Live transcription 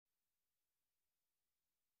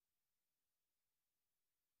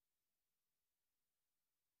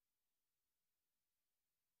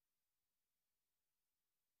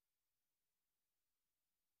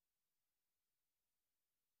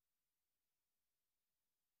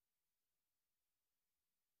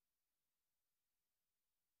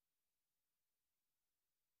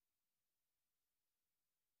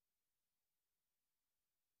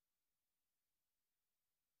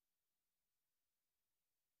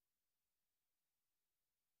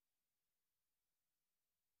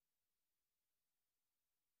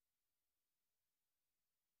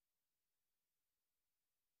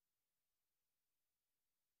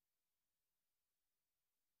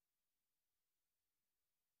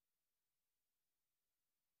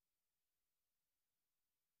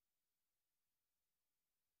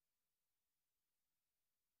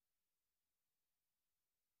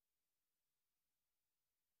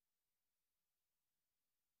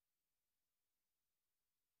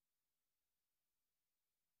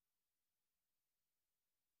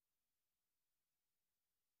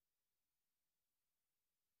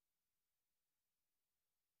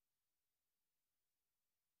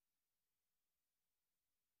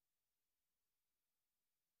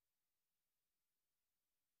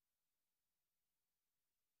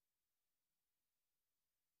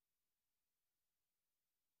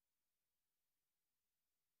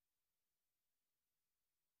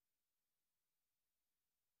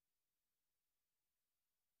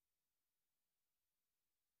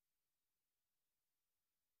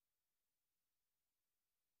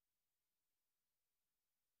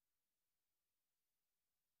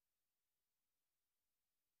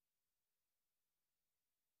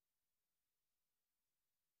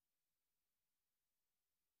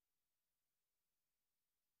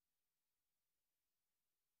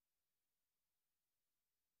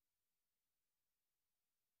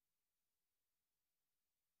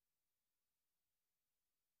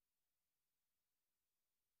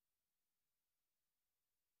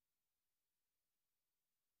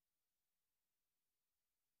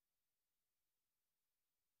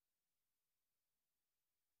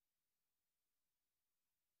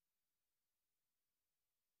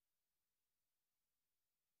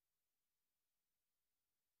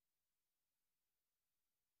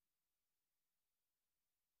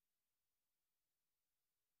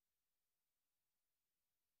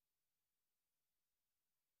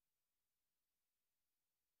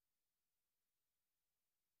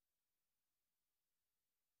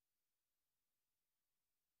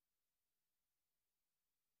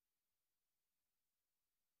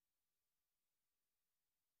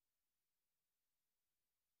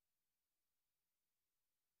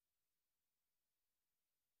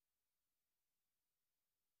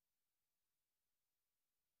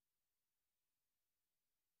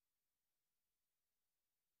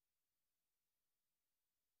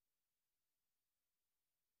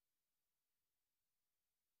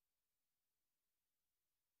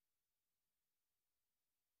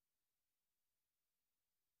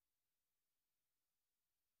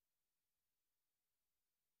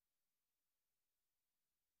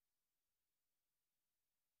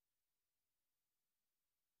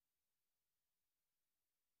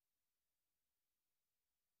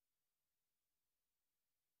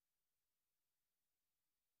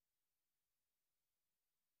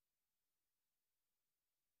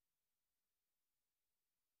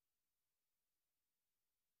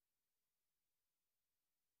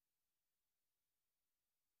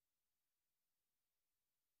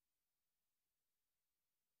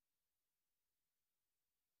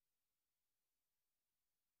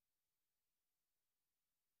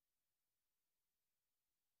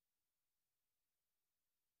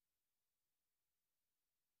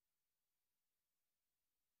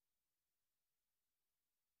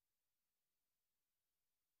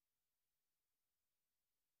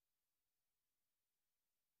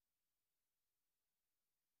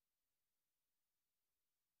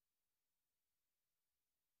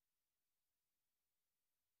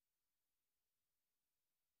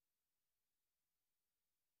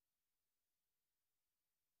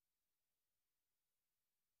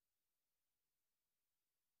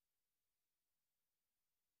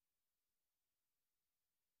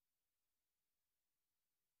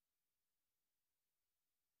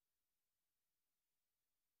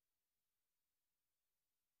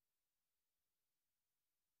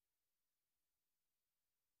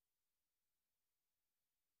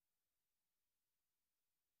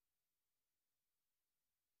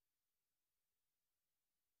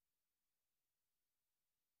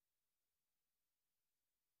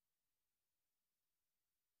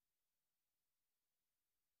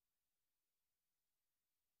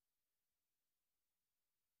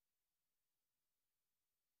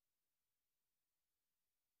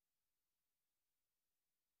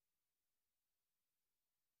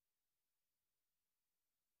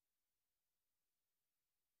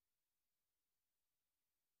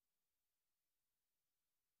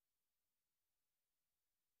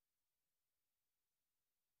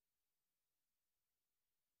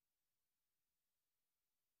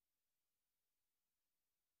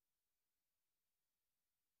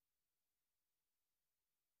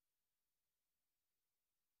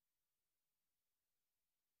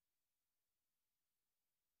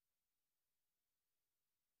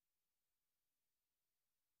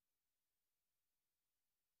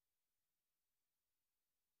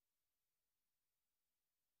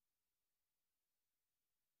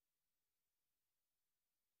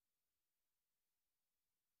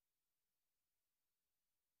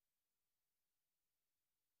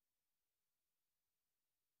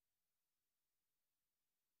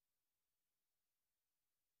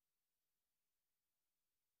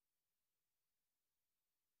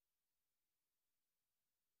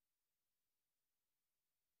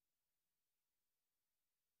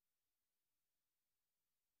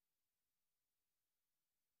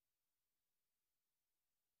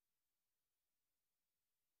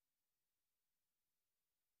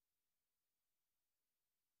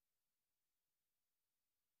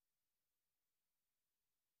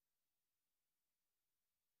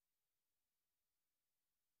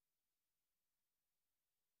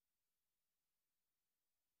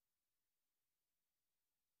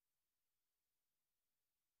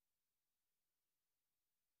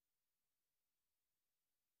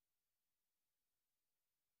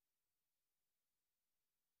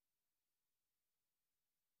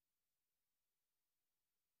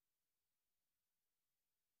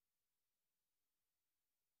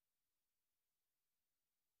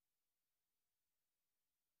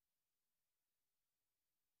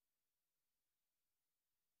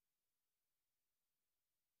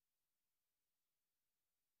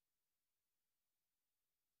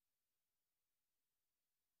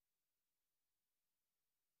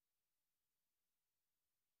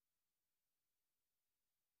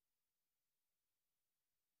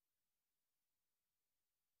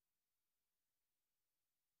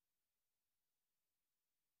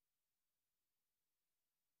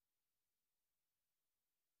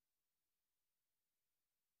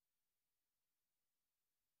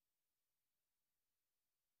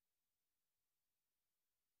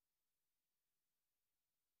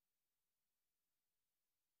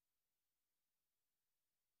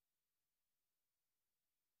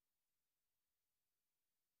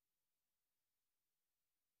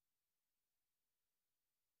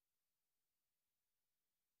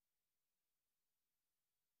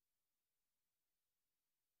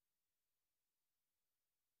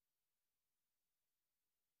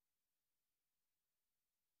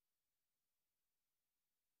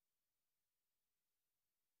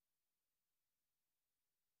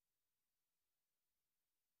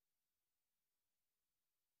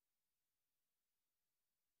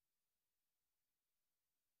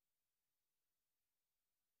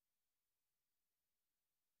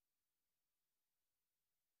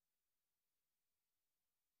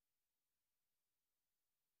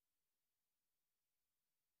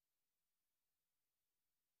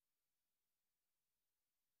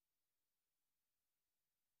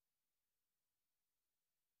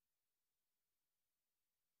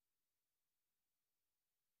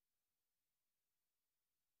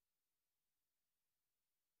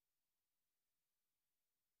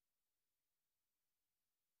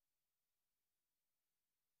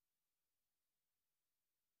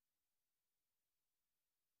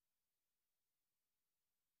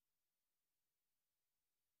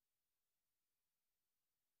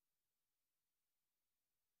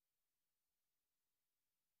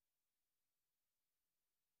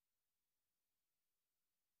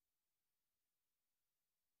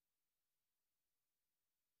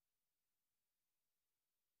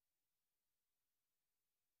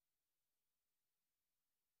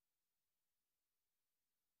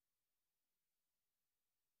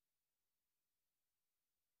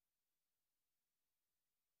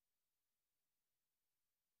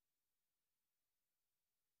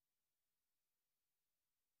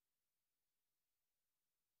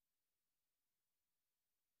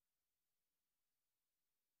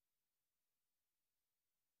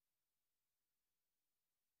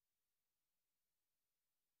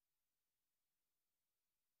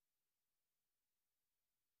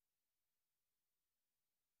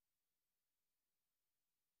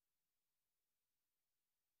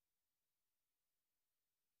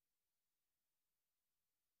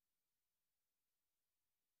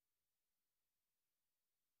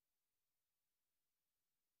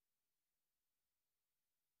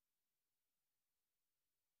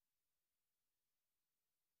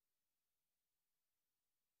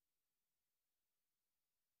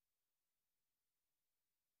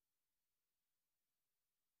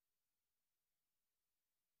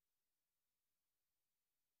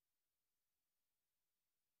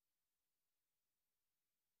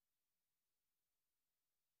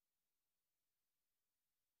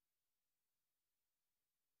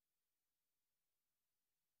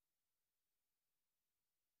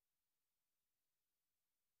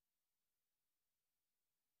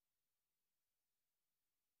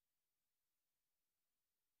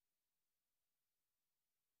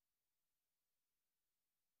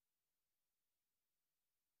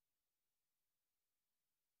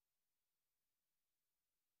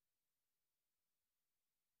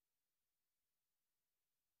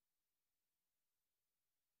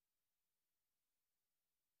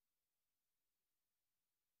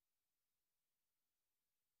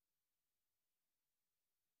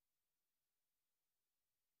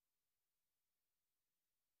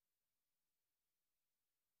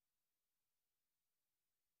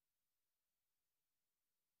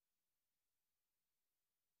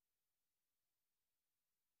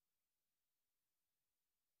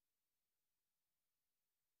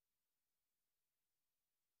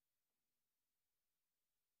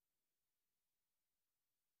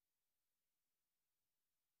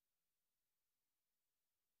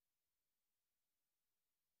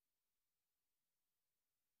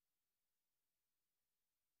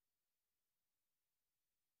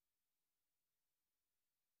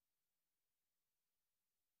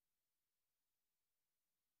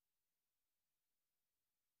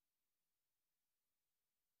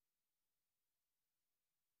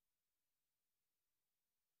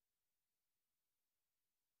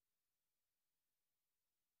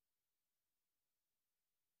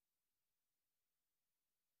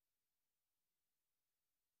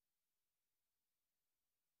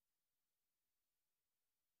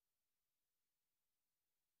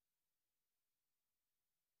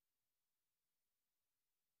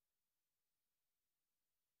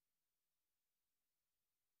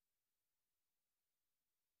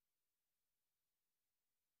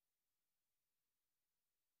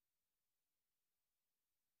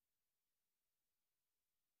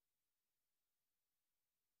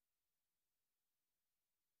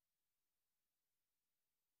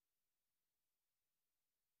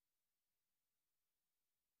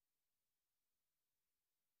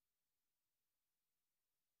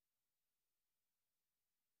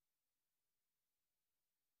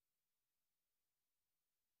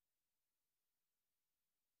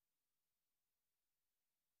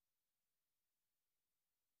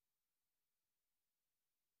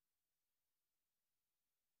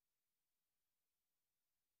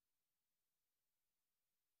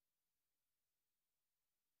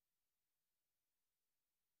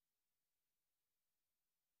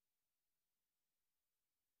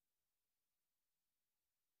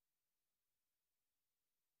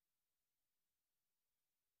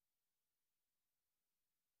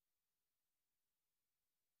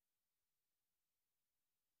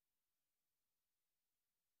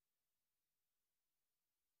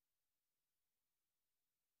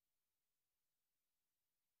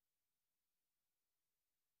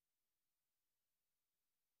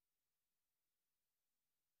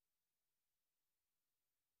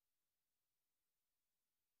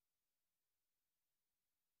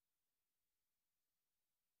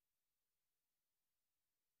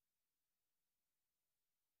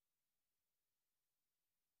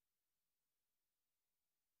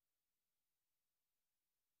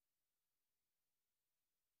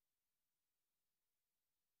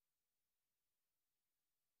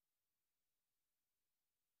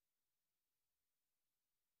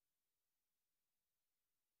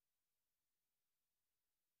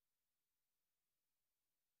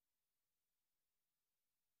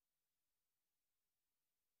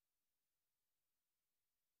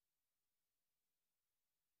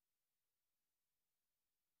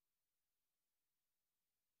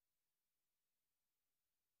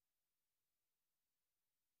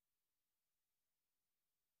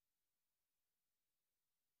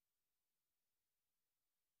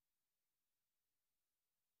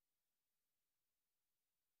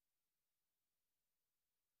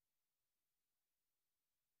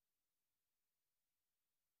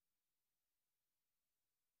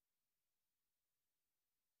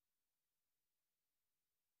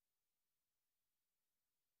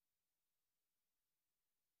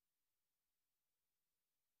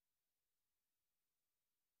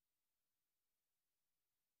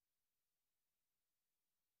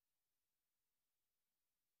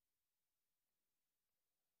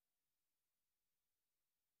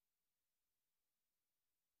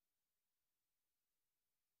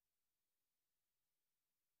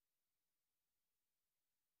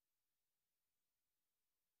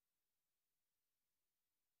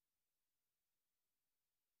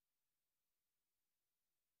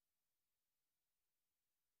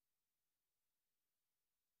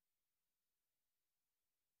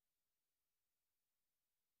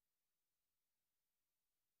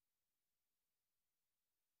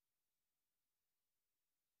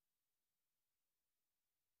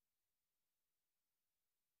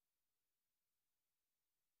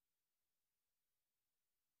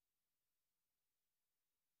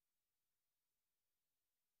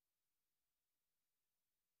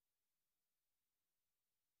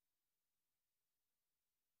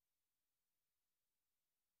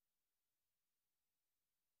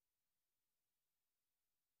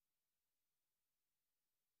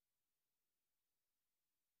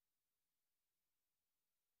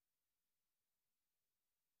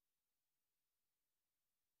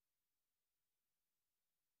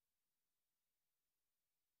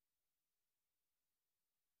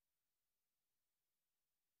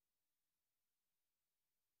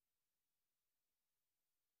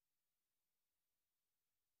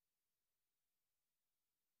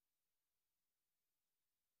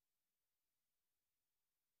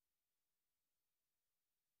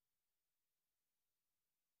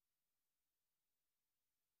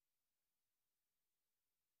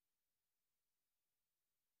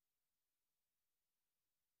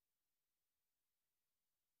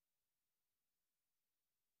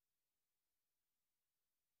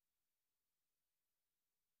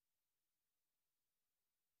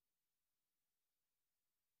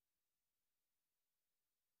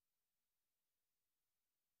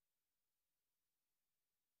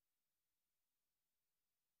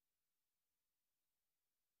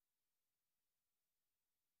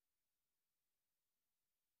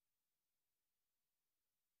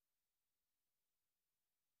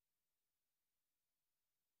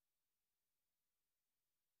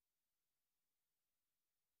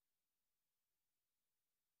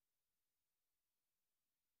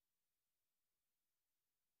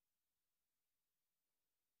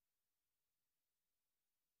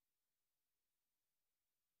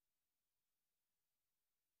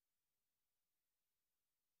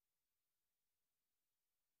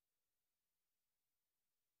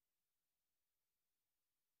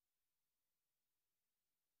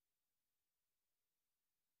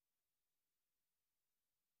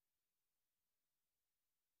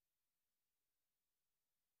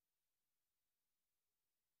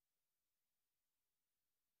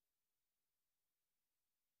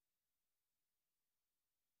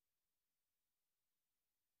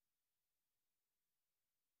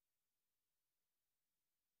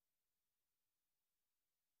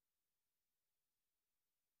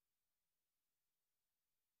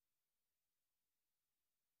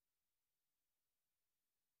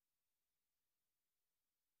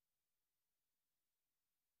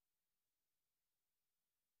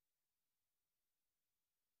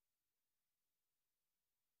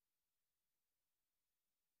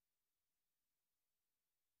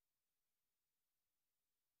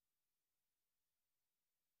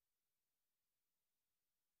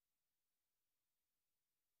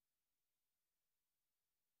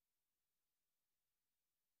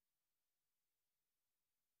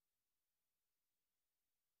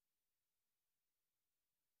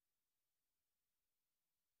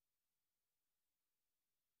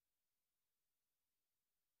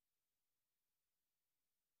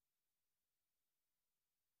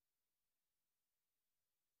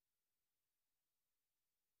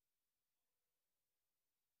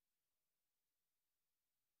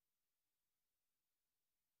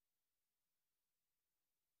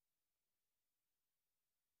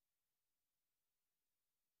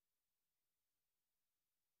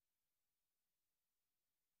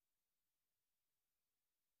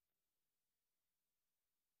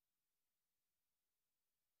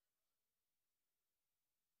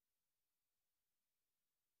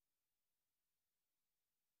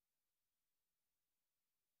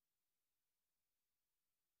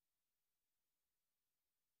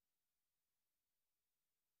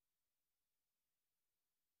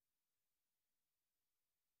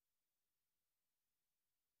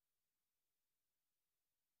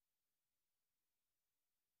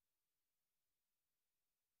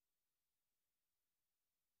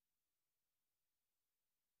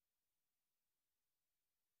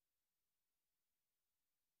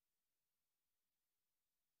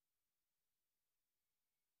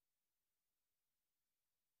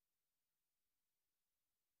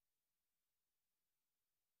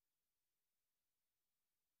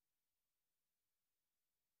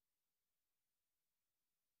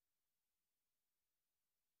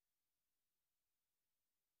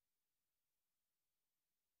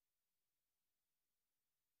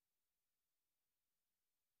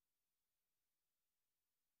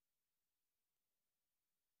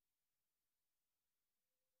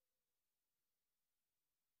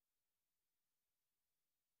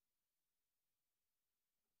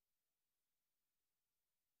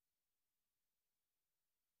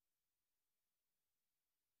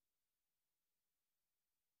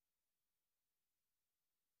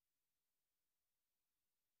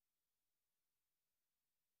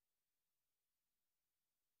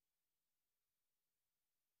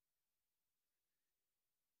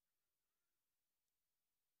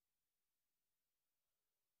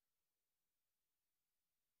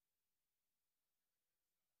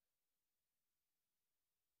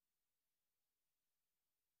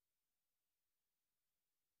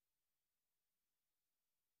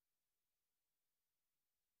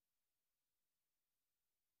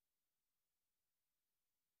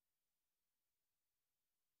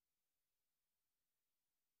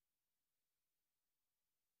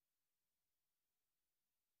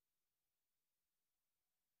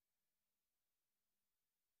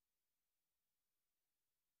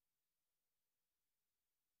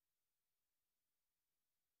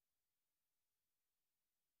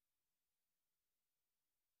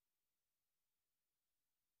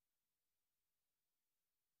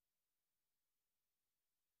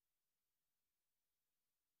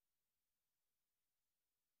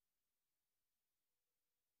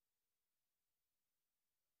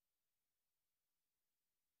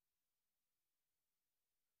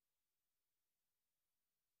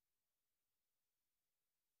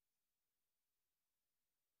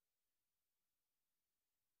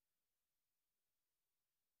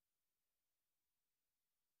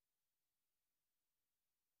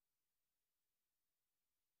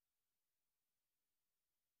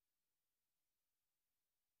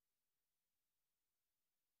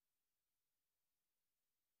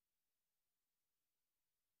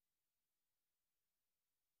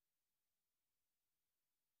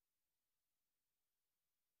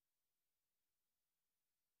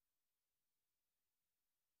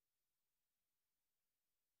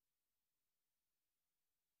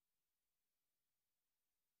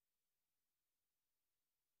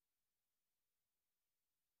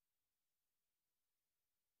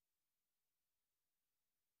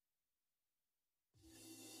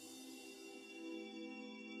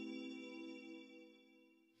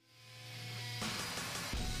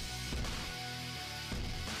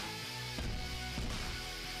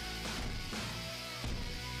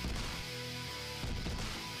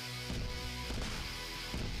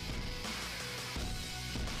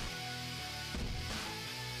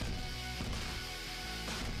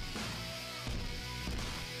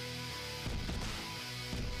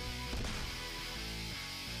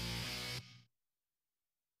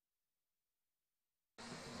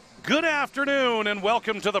Good afternoon and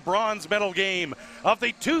welcome to the bronze medal game of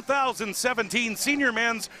the 2017 Senior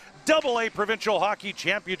Men's AA Provincial Hockey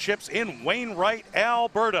Championships in Wainwright,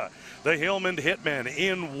 Alberta. The Hillmond Hitmen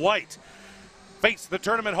in white face the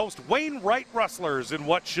tournament host Wainwright Rustlers in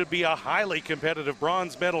what should be a highly competitive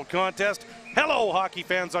bronze medal contest. Hello, hockey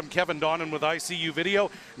fans. I'm Kevin Donnan with ICU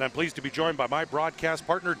Video, and I'm pleased to be joined by my broadcast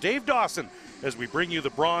partner, Dave Dawson, as we bring you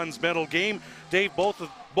the bronze medal game. Dave,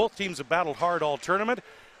 both teams have battled hard all tournament,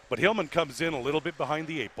 but Hillmond comes in a little bit behind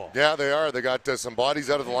the eight ball. Yeah, they are. They got some bodies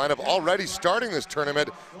out of the lineup already starting this tournament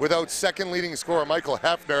without second leading scorer Michael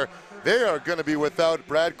Hefner. They are going to be without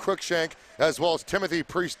Brad Cruikshank as well as Timothy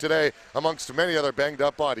Priest today, amongst many other banged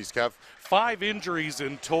up bodies, Kev. 5 injuries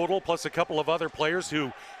in total, plus a couple of other players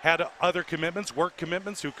who had other commitments, work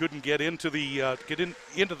commitments, who couldn't get into the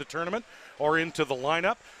into the tournament or into the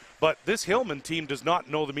lineup. But this Hillmond team does not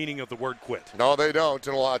know the meaning of the word quit. No, they don't.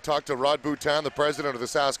 And we'll talk to Rod Boutin, the president of the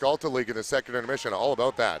Sask Alta League, in the second intermission, all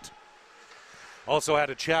about that. Also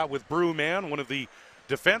had a chat with Brewman, one of the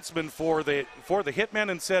defensemen for the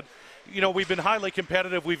Hitmen, and said, you know, we've been highly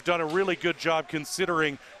competitive. We've done a really good job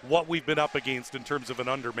considering what we've been up against in terms of an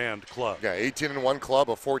undermanned club. Yeah, 18-1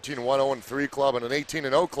 club, a 14-1-0-3 club, and an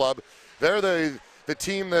 18-0 club. They're the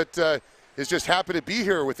team that is just happy to be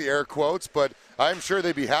here with the air quotes, but I'm sure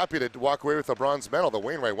they'd be happy to walk away with a bronze medal that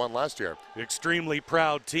Wainwright won last year. Extremely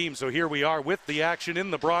proud team. So here we are with the action in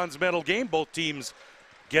the bronze medal game. Both teams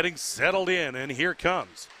getting settled in, and here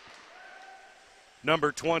comes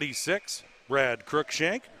number 26, Brad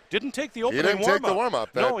Cruikshank. Didn't take the opening warm-up. He didn't take the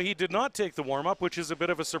warm-up. No, he did not take the warm-up, which is a bit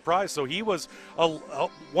of a surprise. So he was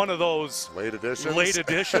one of those late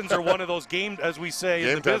additions or one of those game, as we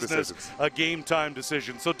say in the business, a game-time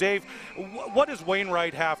decision. So, Dave, what does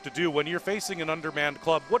Wainwright have to do when you're facing an undermanned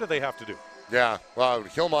club? What do they have to do? Yeah, well,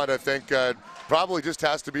 Hillmond, I think, probably just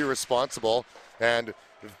has to be responsible. And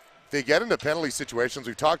they get into penalty situations.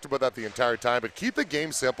 We've talked about that the entire time, but keep the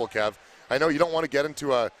game simple, Kev. I know you don't want to get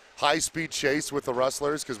into a high-speed chase with the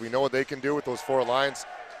Rustlers because we know what they can do with those 4 lines.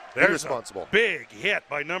 Be responsible. A big hit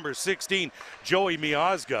by number 16, Joey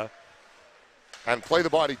Miazga. And play the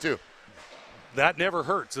body, too. That never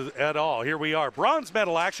hurts at all. Here we are. Bronze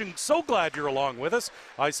medal action. So glad you're along with us.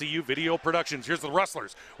 ICU Video Productions. Here's the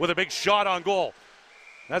Rustlers with a big shot on goal.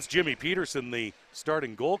 That's Jimmy Peterson, the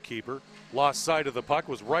starting goalkeeper. Lost sight of the puck,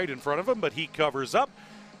 was right in front of him, but he covers up.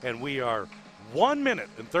 And we are 1 minute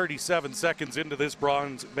and 37 seconds into this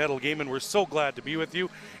bronze medal game, and we're so glad to be with you.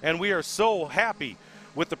 And we are so happy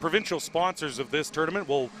with the provincial sponsors of this tournament.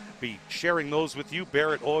 We'll be sharing those with you,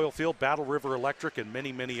 Barrett Oilfield, Battle River Electric, and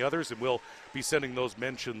many, many others, and we'll be sending those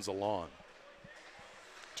mentions along.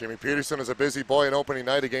 Jimmy Peterson is a busy boy in opening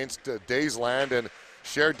night against Daysland, and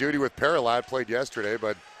shared duty with Paralad, played yesterday,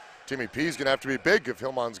 but Jimmy P's going to have to be big if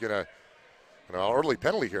Hillmond's going to, early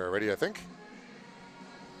penalty here already, I think.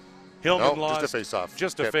 Hillmond lost. Just a face-off.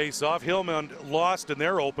 Just a face-off. Hillmond lost in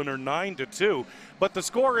their opener 9-2, but the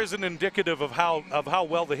score isn't indicative of how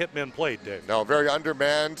well the Hitmen played, Dave. No, very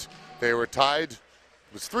undermanned. They were tied. It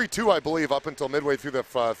was 3-2, I believe, up until midway through the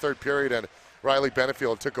third period, and Riley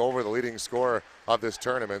Benefield took over the leading scorer of this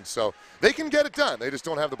tournament. So they can get it done. They just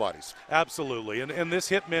don't have the bodies. Absolutely. And this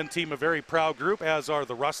Hitmen team, a very proud group, as are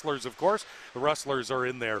the Rustlers, of course. The Rustlers are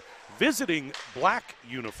in their visiting black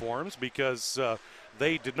uniforms because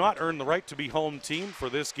they did not earn the right to be home team for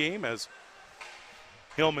this game, as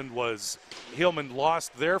Hillmond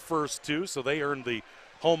lost their first 2, so they earned the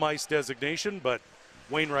home ice designation, but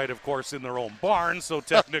Wainwright, of course, in their own barn, so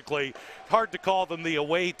technically hard to call them the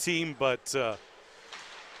away team, but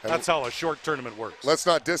that's how a short tournament works. Let's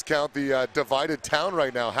not discount the divided town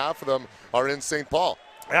right now. Half of them are in St. Paul.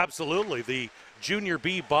 Absolutely. The Junior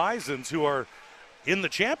B Bisons, who are in the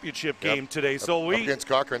championship game today. So up against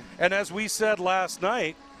Cochrane. And as we said last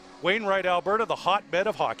night, Wainwright, Alberta, the hotbed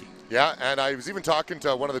of hockey. Yeah, and I was even talking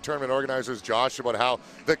to one of the tournament organizers, Josh, about how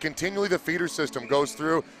continually the feeder system goes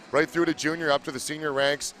through, right through to junior, up to the senior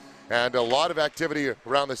ranks, and a lot of activity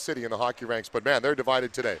around the city in the hockey ranks. But, man, they're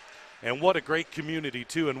divided today. And what a great community,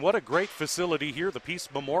 too, and what a great facility here, the Peace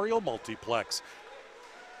Memorial Multiplex.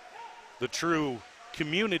 The true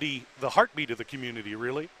community, the heartbeat of the community,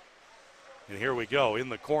 really. And here we go, in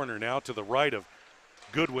the corner now to the right of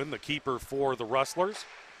Goodwin, the keeper for the Rustlers,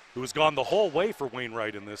 who has gone the whole way for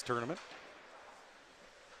Wainwright in this tournament.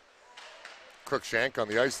 Cruikshank on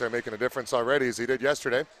the ice there making a difference already, as he did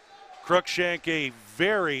yesterday. Cruikshank, a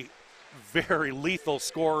very, very lethal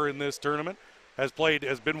scorer in this tournament, has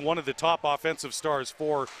been one of the top offensive stars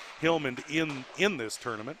for Hillmond in this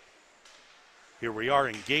tournament. Here we are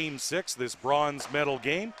in Game 6, this bronze medal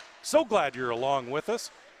game. So glad you're along with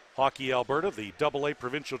us. Hockey Alberta, the AA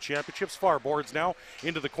Provincial Championships. Far boards now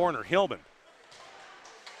into the corner. Hillmond.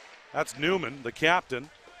 That's Newman, the captain.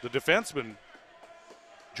 The defenseman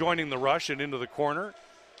joining the rush and into the corner.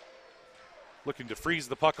 Looking to freeze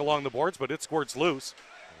the puck along the boards, but it squirts loose.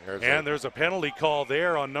 There's a penalty call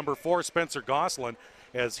there on number 4, Spencer Gosselin,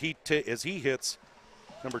 as he hits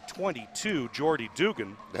number 22, Jordy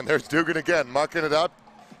Dugan. And there's Dugan again, mucking it up,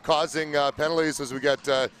 causing penalties as we get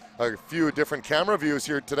a few different camera views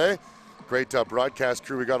here today. Great broadcast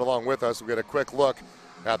crew we got along with us. We'll get a quick look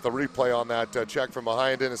at the replay on that check from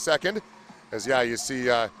behind in a second. As, you see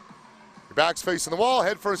your back's facing the wall,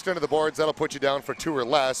 head first into the boards. That'll put you down for 2 or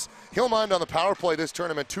less. Hillmond on the power play this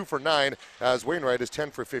tournament, 2 for 9, as Wainwright is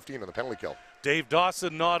 10 for 15 on the penalty kill. Dave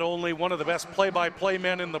Dawson, not only one of the best play-by-play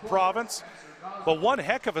men in the province, but one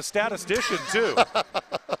heck of a statistician, too.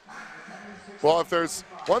 Well, if there's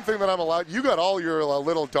one thing that I'm allowed, you got all your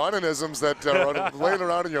little Donanisms that are laying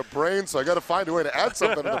around in your brain, so I got to find a way to add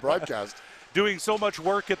something to the broadcast. Doing so much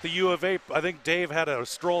work at the U of A, I think Dave had a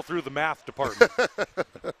stroll through the math department.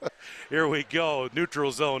 Here we go,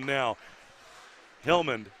 neutral zone now.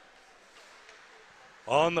 Hillmond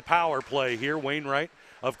on the power play here. Wainwright,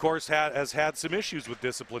 of course, has had some issues with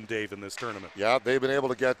discipline, Dave, in this tournament. Yeah, they've been able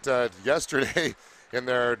to get yesterday in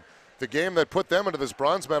the game that put them into this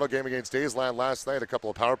bronze medal game against Daysland last night, a couple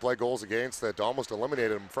of power play goals against that almost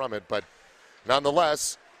eliminated them from it. But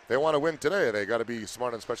nonetheless, they want to win today. They got to be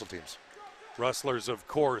smart on special teams. Rustlers, of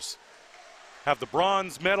course, have the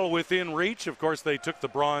bronze medal within reach. Of course, they took the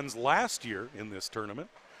bronze last year in this tournament.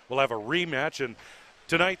 We'll have a rematch, and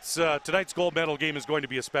tonight's gold medal game is going to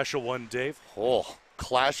be a special one, Dave. Oh,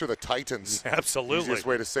 clash of the Titans. Absolutely. Easiest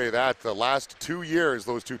way to say that. The last 2 years,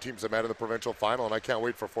 those two teams have met in the provincial final, and I can't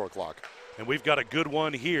wait for 4 o'clock. And we've got a good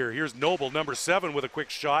one here. Here's Noble, number 7, with a quick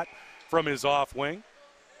shot from his off wing,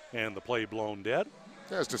 and the play blown dead.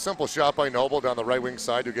 Yeah, just a simple shot by Noble down the right wing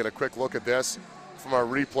side. You'll get a quick look at this from our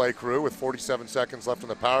replay crew with 47 seconds left in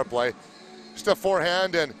the power play. Just a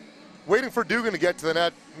forehand and waiting for Dugan to get to the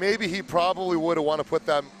net. Maybe he probably would have wanted to put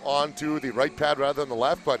that onto the right pad rather than the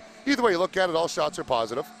left, but either way you look at it, all shots are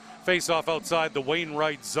positive. Face off outside the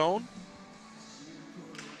Wainwright zone.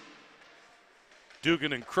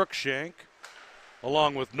 Dugan and Crookshank,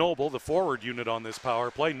 along with Noble, the forward unit on this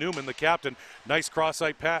power play. Newman, the captain, nice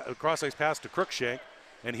cross-ice pass to Crookshank,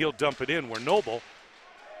 and he'll dump it in where Noble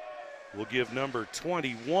will give number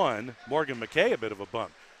 21, Morgan McKay, a bit of a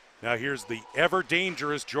bump. Now here's the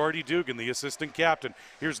ever-dangerous Jordy Dugan, the assistant captain.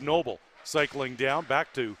 Here's Noble cycling down,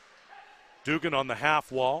 back to Dugan on the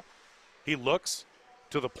half wall. He looks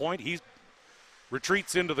to the point. He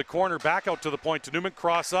retreats into the corner, back out to the point to Newman,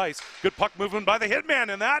 cross ice. Good puck movement by the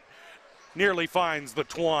hitman, and that nearly finds the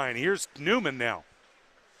twine. Here's Newman now,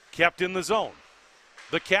 kept in the zone.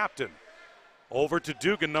 The captain over to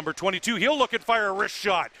Dugan, number 22. He'll look and fire a wrist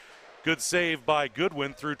shot. Good save by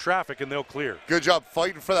Goodwin through traffic, and they'll clear. Good job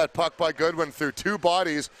fighting for that puck by Goodwin through 2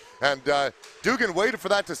 bodies, and Dugan waited for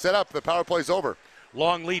that to set up. The power play's over.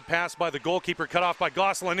 Long lead pass by the goalkeeper, cut off by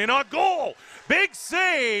Gosselin, in on goal. Big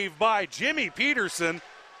save by Jimmy Peterson.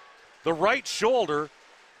 The right shoulder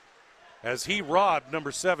as he robbed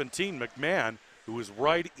number 17, McMahon, who was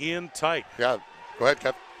right in tight. Yeah, go ahead,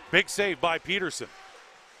 Kev. Big save by Peterson.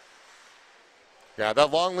 Yeah,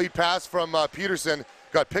 that long lead pass from Peterson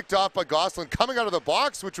got picked off by Gosselin coming out of the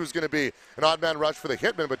box, which was going to be an odd man rush for the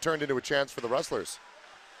Hitmen, but turned into a chance for the Rustlers.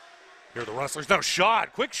 Here are the Rustlers. Now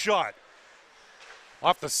shot, quick shot.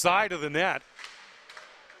 Off the side of the net.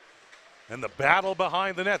 And the battle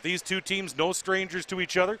behind the net. These two teams, no strangers to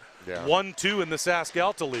each other. Yeah. 1-2 in the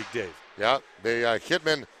Sask-Alta League, Dave. Yeah, the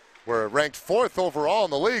Hitmen were ranked 4th overall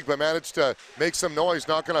in the league, but managed to make some noise,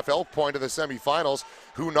 knocking off Elk Point in the semifinals,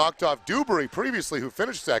 who knocked off Dewberry previously, who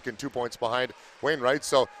finished second, 2 points behind Wainwright.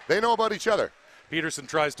 So they know about each other. Peterson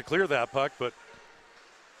tries to clear that puck, but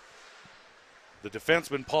the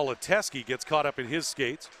defenseman, Politeski, gets caught up in his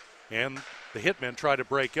skates, and the Hitmen try to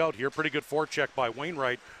break out here. Pretty good forecheck by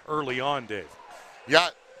Wainwright early on, Dave. Yeah,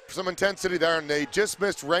 some intensity there, and they just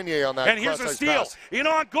missed Renier on that. And here's a steal, in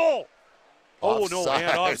on goal. Oh no,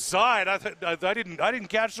 man, offside. I didn't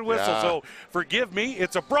catch the whistle, so forgive me.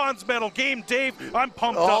 It's a bronze medal game, Dave. I'm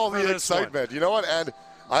pumped up for this excitement. one. You know what? And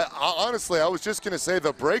I honestly, I was just going to say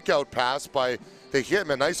the breakout pass by the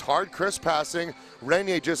Hitmen. Nice, hard, crisp passing.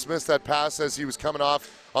 Renier just missed that pass as he was coming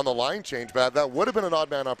off on the line change, but that would have been an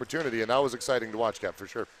odd man opportunity, and that was exciting to watch, Cap, for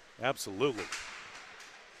sure. Absolutely.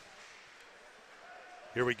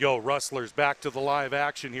 Here we go. Rustlers back to the live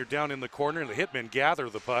action here down in the corner, and the Hitmen gather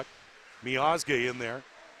the puck. Miazga in there,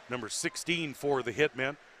 number 16 for the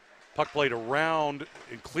Hitmen. Puck played around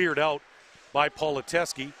and cleared out by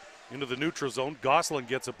Politeski. into the neutral zone. Gosselin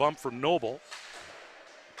gets a bump from Noble.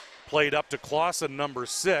 Played up to Clausen, number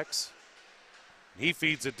 6. He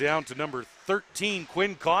feeds it down to number 13,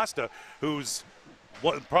 Quinn Costa, who's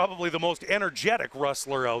probably the most energetic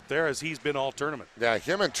Rustler out there, as he's been all tournament. Yeah,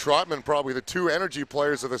 him and Trotman probably the two energy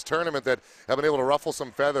players of this tournament that have been able to ruffle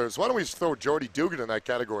some feathers. Why don't we throw Jordy Dugan in that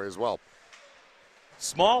category as well?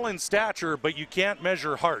 Small in stature, but you can't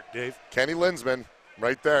measure heart, Dave. Kenny Linsman,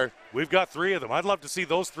 right there. We've got 3 of them. I'd love to see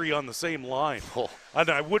those 3 on the same line. Oh. And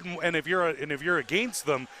I wouldn't. And if you're against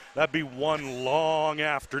them, that'd be one long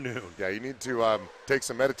afternoon. Yeah, you need to take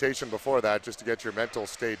some meditation before that just to get your mental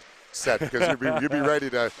state set, because you'd be ready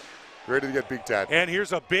to get beaked at. And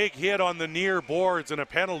here's a big hit on the near boards and a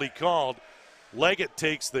penalty called. Leggett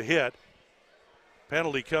takes the hit.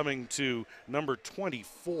 Penalty coming to number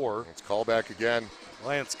 24. It's callback again.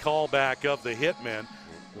 Lance Callback of the Hitmen.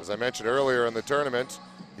 As I mentioned earlier in the tournament,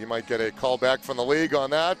 he might get a callback from the league on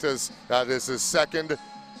that, as that is his second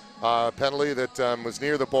penalty that was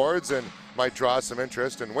near the boards and might draw some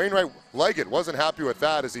interest. And Wainwright Leggett wasn't happy with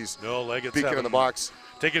that, as he's peeking in the box.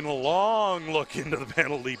 Taking a long look into the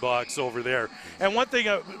penalty box over there. And one thing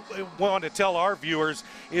I want to tell our viewers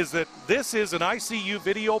is that this is an ICU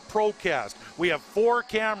video procast. We have 4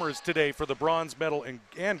 cameras today for the bronze medal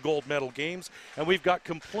and gold medal games, and we've got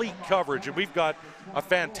complete coverage, and we've got a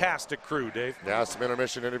fantastic crew, Dave. Yeah, some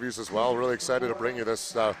intermission interviews as well. Really excited to bring you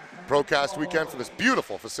this procast weekend for this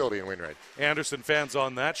beautiful facility in Wainwright. Anderson fans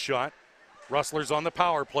on that shot. Rustlers on the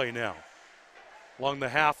power play now. Along the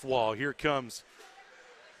half wall, here comes...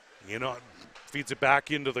 feeds it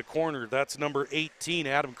back into the corner. That's number 18,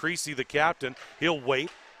 Adam Creasy, the captain. He'll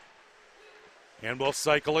wait. And we'll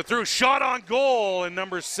cycle it through. Shot on goal, and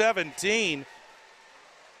number 17.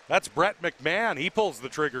 That's Brett McMahon. He pulls the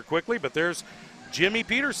trigger quickly, but there's Jimmy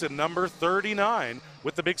Peterson, number 39,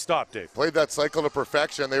 with the big stop, Dave. Played that cycle to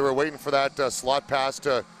perfection. They were waiting for that slot pass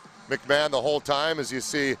to McMahon the whole time, as you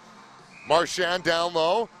see Marchand down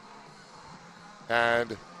low.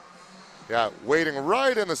 And... yeah, waiting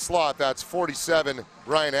right in the slot. That's 47,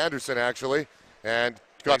 Ryan Anderson, actually. And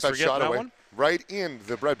got that shot away right in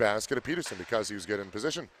the breadbasket of Peterson because he was good in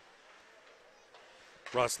position.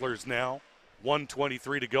 Rustlers now,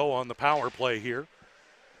 1:23 to go on the power play here.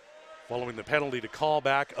 Following the penalty to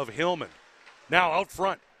callback of Hillmond. Now out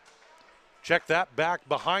front. Check that back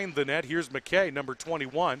behind the net. Here's McKay, number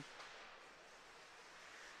 21.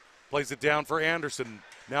 Plays it down for Anderson.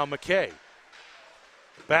 Now McKay.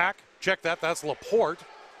 Back. Check that, that's Laporte.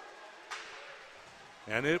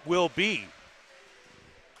 And it will be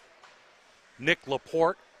Nick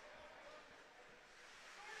Laporte.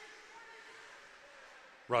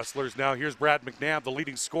 Rustlers now, here's Brad McNabb, the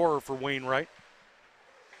leading scorer for Wainwright.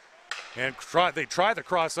 And they try the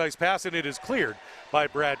cross-ice pass, and it is cleared by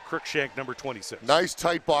Brad Cruikshank, number 26. Nice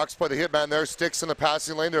tight box by the Hitman there, sticks in the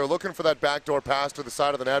passing lane. They're looking for that backdoor pass to the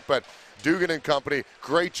side of the net, but Dugan and company,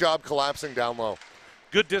 great job collapsing down low.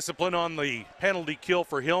 Good discipline on the penalty kill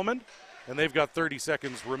for Hillmond, and they've got 30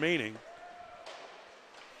 seconds remaining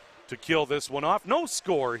to kill this one off. No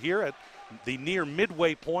score here at the near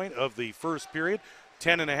midway point of the first period.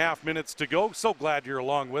 10.5 minutes to go. So glad you're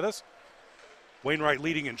along with us. Wainwright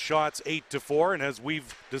leading in shots 8-4, and as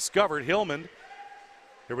we've discovered, Hillmond,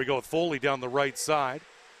 here we go with Foley down the right side.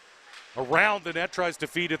 Around the net, tries to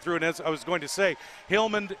feed it through, and as I was going to say,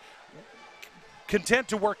 Hillmond content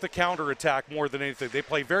to work the counterattack more than anything. They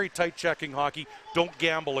play very tight checking hockey, don't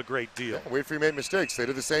gamble a great deal. Yeah, Wainwright made mistakes. They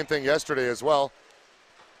did the same thing yesterday as well.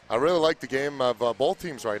 I really like the game of both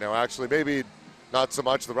teams right now, actually. Maybe not so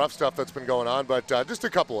much the rough stuff that's been going on, but just a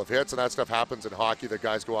couple of hits, and that stuff happens in hockey, that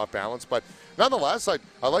guys go off balance. But nonetheless,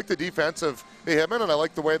 I like the defense of the Hitmen, and I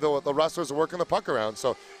like the way the Rustlers are working the puck around.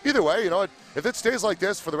 So either way, if it stays like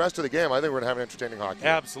this for the rest of the game, I think we're going to have an entertaining hockey.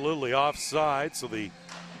 Absolutely. Offside, so the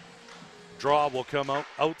draw will come out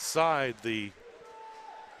outside the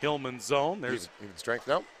Hillmond zone. There's even strength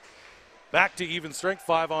now. Back to even strength,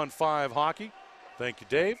 5-on-5 hockey. Thank you,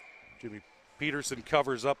 Dave. Jimmy Peterson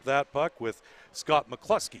covers up that puck with Scott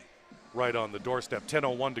McCluskey right on the doorstep.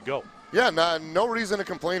 10:01 to go. Yeah, no reason to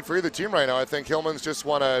complain for either team right now. I think Hillman's just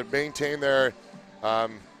want to maintain their,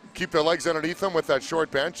 keep their legs underneath them with that short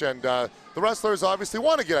bench. And the Rustlers obviously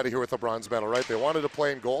want to get out of here with a bronze medal, right? They wanted to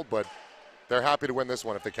play in gold, but they're happy to win this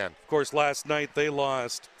one if they can. Of course, last night they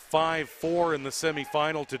lost 5-4 in the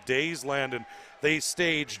semifinal to Daysland, and they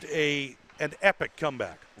staged an epic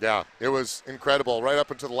comeback. Yeah, it was incredible right up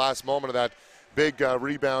until the last moment of that big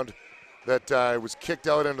rebound that was kicked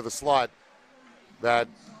out into the slot. That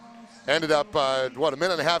Ended up, a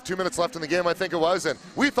minute and a half, 2 minutes left in the game, I think it was. And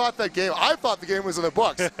I thought the game was in the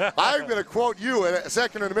books. I'm going to quote you at a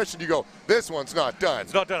second intermission. You go, this one's not done.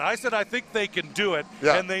 It's not done. I said I think they can do it,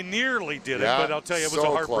 and they nearly did it. But I'll tell you, it was a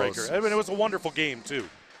heartbreaker. Close. I mean, it was a wonderful game, too.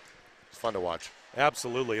 It's fun to watch.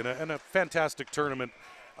 Absolutely, and a fantastic tournament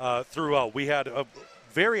throughout. We had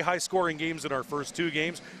very high-scoring games in our first 2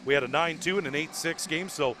 games. We had a 9-2 and an 8-6 game,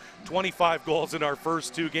 so 25 goals in our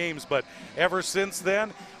first 2 games. But ever since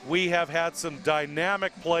then, we have had some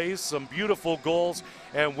dynamic plays, some beautiful goals,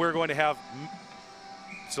 and we're going to have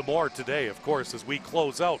some more today, of course, as we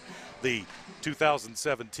close out the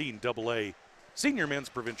 2017 AA Senior Men's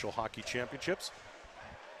Provincial Hockey Championships.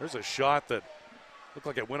 There's a shot that looked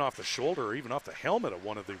like it went off the shoulder or even off the helmet of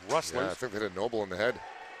one of the Rustlers. Yeah, I think they hit Noble in the head.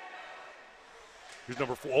 Here's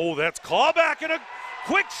number 4. Oh, that's callback and a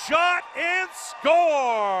quick shot and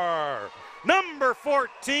score. Number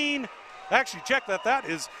 14. Actually, check that. That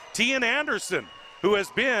is Tian Anderson, who has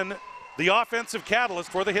been the offensive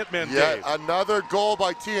catalyst for the Hitmen. Yeah, Dave. another goal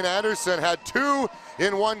by Tian Anderson. Had 2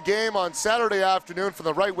 in one game on Saturday afternoon from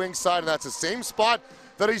the right wing side, and that's the same spot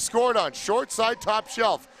that he scored on. Short side, top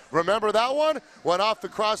shelf. Remember that one? Went off the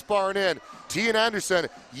crossbar and in. Tian Anderson,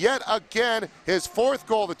 yet again, his 4th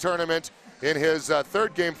goal of the tournament. In his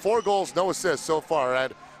 3rd game, 4 goals, no assists so far.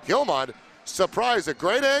 And Hillmond, surprise, a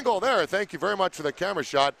great angle there. Thank you very much for the camera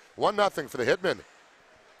shot. 1-0 for the Hitmen.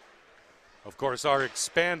 Of course, our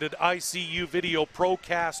expanded ICU Video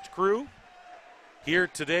Procast crew here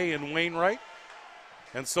today in Wainwright.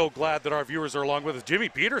 And so glad that our viewers are along with us. Jimmy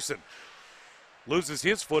Peterson loses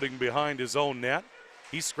his footing behind his own net.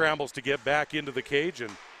 He scrambles to get back into the cage, and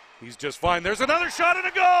he's just fine. There's another shot and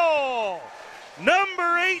a goal!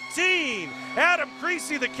 Number 18, Adam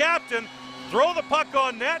Creasy, the captain. Throw the puck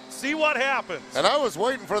on net, see what happens. And I was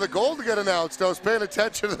waiting for the goal to get announced. I was paying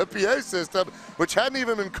attention to the PA system, which hadn't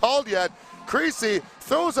even been called yet. Creasy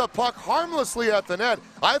throws a puck harmlessly at the net.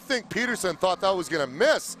 I think Peterson thought that was going to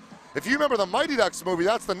miss. If you remember the Mighty Ducks movie,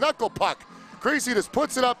 that's the knuckle puck. Creasy just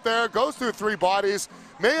puts it up there, goes through 3 bodies,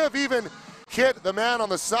 may have even hit the man on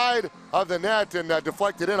the side of the net and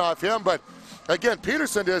deflected in off him. But again,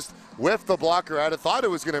 Peterson just whiffed the blocker at it, thought it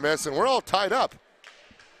was going to miss, and we're all tied up.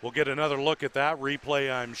 We'll get another look at that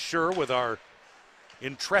replay, I'm sure, with our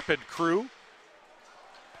intrepid crew.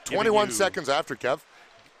 21 seconds after, Kev.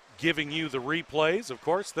 Giving you the replays, of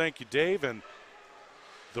course. Thank you, Dave. And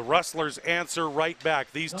the Rustlers answer right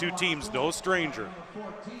back. These 2 teams, no stranger.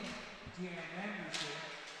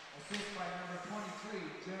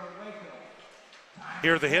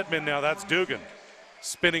 Here are the Hitmen now. That's Dugan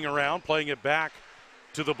spinning around, playing it back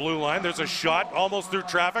to the blue line. There's a shot almost through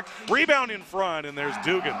traffic. Rebound in front, and there's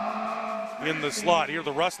Dugan in the slot. Here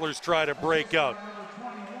the Rustlers try to break out.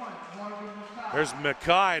 There's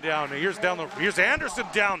Mackay down. Here's Anderson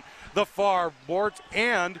down the far boards,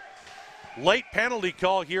 and late penalty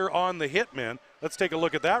call here on the Hitmen. Let's take a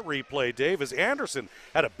look at that replay, Dave, as Anderson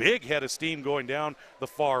had a big head of steam going down the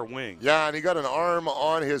far wing. Yeah, and he got an arm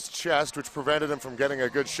on his chest, which prevented him from getting a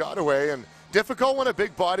good shot away. And difficult when a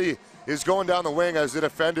big body is going down the wing as a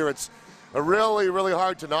defender. It's really, really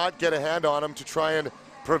hard to not get a hand on him to try and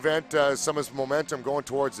prevent some of his momentum going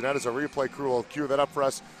towards the net. As a replay crew will cue that up for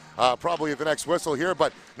us probably at the next whistle here.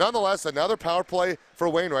 But nonetheless, another power play for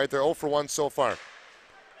Wainwright. They're 0 for 1 so far.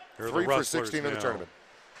 3 for 16 in the tournament.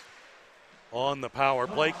 On the power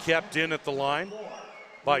play, kept in at the line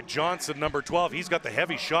by Johnson, number 12. He's got the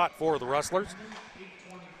heavy shot for the Rustlers.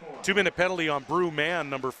 2-minute penalty on Brew Mann,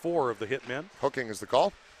 number 4 of the Hitmen. Hooking is the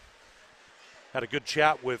call. Had a good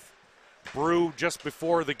chat with Brew just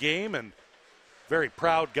before the game, and very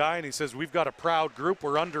proud guy, and he says, we've got a proud group.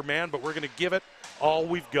 We're undermanned, but we're going to give it all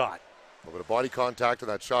we've got. A little bit of body contact in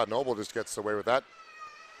that shot. Noble just gets away with that.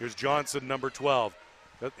 Here's Johnson, number 12.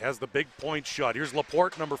 That has the big point shot. Here's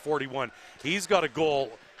Laporte, number 41. He's got a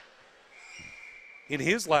goal in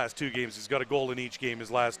his last 2 games. He's got a goal in each game,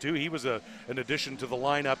 his last 2. He was an addition to the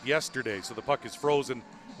lineup yesterday, so the puck is frozen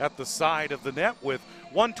at the side of the net with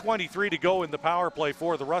 1:23 to go in the power play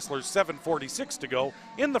for the Rustlers, 7:46 to go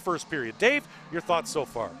in the first period. Dave, your thoughts so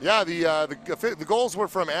far? Yeah, the goals were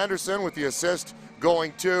from Anderson with the assist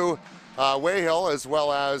going to Wayhill, as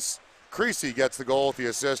well as Creasy gets the goal with the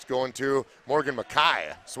assist going to Morgan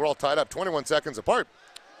Mackay. So we're all tied up 21 seconds apart.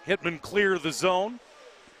 Hitmen clear the zone.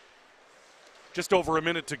 Just over a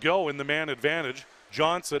minute to go in the man advantage.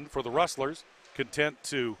 Johnson for the Rustlers, content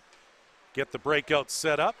to get the breakout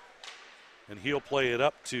set up. And he'll play it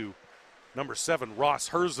up to number 7, Ross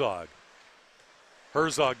Herzog.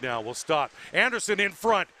 Herzog now will stop. Anderson in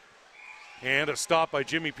front. And a stop by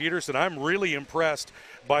Jimmy Peterson. I'm really impressed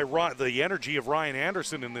by the energy of Ryan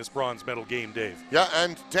Anderson in this bronze medal game, Dave. Yeah,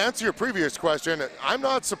 and to answer your previous question, I'm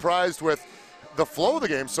not surprised with the flow of the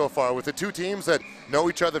game so far, with the two teams that know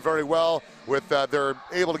each other very well, with they're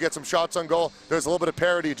able to get some shots on goal. There's a little bit of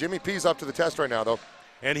parity. Jimmy P's up to the test right now, though.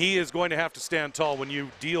 And he is going to have to stand tall when you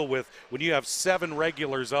have 7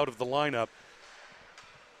 regulars out of the lineup.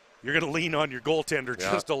 You're going to lean on your goaltender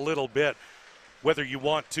just a little bit, whether you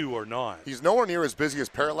want to or not. He's nowhere near as busy as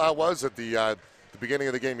Perla was at the beginning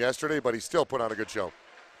of the game yesterday, but he still put on a good show.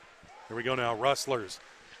 Here we go now, Rustlers.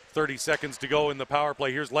 30 seconds to go in the power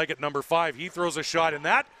play. Here's Leggett, number 5. He throws a shot, and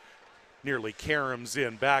that nearly caroms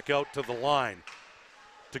in. Back out to the line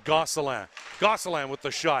to Gosselin. Gosselin with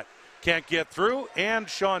the shot. Can't get through, and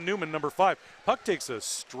Sean Newman, number 5. Puck takes a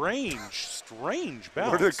strange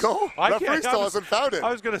bounce. Where'd it go? Referee still hasn't found it.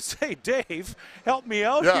 I was going to say, Dave, help me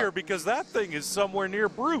out here, because that thing is somewhere near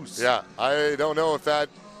Bruce. Yeah, I don't know if that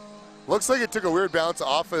looks like it took a weird bounce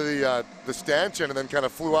off of the stanchion and then kind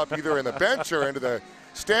of flew up either in the bench or into the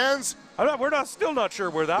stands. We're still not sure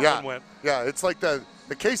where that one went. Yeah, it's like the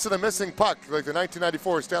case of the missing puck, like the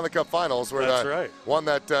 1994 Stanley Cup Finals, where that's right. One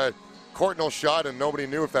that Courtnall shot and nobody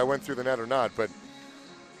knew if that went through the net or not. But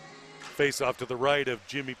face off to the right of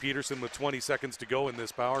Jimmy Peterson with 20 seconds to go in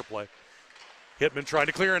this power play. Hitman trying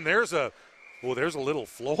to clear, and there's a little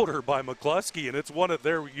floater by McCluskey, and it's one of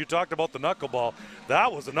there. You talked about the knuckleball.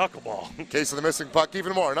 That was a knuckleball. Case of the missing puck,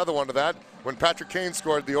 even more. Another one to that. When Patrick Kane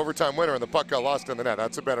scored the overtime winner and the puck got lost in the net.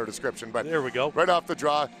 That's a better description. But there we go. Right off the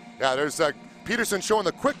draw. Yeah, there's Peterson showing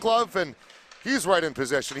the quick glove, and he's right in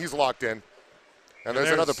possession. He's locked in. And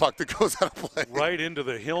there's another puck that goes out of play. Right into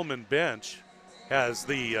the Hillmond bench. Has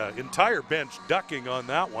the entire bench ducking on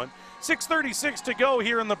that one. 6:36 to go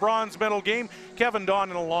here in the bronze medal game. Kevin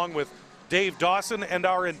Donnan along with Dave Dawson and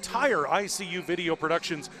our entire ICU Video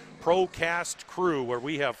Productions ProCast crew, where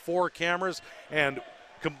we have 4 cameras, and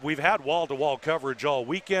we've had wall-to-wall coverage all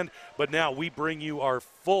weekend, but now we bring you our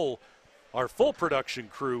full production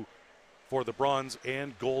crew for the bronze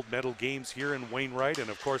and gold medal games here in Wainwright. And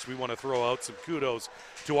of course, we want to throw out some kudos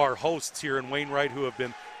to our hosts here in Wainwright, who have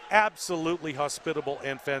been absolutely hospitable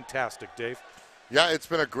and fantastic, Dave. Yeah, it's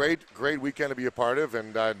been a great weekend to be a part of,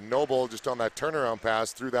 and Noble just on that turnaround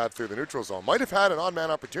pass through the neutral zone. Might have had an on-man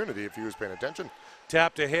opportunity if he was paying attention.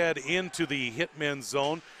 Tapped ahead into the Hitmen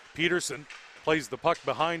zone. Peterson plays the puck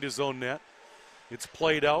behind his own net. It's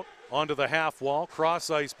played out onto the half wall,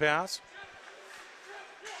 cross-ice pass.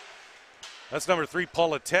 That's number 3,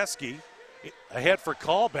 Politeski, ahead for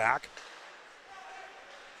callback.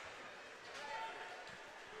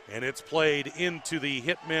 And it's played into the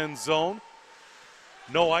Hitmen zone.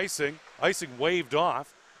 No icing. Icing waved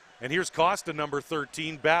off. And here's Costa, number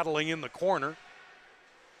 13, battling in the corner.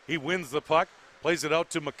 He wins the puck, plays it out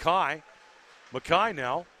to Mackay. Mackay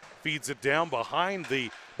now feeds it down behind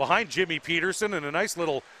Jimmy Peterson, and a nice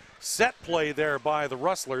little set play there by the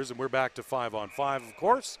Rustlers, and we're back to 5-on-5, of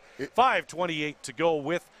course. 5:28 to go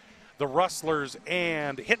with the Rustlers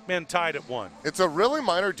and Hitmen tied at 1. It's a really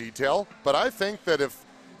minor detail, but I think that if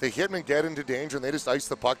the Hitmen get into danger and they just ice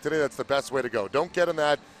the puck today, that's the best way to go. Don't get in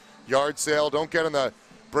that yard sale. Don't get in the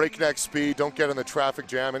breakneck speed. Don't get in the traffic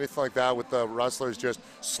jam, anything like that with the Rustlers. Just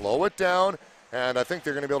slow it down, and I think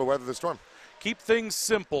they're going to be able to weather the storm. Keep things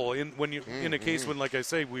simple in a case when, like I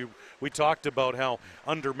say, we talked about how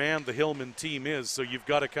undermanned the Hillman team is, so you've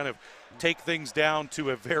got to kind of take things down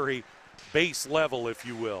to a very base level, if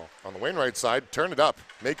you will. On the Wainwright side, turn it up.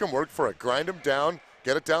 Make them work for it. Grind them down.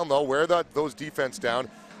 Get it down low. Wear those defense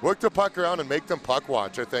down. Work the puck around and make them puck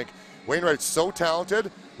watch. I think Wainwright's so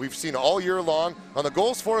talented. We've seen all year long. On the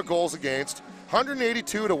goals for, goals against,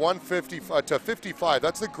 182 to 150 to 55.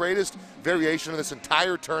 That's the greatest variation in this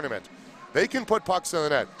entire tournament. They can put pucks in the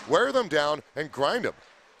net, wear them down, and grind them.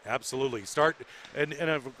 Absolutely. Start and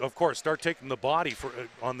of course start taking the body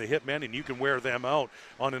on the Hitmen, and you can wear them out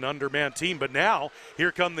on an undermanned team. But now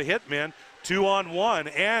here come the Hitmen,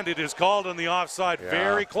 2-on-1, and it is called on the offside. Yeah.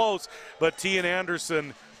 Very close, but Tian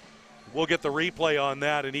Anderson will get the replay on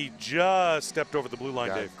that, and he just stepped over the blue line,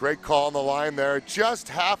 Dave. Great call on the line there. Just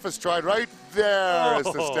half a stride. Right there is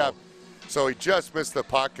the step. So he just missed the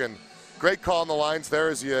puck, and great call on the lines there.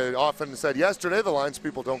 As you often said yesterday, the lines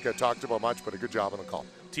people don't get talked about much, but a good job on the call.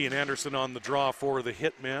 Tian Anderson on the draw for the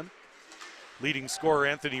Hitmen. Leading scorer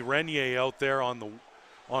Anthony Renier out there on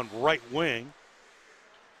right wing.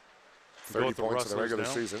 30 points in the regular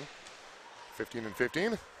season.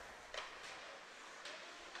 15-15.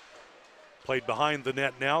 Played behind the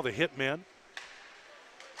net now, the Hitmen.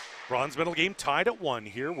 Bronze medal game tied at 1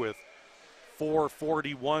 here with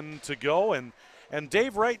 4:41 to go. And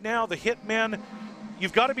Dave, right now, the Hitmen,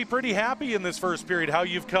 you've got to be pretty happy in this first period how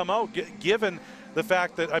you've come out, given the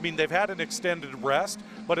fact that, I mean, they've had an extended rest,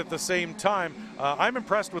 but at the same time, I'm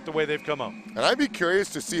impressed with the way they've come out. And I'd be curious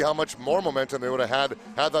to see how much more momentum they would have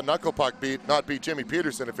had that knuckle puck not beat Jimmy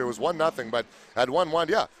Peterson if it was 1-0, but at 1-1,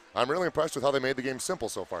 yeah, I'm really impressed with how they made the game simple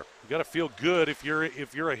so far. You got to feel good if you're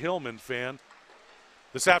a Hillmond fan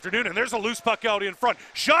this afternoon. And there's a loose puck out in front.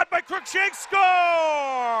 Shot by Cruikshank.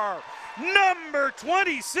 Score! Number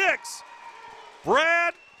 26,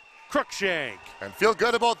 Brad Cruikshank. And feel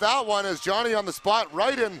good about that one as Johnny on the spot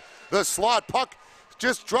right in the slot. Puck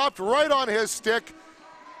just dropped right on his stick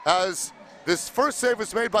as this first save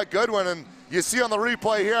was made by Goodwin. And you see on the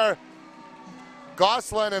replay here,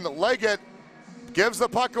 Gosselin and Leggett gives the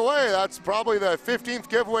puck away. That's probably the 15th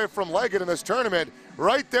giveaway from Leggett in this tournament.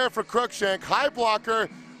 Right there for Cruikshank. High blocker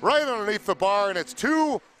right underneath the bar, and it's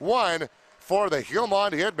 2-1 for the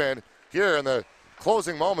Hillmond Hitmen here in the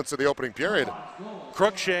closing moments of the opening period.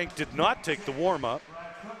 Cruikshank did not take the warm-up.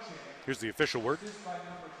 Here's the official word.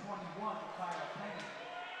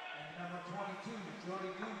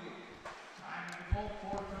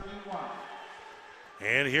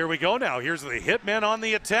 And here we go now. Here's the Hitmen on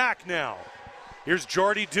the attack now. Here's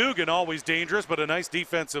Jordy Dugan, always dangerous, but a nice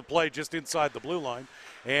defensive play just inside the blue line.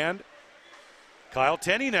 And Kyle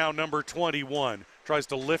Tenney now, number 21, tries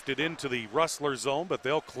to lift it into the Rustler zone, but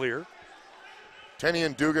they'll clear. Tenney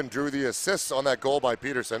and Dugan drew the assists on that goal by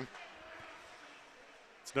Peterson.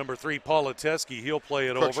 It's number 3, Politeski. He'll play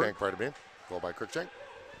it Cruikshank, over. pardon me. Goal by Cruikshank.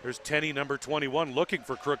 There's Tenney, number 21, looking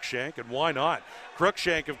for Cruikshank, and why not?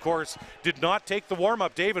 Cruikshank, of course, did not take the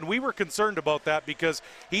warm-up, Dave, and we were concerned about that because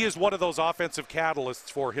he is one of those offensive catalysts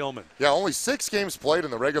for Hillmond. Yeah, only 6 games played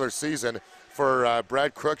in the regular season for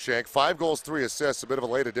Brad Cruikshank. 5 goals, 3 assists, a bit of a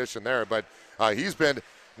late addition there, but he's been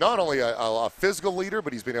not only a physical leader,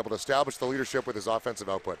 but he's been able to establish the leadership with his offensive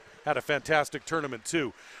output. Had a fantastic tournament,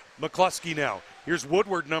 too. McCluskey now. Here's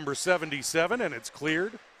Woodward, number 77, and it's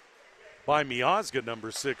cleared by Miazga,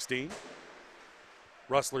 number 16.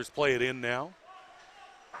 Rustlers play it in now.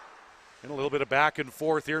 And a little bit of back and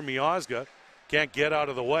forth here. Miazga can't get out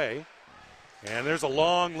of the way. And there's a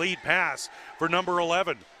long lead pass for number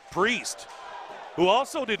 11, Priest, who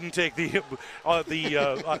also didn't take the I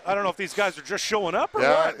don't know if these guys are just showing up or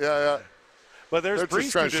what. Yeah. But there's They're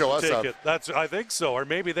Priest just trying who to didn't show us take up. it. I think so. Or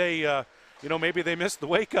maybe they maybe they missed the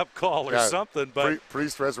wake-up call or something. But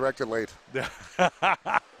Priest resurrected late.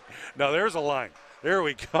 Now there's a line. There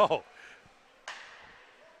we go.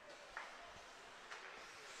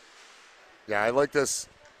 Yeah, I like this.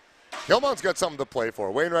 Hillmond's got something to play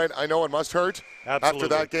for. Wainwright, I know it must hurt. Absolutely. After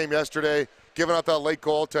that game yesterday, giving up that late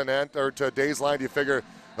goal to Daysline, you figure,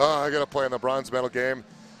 I got to play in the bronze medal game.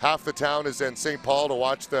 Half the town is in St. Paul to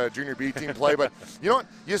watch the junior B team play. But you know what?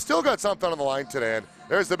 You still got something on the line today. And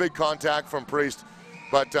there's the big contact from Priest.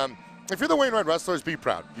 But if you're the Wainwright Rustlers, be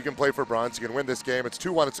proud. You can play for bronze. You can win this game. It's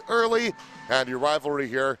 2-1. It's early. And your rivalry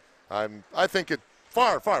here, I think it's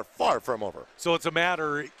far, far, far from over. So it's a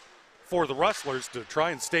matter for the Rustlers to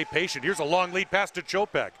try and stay patient. Here's a long lead pass to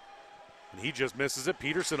Chopek. And he just misses it.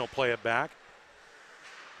 Peterson will play it back.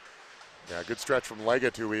 Yeah, good stretch from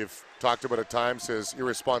Leggett, who we've talked about at times, his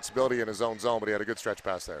irresponsibility in his own zone, but he had a good stretch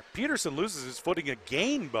pass there. Peterson loses his footing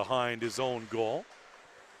again behind his own goal.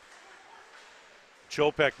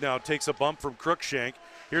 Chopek now takes a bump from Cruikshank.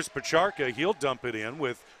 Here's Pacharka. He'll dump it in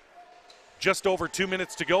with just over 2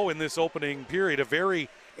 minutes to go in this opening period. A very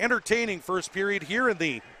entertaining first period here in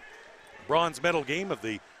the bronze medal game of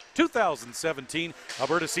the 2017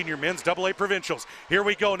 Alberta Senior Men's AA Provincials. Here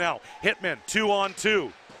we go now. Hitmen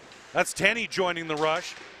 2-on-2. That's Tenney joining the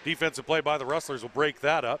rush. Defensive play by the Rustlers will break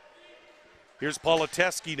that up. Here's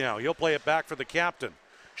Politeski now. He'll play it back for the captain.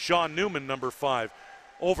 Sean Newman, number 5.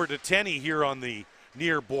 Over to Tenney here on the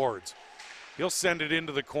near boards. He'll send it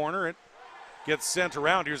into the corner. It gets sent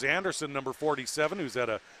around. Here's Anderson, number 47, who's had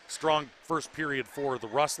a strong first period for the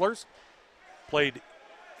Rustlers. Played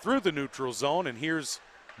through the neutral zone, and here's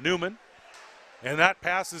Newman. And that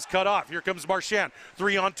pass is cut off. Here comes Marchand.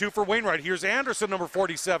 3-on-2 for Wainwright. Here's Anderson, number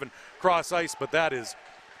 47, cross ice, but that is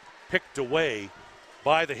picked away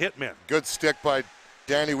by the Hitmen. Good stick by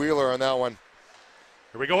Danny Wheeler on that one.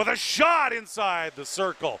 Here we go with a shot inside the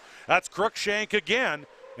circle. That's Cruikshank again,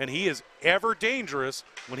 and he is ever dangerous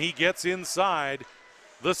when he gets inside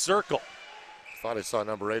the circle. Thought I saw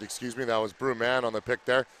number 8, excuse me. That was Brewman on the pick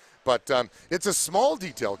there. But it's a small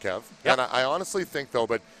detail, Kev. Yep. And I honestly think, though,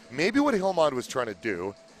 but maybe what Hillmond was trying to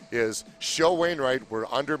do is show Wainwright we're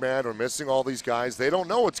undermanned, we're missing all these guys. They don't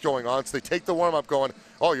know what's going on, so they take the warm-up going,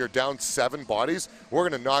 oh, you're down 7 bodies? We're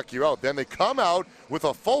going to knock you out. Then they come out with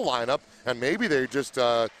a full lineup, and maybe they just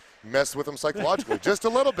mess with them psychologically just a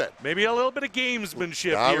little bit. Maybe a little bit of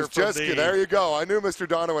gamesmanship There you go. I knew Mr.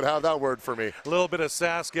 Donna would have that word for me. A little bit of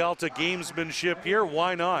Sask-Alta gamesmanship here.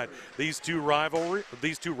 Why not? These two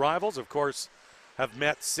rivals, of course, have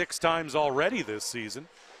met 6 times already this season.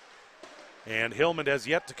 And Hillmond has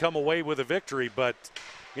yet to come away with a victory, but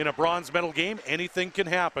in a bronze medal game, anything can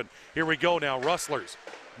happen. Here we go now, Rustlers.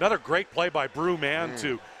 Another great play by Brewman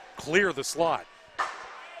to clear the slot.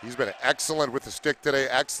 He's been excellent with the stick today,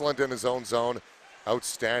 excellent in his own zone.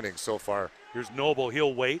 Outstanding so far. Here's Noble.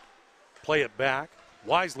 He'll wait, play it back,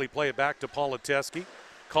 wisely play it back to Politeski.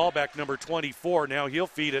 Callback number 24. Now he'll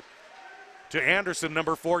feed it to Anderson,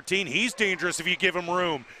 number 14. He's dangerous if you give him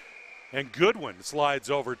room. And Goodwin slides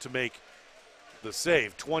over to make the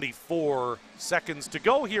save. 24 seconds to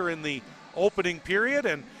go here in the opening period.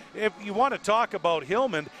 And if you want to talk about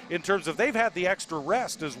Hillmond in terms of they've had the extra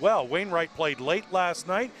rest as well. Wainwright played late last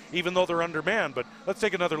night, even though they're undermanned. But let's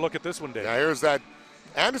take another look at this one, Dave. Now here's that.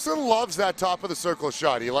 Anderson loves that top of the circle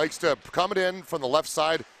shot. He likes to come it in from the left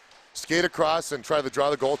side, skate across, and try to draw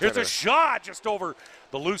the goaltender. Here's a shot just over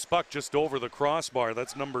the loose puck, just over the crossbar.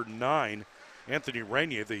 That's number 9, Anthony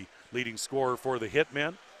Renier, the leading scorer for the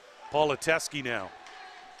Hitmen. Politeski now.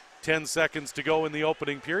 10 seconds to go in the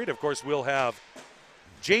opening period. Of course, we'll have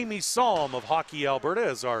Jamie Salm of Hockey Alberta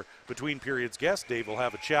as our between periods guest. Dave will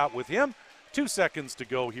have a chat with him. 2 seconds to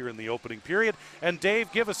go here in the opening period. And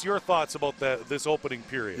Dave, give us your thoughts about this opening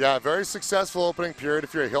period. Yeah, very successful opening period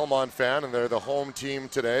if you're a Hillmond fan and they're the home team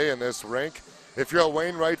today in this rink. If you're a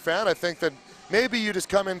Wainwright fan, I think that maybe you just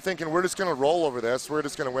come in thinking we're just going to roll over this. We're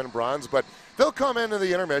just going to win bronze. But they'll come into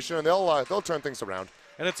the intermission and they'll turn things around.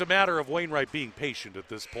 And it's a matter of Wainwright being patient at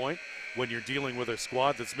this point when you're dealing with a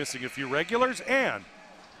squad that's missing a few regulars. And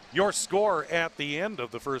your score at the end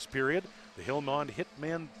of the first period, the Hillmond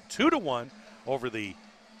Hitmen 2-1 over the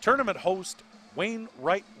tournament host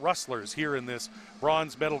Wainwright Rustlers here in this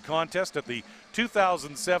bronze medal contest at the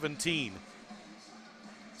 2017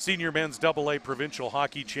 Senior Men's AA Provincial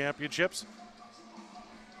Hockey Championships.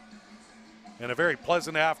 And a very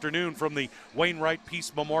pleasant afternoon from the Wainwright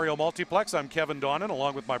Peace Memorial Multiplex. I'm Kevin Donnan,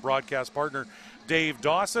 along with my broadcast partner, Dave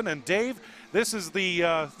Dawson. And Dave, this is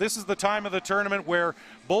the time of the tournament where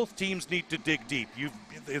both teams need to dig deep.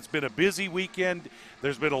 It's been a busy weekend.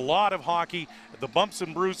 There's been a lot of hockey. The bumps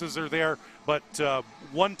and bruises are there, but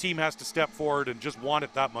one team has to step forward and just want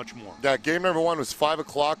it that much more. Yeah, game number 1 was 5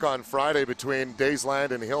 o'clock on Friday between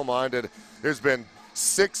Daysland and Hillmond, and there's been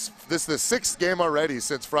this is the 6th game already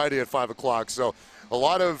since Friday at 5 o'clock. So a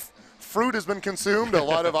lot of fruit has been consumed, a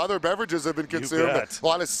lot of other beverages have been consumed, a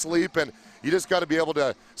lot of sleep, and you just got to be able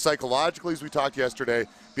to psychologically, as we talked yesterday,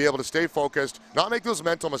 be able to stay focused, not make those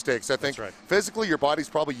mental mistakes. I think physically your body's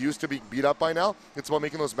probably used to being beat up by now. It's about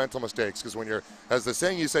making those mental mistakes because when you're, as the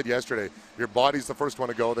saying you said yesterday, your body's the first one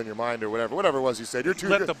to go, then your mind or whatever it was you said. You're too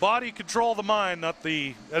Let the body control the mind,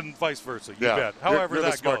 and vice versa. You bet. However you're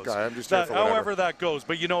that the smart goes. Guy. I'm just here for whatever. However that goes.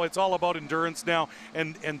 But, it's all about endurance now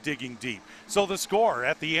and digging deep. So the score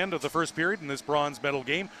at the end of the first period in this bronze medal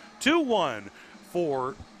game, 2-1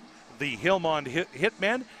 for the Hillmond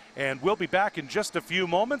Hitmen. And we'll be back in just a few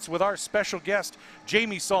moments with our special guest,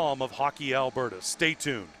 Jamie Salm of Hockey Alberta. Stay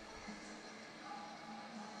tuned.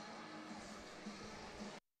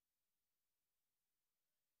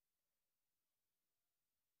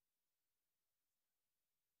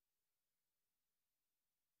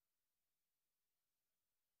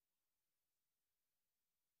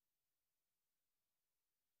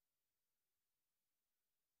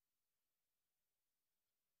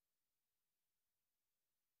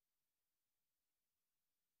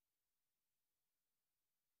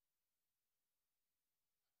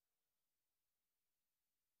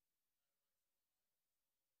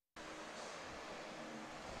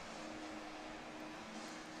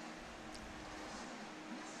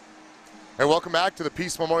 And welcome back to the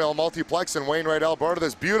Peace Memorial Multiplex in Wainwright, Alberta.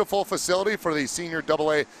 This beautiful facility for the Senior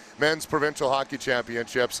AA Men's Provincial Hockey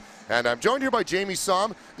Championships. And I'm joined here by Jamie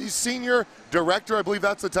Salm, the Senior Director, I believe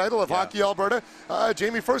that's the title, of Hockey Alberta.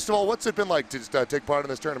 Jamie, first of all, what's it been like to just take part in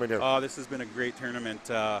this tournament here? This has been a great tournament.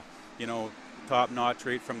 Top-notch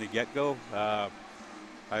right from the get-go.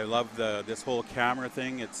 I love this whole camera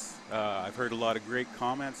thing. I've heard a lot of great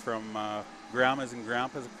comments from grandmas and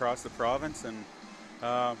grandpas across the province, and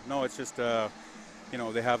it's just,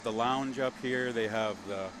 they have the lounge up here. They have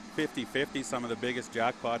the 50-50, some of the biggest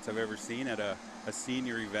jackpots I've ever seen at a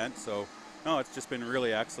senior event. So, it's just been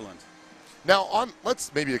really excellent. Now,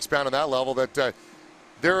 let's maybe expand on that level.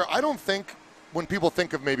 I don't think when people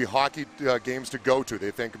think of maybe hockey games to go to, they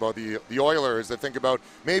think about the Oilers. They think about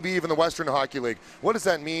maybe even the Western Hockey League. What does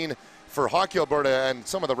that mean for Hockey Alberta and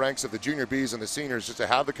some of the ranks of the junior Bs and the seniors just to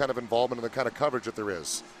have the kind of involvement and the kind of coverage that there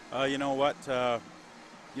is? You know what?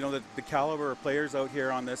 You know, the caliber of players out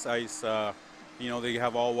here on this ice, you know, they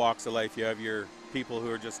have all walks of life. You have your people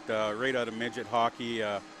who are just right out of midget hockey.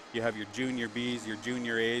 You have your junior Bs, your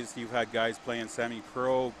junior As. You've had guys playing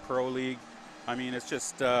semi-pro, pro league. I mean, it's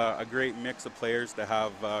just a great mix of players to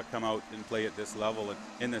have come out and play at this level and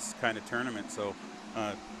in this kind of tournament. So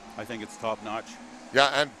I think it's top notch. Yeah,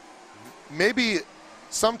 and maybe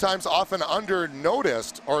sometimes often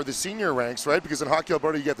under-noticed are the senior ranks, right? Because in Hockey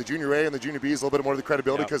Alberta, you get the junior A and the junior B is a little bit more of the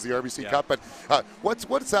credibility because of the RBC Cup. But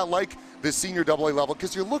what's that like, the senior AA level?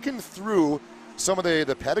 Because you're looking through some of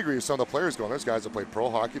the pedigree of some of the players going, there's guys that played pro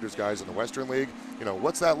hockey, there's guys in the Western League. You know,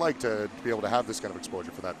 what's that like to be able to have this kind of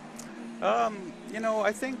exposure for that? You know,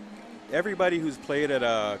 I think everybody who's played at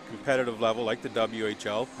a competitive level, like the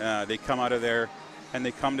WHL, they come out of there and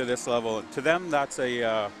they come to this level. To them, that's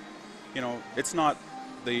a, you know, it's not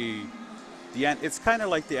it's kind of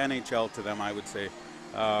like the NHL to them, I would say.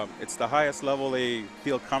 It's the highest level they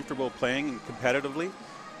feel comfortable playing competitively.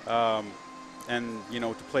 And, you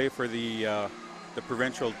know, to play for the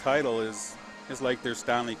provincial title is like their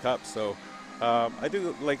Stanley Cup. So I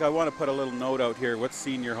want to put a little note out here. What's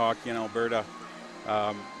senior hockey in Alberta?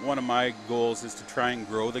 One of my goals is to try and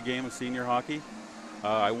grow the game of senior hockey.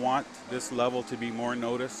 I want this level to be more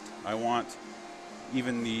noticed. I want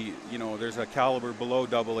even you know, there's a caliber below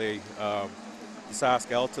AA, the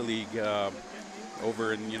Sask Alta League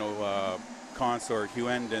over in, you know, Consort,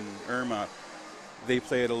 Huend, and Irma. They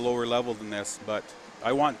play at a lower level than this, but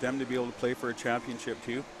I want them to be able to play for a championship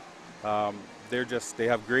too. They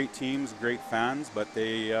have great teams, great fans, but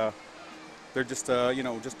they're just you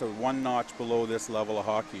know, just a one notch below this level of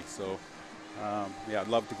hockey. So yeah, I'd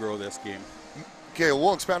love to grow this game. Okay,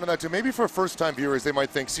 we'll expand on that too. Maybe for first-time viewers, they might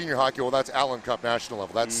think senior hockey, well, that's Allen Cup national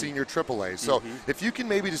level. That's senior AAA. So if you can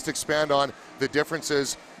maybe just expand on the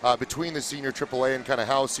differences between the senior AAA and kind of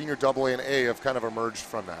how senior AA and A have kind of emerged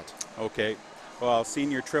from that. Okay. Well,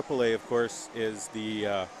 senior AAA, of course, is we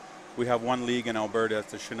have one league in Alberta.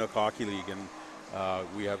 It's the Chinook Hockey League. And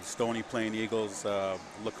we have Stony Plain Eagles,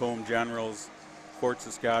 Lacombe Generals, Fort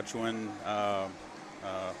Saskatchewan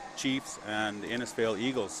Chiefs, and Innisfail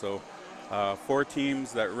Eagles. So 4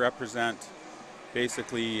 teams that represent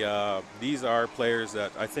basically these are players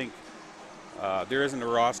that I think there isn't a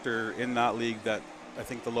roster in that league that I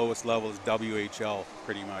think the lowest level is WHL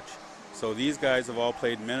pretty much. So these guys have all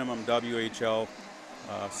played minimum WHL,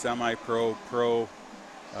 semi-pro, pro,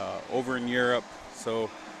 over in Europe. So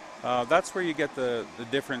that's where you get the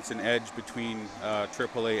difference in edge between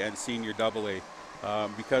AAA and senior AA.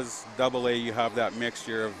 Because AA, you have that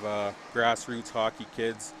mixture of grassroots hockey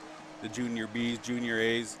kids, the junior Bs, junior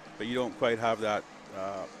As, but you don't quite have that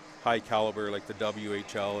high caliber like the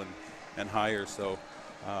WHL and higher. So,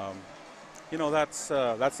 you know, that's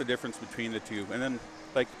the difference between the two. And then,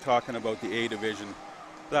 like talking about the A division,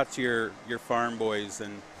 that's your farm boys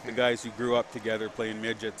and the guys who grew up together playing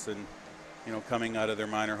midgets and, you know, coming out of their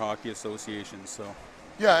minor hockey associations. So,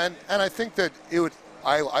 yeah, and I think that it would.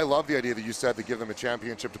 I love the idea that you said to give them a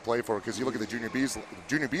championship to play for, because you look at the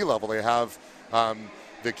junior B level, they have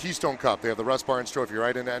the Keystone Cup, they have the Russ Barnes Trophy,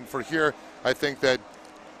 right? And for here, I think that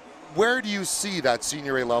where do you see that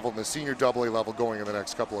senior A level and the senior AA level going in the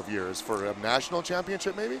next couple of years? For a national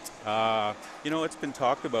championship, maybe? You know, it's been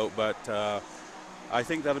talked about, but I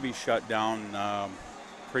think that'll be shut down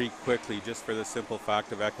pretty quickly just for the simple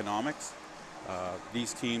fact of economics.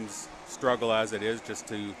 These teams struggle as it is just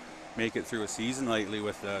to make it through a season lately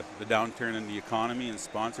with the downturn in the economy and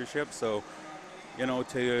sponsorship. So, you know,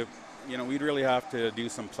 we'd really have to do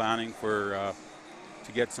some planning for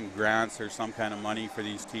to get some grants or some kind of money for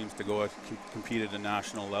these teams to go compete at a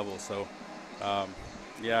national level. So,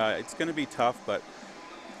 yeah, it's going to be tough, but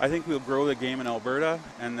I think we'll grow the game in Alberta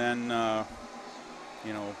and then,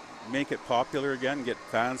 you know, make it popular again, get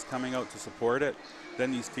fans coming out to support it.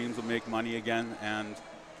 Then these teams will make money again and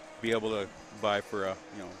be able to vie for a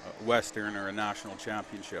Western or a national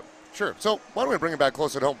championship. Sure. So why don't we bring it back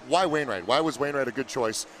closer to home? Why Wainwright? Why was Wainwright a good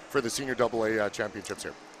choice for the senior AA championships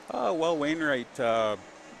here? Well, Wainwright,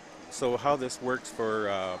 so how this works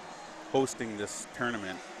for hosting this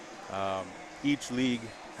tournament, each league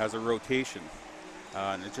has a rotation.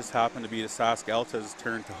 And it just happened to be the Sask Alta's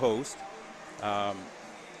turn to host.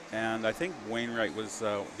 And I think Wainwright was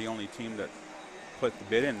the only team that put the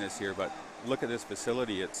bid in this year, but look at this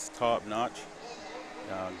facility. It's top notch,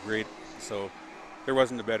 great. So there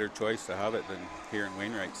wasn't a better choice to have it than here in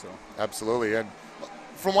Wainwright. So absolutely. And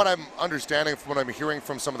from what I'm understanding, from what I'm hearing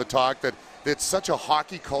from some of the talk, that it's such a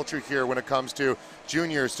hockey culture here when it comes to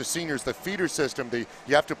juniors to seniors, the feeder system.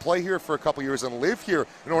 You have to play here for a couple years and live here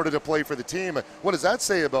in order to play for the team. What does that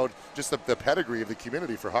say about just the pedigree of the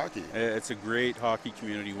community for hockey? It's a great hockey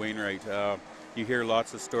community, Wainwright. You hear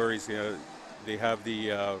lots of stories. They have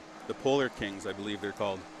the Polar Kings, I believe they're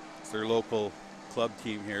called. It's their local club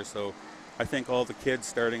team here. So I think all the kids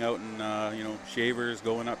starting out in shavers,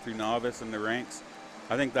 going up through novice in the ranks,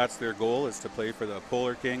 I think that's their goal, is to play for the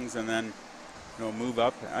Polar Kings and then move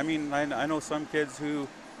up. I mean, I know some kids who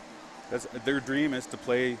their dream is to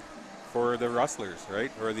play for the Rustlers,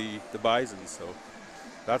 right, or the Bisons. So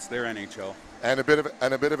that's their NHL. And a bit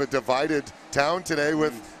of a divided town today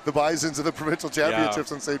with the Bisons of the Provincial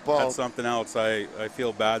Championships in St. Paul. That's something else. I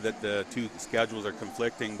feel bad that the two schedules are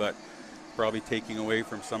conflicting, but probably taking away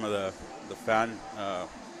from some of the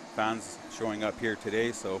fans showing up here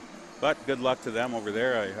today. So, but good luck to them over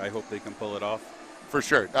there. I hope they can pull it off. For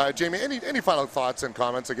sure. Jamie, any final thoughts and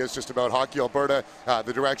comments, I guess, just about Hockey Alberta,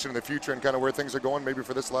 the direction in the future and kind of where things are going, maybe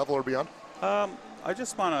for this level or beyond? I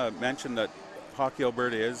just want to mention that Hockey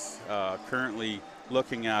Alberta is currently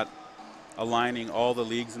looking at aligning all the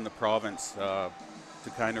leagues in the province to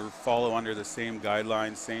kind of follow under the same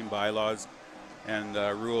guidelines, same bylaws and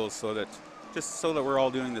rules, so that we're all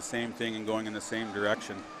doing the same thing and going in the same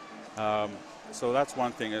direction. So that's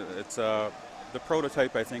one thing. It's the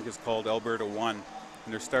prototype, I think, is called Alberta 1,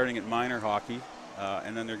 and they're starting at minor hockey,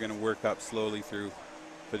 and then they're going to work up slowly through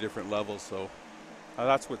the different levels. So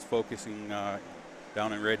that's what's focusing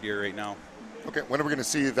down in Red Deer right now. Okay, when are we going to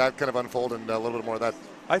see that kind of unfold and a little bit more of that?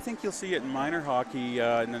 I think you'll see it in minor hockey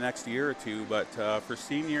in the next year or two, but for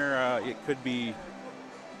senior, it could be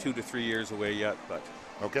 2 to 3 years away yet. But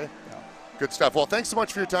okay, yeah. Good stuff. Well, thanks so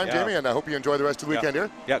much for your time, Jamie, and I hope you enjoy the rest of the weekend here.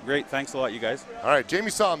 Yeah, great. Thanks a lot, you guys. All right, Jamie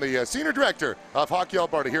Somm, the Senior Director of Hockey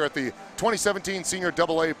Alberta here at the 2017 Senior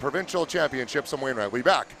AA Provincial Championships in Wainwright. We'll be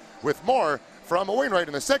back with more from Wainwright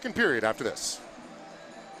in the second period after this.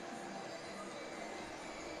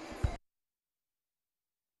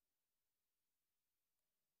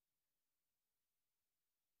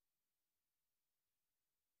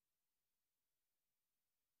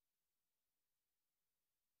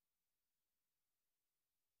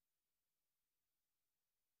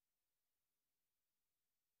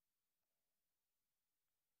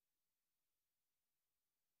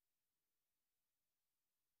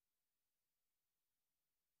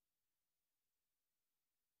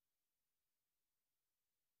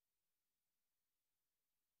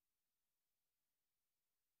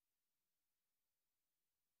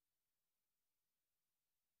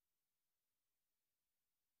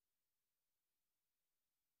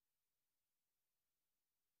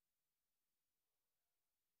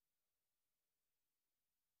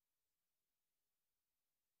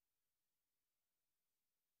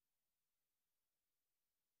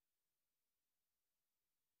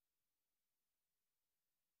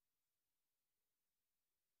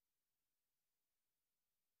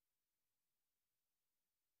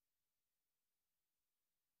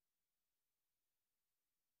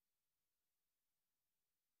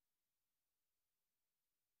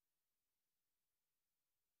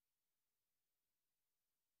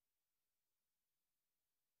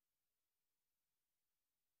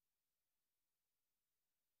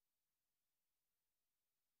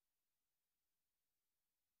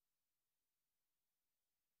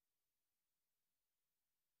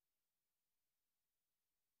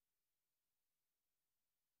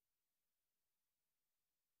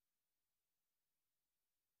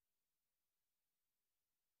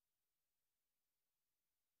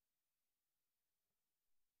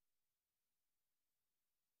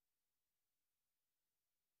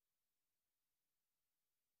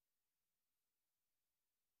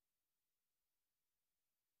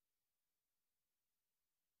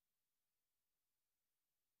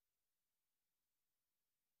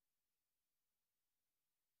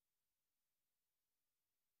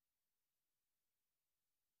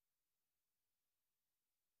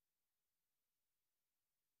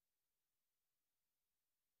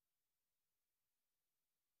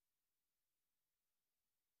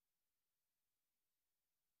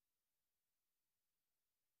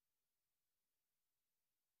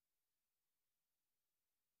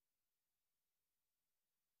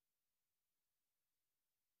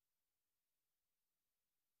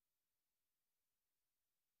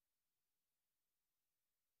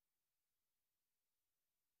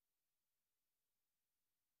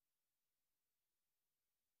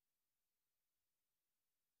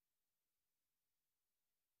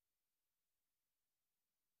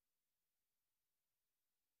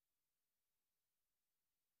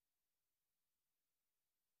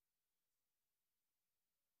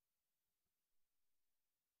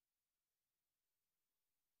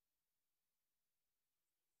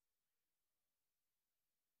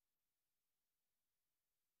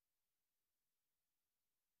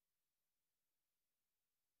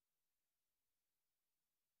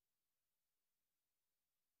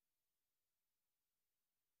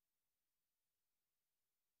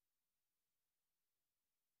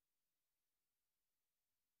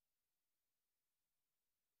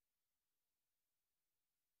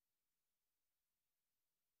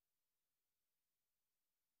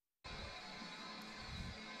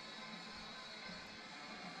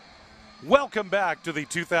 Welcome back to the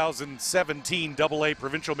 2017 AA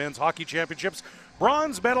Provincial Men's Hockey Championships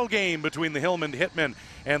bronze medal game between the Hillmond Hitmen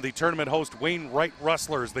and the tournament host Wainwright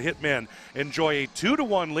Rustlers. The Hitmen enjoy a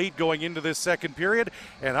 2-1 lead going into this second period,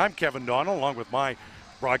 and I'm Kevin Donnell along with my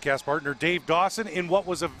broadcast partner Dave Dawson in what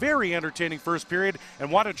was a very entertaining first period.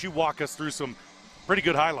 And why don't you walk us through some pretty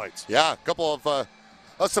good highlights? Yeah, a couple of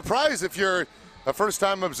a surprise if you're a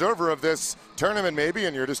first-time observer of this tournament maybe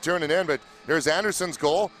and you're just tuning in, but here's Anderson's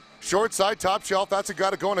goal. Short side, top shelf. That's a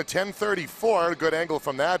got to go in a 10:34. Good angle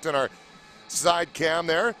from that in our side cam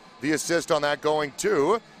there. The assist on that going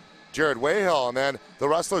to Jared Wayhill. And then the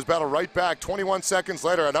Rustlers battle right back 21 seconds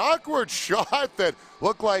later. An awkward shot that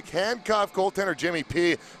looked like handcuffed goaltender Jimmy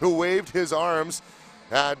P, who waved his arms.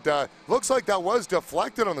 And looks like that was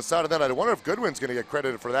deflected on the side of that. I wonder if Goodwin's going to get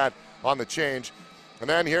credited for that on the change. And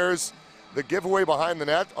then here's the giveaway behind the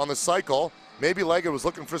net on the cycle. Maybe Leggett was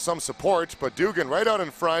looking for some support, but Dugan right out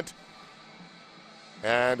in front.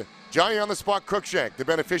 And Johnny on the spot, Cruikshank, the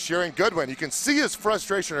beneficiary, and Goodwin. You can see his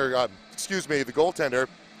frustration, or the goaltender.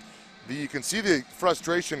 You can see the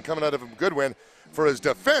frustration coming out of Goodwin for his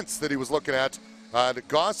defense that he was looking at.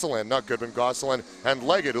 Gosselin, not Goodwin, Gosselin, and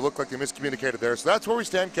Leggett, who looked like they miscommunicated there. So that's where we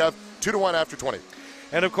stand, Kev, 2-1 after 20.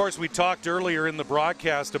 And, of course, we talked earlier in the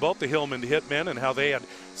broadcast about the Hillmond Hitmen and how they had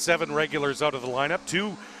 7 regulars out of the lineup.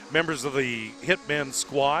 2 members of the Hitmen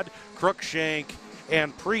squad, Cruikshank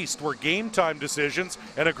and Priest, were game-time decisions,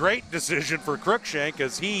 and a great decision for Cruikshank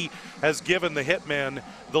as he has given the Hitmen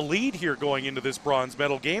the lead here going into this bronze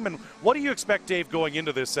medal game. And what do you expect, Dave, going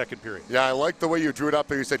into this second period? Yeah, I like the way you drew it up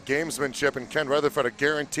there. You said gamesmanship, and Ken Rutherford, I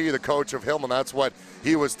guarantee the coach of Hillman, that's what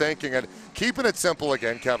he was thinking. And keeping it simple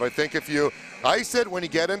again, Kev, I think if you ice it when you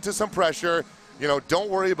get into some pressure, don't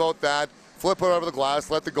worry about that. Flip it over the glass,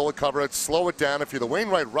 let the goalie cover it, slow it down. If you're the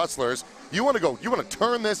Wainwright Rustlers, you want to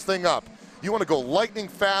turn this thing up. You want to go lightning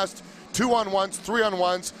fast, 2-on-1s,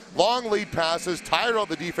 3-on-1s, long lead passes, tire out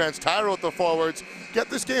the defense, tire out the forwards. Get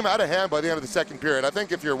this game out of hand by the end of the second period. I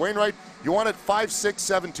think if you're Wainwright, you want it 5-6,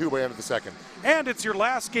 7-2 by the end of the second. And it's your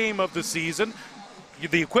last game of the season.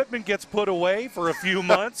 The equipment gets put away for a few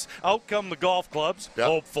months. Out come the golf clubs,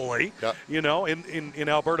 hopefully. Yep. In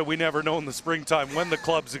Alberta, we never know in the springtime when the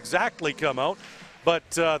clubs exactly come out. But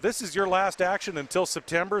this is your last action until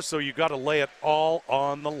September, so you got to lay it all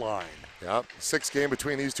on the line. Yeah, 6th game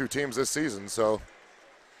between these two teams this season, so.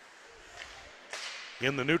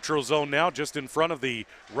 In the neutral zone now, just in front of the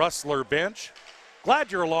Rustler bench.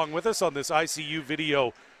 Glad you're along with us on this ICU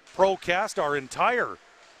Video Procast. Our entire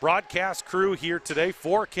broadcast crew here today,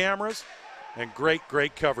 4 cameras, and great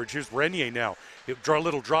coverage. Here's Renier now. He'll draw a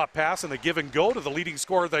little drop pass and a give and go to the leading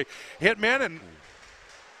scorer of the Hitmen, and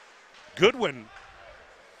Goodwin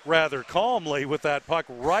rather calmly with that puck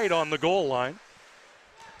right on the goal line.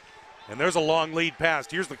 And there's a long lead pass.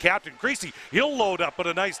 Here's the captain, Creasy. He'll load up at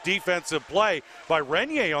a nice defensive play by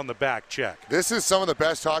Renier on the back check. This is some of the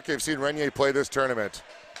best hockey I've seen Renier play this tournament.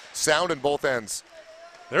 Sound in both ends.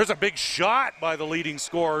 There's a big shot by the leading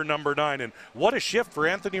scorer, number 9. And what a shift for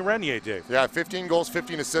Anthony Renier, Dave. Yeah, 15 goals,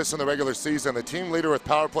 15 assists in the regular season. The team leader with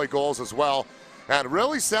power play goals as well. And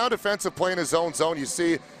really sound defensive play in his own zone. You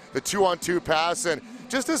see the 2-on-2 pass and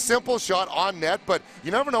just a simple shot on net, but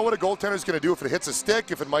you never know what a goaltender's going to do if it hits a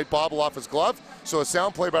stick, if it might bobble off his glove. So a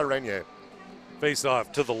sound play by Renier. Face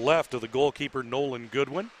off to the left of the goalkeeper, Nolan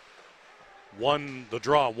Goodwin. The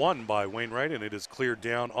draw won by Wainwright, and it is cleared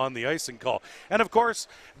down on the icing call. And of course,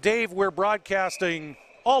 Dave, we're broadcasting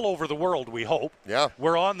all over the world, we hope. Yeah.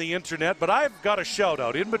 We're on the internet, but I've got a shout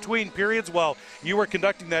out in between periods while you were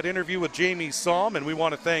conducting that interview with Jamie Somm, and we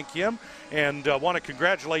want to thank him and want to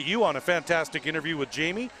congratulate you on a fantastic interview with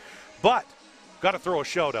Jamie. But got to throw a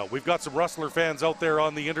shout out. We've got some Rustler fans out there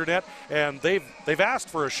on the internet, and they've asked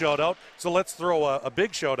for a shout out, so let's throw a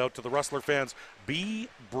big shout out to the Rustler fans. B.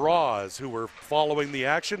 Bras, who were following the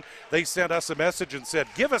action, they sent us a message and said,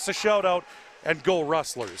 give us a shout out and go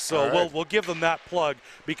Rustlers. So right. we'll give them that plug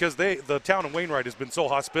because the town of Wainwright has been so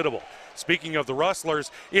hospitable. Speaking of the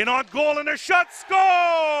Rustlers, in on goal and a shot, score!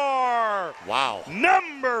 Wow.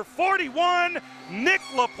 Number 41, Nick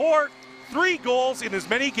Laporte, 3 goals in as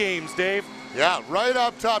many games, Dave. Yeah, right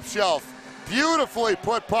up top shelf. Beautifully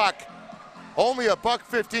put puck. Only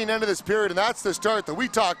 $1.15 into this period, and that's the start that we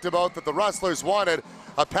talked about that the Rustlers wanted.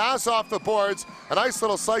 A pass off the boards, a nice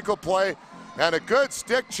little cycle play, and a good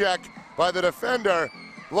stick check by the defender.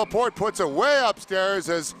 Laporte puts it way upstairs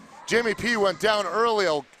as Jimmy P went down early.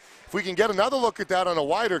 If we can get another look at that on a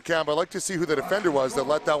wider cam, I'd like to see who the defender was that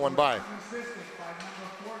let that one by.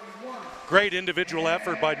 Great individual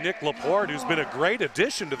effort by Nick Laporte, who's been a great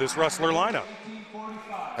addition to this Rustler lineup.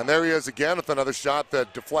 And there he is again with another shot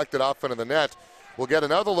that deflected off into the net. we'll get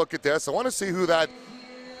another look at this. I want to see who that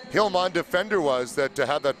Hillmond defender was that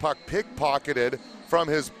had that puck pickpocketed from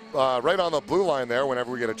his right on the blue line there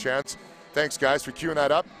whenever we get a chance. Thanks, guys, for queuing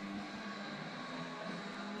that up.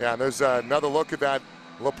 Yeah, and there's another look at that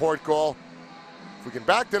Laporte goal. If we can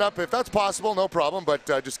back that up, if that's possible, no problem, but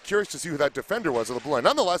just curious to see who that defender was of the blue line.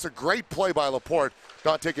 Nonetheless, a great play by Laporte,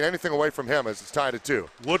 not taking anything away from him as it's tied at 2.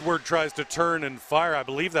 Woodward tries to turn and fire. I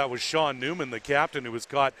believe that was Sean Newman, the captain, who was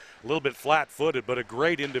caught a little bit flat-footed, but a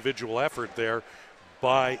great individual effort there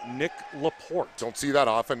by Nick Laporte. Don't see that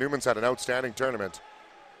often. Newman's had an outstanding tournament.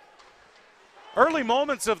 Early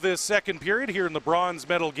moments of this second period here in the bronze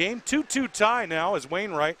medal game. 2-2 tie now as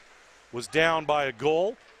Wainwright was down by a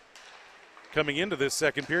goal coming into this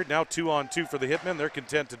second period. Now 2-on-2 for the Hitmen. They're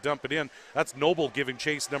content to dump it in. That's Noble giving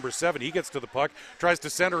chase number 7. He gets to the puck, tries to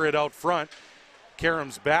center it out front.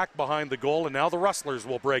 Karam's back behind the goal, and now the Rustlers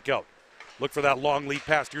will break out. Look for that long lead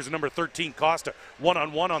pass. Here's number 13, Costa.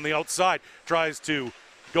 One-on-one on the outside. Tries to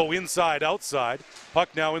go inside, outside. Puck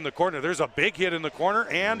now in the corner. There's a big hit in the corner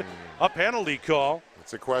and a penalty call.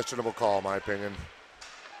 It's a questionable call, in my opinion.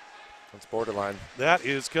 That's borderline. That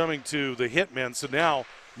is coming to the Hitmen. So now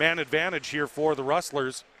man advantage here for the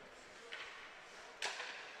Rustlers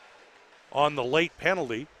on the late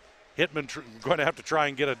penalty. Hitmen going to have to try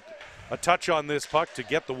and get a touch on this puck to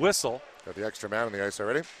get the whistle. Got the extra man on the ice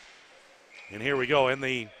already. And here we go, and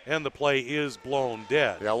the play is blown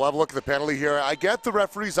dead. Yeah, we'll have a look at the penalty here. I get the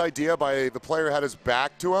referee's idea by the player had his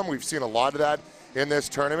back to him. We've seen a lot of that in this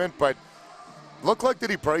tournament, but looked like that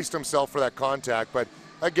he braced himself for that contact. But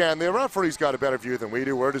again, the referee's got a better view than we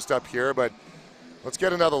do. We're just up here, but let's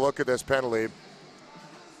get another look at this penalty.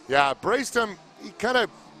 Yeah, braced him. He kind of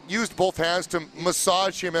used both hands to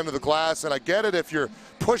massage him into the glass, and I get it if you're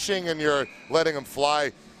pushing and you're letting him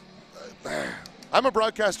fly. I'm a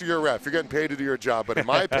broadcaster, you're a ref. You're getting paid to do your job. But in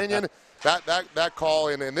my opinion, that call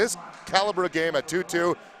in this caliber of game at 2-2, you're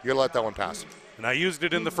going to let that one pass. And I used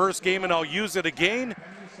it in the first game, and I'll use it again.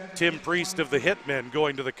 Tim Priest of the Hitmen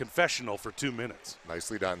going to the confessional for 2 minutes.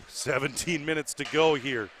 Nicely done. 17 minutes to go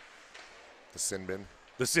here. The sin bin.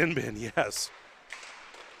 The sin bin, yes.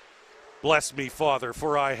 Bless me, Father,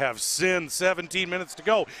 for I have sinned. 17 minutes to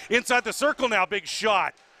go. Inside the circle now, big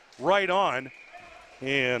shot. Right on.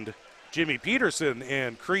 And Jimmy Peterson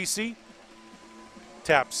and Creasy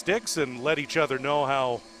tap sticks and let each other know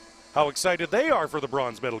how excited they are for the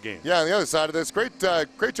bronze medal game. Yeah, on the other side of this, great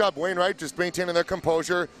job, Wainwright, just maintaining their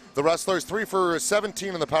composure. The Rustlers 3 for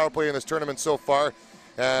 17 in the power play in this tournament so far.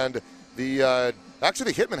 And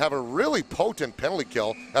actually the Hitmen have a really potent penalty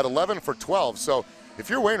kill at 11 for 12. So if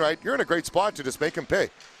you're Wainwright, you're in a great spot to just make him pay.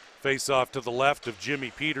 Face off to the left of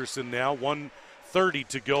Jimmy Peterson now. 1:30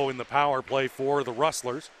 to go in the power play for the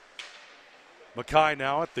Rustlers. Mackay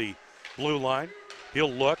now at the blue line. He'll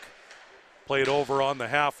look. Play it over on the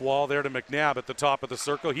half wall there to McNabb at the top of the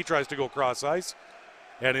circle. He tries to go cross ice,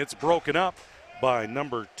 and it's broken up by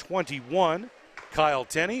number 21, Kyle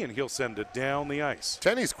Tenney, and he'll send it down the ice.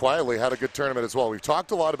 Tenney's quietly had a good tournament as well. We've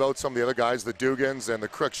talked a lot about some of the other guys, the Dugans and the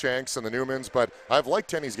Crookshanks and the Newmans, but I've liked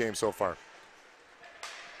Tenney's game so far.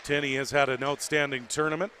 Tenney has had an outstanding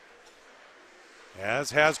tournament,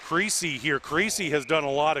 as has Creasy here. Creasy has done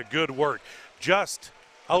a lot of good work just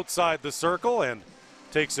outside the circle and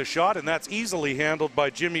takes a shot, and that's easily handled by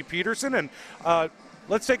Jimmy Peterson. And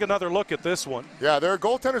let's take another look at this one. Yeah, there are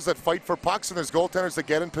goaltenders that fight for pucks, and there's goaltenders that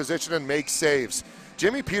get in position and make saves.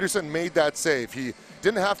 Jimmy Peterson made that save. He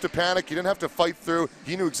didn't have to panic. He didn't have to fight through.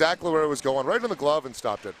 He knew exactly where it was going, right in the glove, and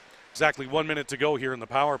stopped it. Exactly 1 minute to go here in the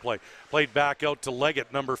power play. Played back out to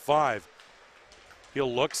Leggett, number 5.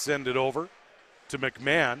 He'll look, send it over to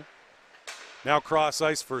McMahon. Now cross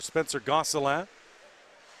ice for Spencer Gosselin.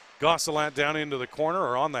 Gosselin down into the corner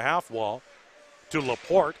or on the half wall to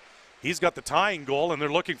Laporte. He's got the tying goal, and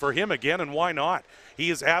they're looking for him again, and why not?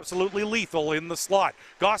 He is absolutely lethal in the slot.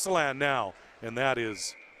 Gosselin now, and that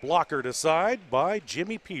is blockered aside by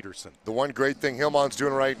Jimmy Peterson. The one great thing Hillmond's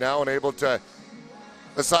doing right now and able to,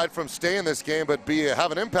 aside from stay in this game, but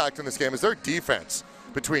have an impact in this game, is their defense.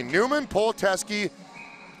 Between Newman, Polteski,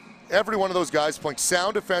 every one of those guys playing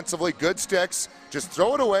sound defensively, good sticks. Just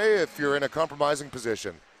throw it away if you're in a compromising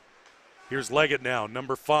position. Here's Leggett now,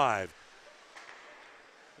 number 5.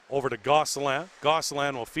 Over to Gosselin.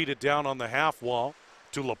 Gosselin will feed it down on the half wall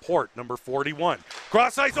to Laporte, number 41.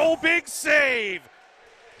 Cross ice, oh, big save!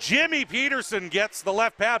 Jimmy Peterson gets the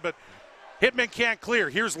left pad, but Hitman can't clear.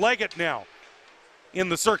 Here's Leggett now in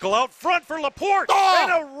the circle out front for Laporte. Oh!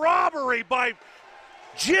 And a robbery by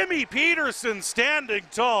Jimmy Peterson standing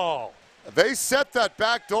tall. They set that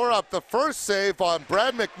back door up. The first save on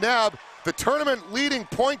Brad McNabb, the tournament leading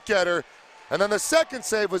point getter. And then the second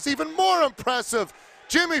save was even more impressive.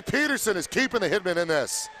 Jimmy Peterson is keeping the Hitmen in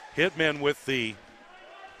this. Hitmen with the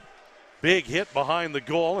big hit behind the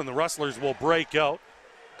goal, and the Rustlers will break out.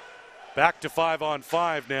 Back to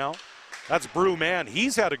 5-on-5 now. That's Brewman.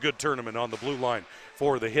 He's had a good tournament on the blue line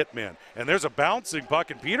for the Hitmen. And there's a bouncing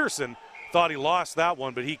puck, and Peterson thought he lost that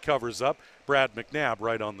one, but he covers up. Brad McNabb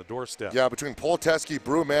right on the doorstep. Yeah, between Polteski,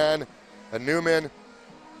 Brewman, and Newman.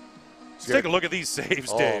 Let's take a look at these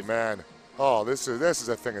saves, Dave. Oh, man. Oh, this is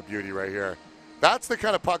a thing of beauty right here. That's the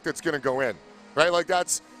kind of puck that's going to go in, right? Like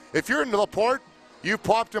that's, if you're in Laporte, you've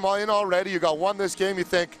popped him in already. You got one this game. You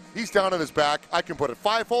think, he's down on his back. I can put it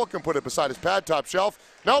 5-hole, can put it beside his pad, top shelf.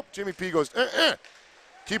 Nope, Jimmy P goes,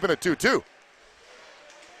 keeping it 2-2.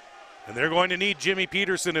 And they're going to need Jimmy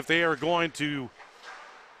Peterson if they are going to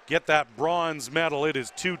get that bronze medal. It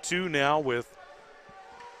is 2-2 now with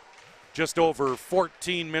just over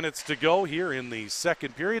 14 minutes to go here in the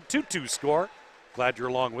second period. 2-2 score. Glad you're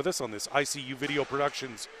along with us on this ICU Video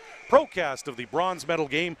Productions procast of the bronze medal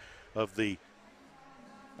game of the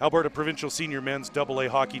Alberta Provincial Senior Men's AA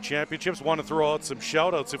Hockey Championships. Want to throw out some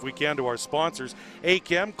shout-outs if we can to our sponsors.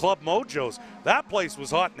 AChem, Club Mojos. That place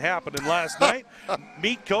was hot and happening last night.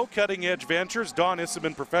 Meat Co, Cutting Edge Ventures, Don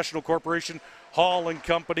Isserman Professional Corporation, Hall and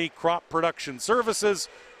Company, Crop Production Services,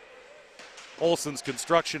 Olson's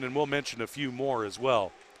Construction, and we'll mention a few more as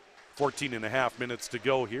well. 14.5 minutes to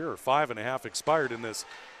go here, or 5.5 expired in this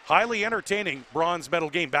highly entertaining bronze medal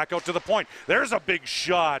game. Back out to the point. There's a big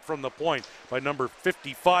shot from the point by number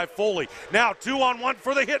 55, Foley. Now 2-on-1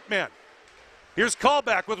 for the Hitmen. Here's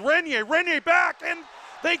callback with Renier. Renier back, and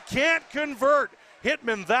they can't convert.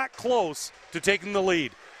 Hitmen that close to taking the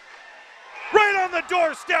lead. Right on the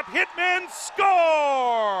doorstep, Hitmen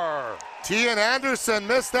score! Tian Anderson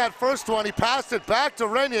missed that first one. He passed it back to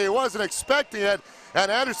Renier. He wasn't expecting it. And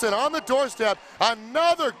Anderson on the doorstep,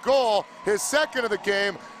 another goal, his second of the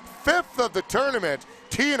game, 5th of the tournament.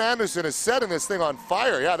 Tian Anderson is setting this thing on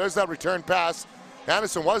fire. Yeah, there's that return pass.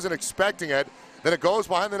 Anderson wasn't expecting it. Then it goes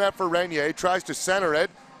behind the net for Renier. He tries to center it.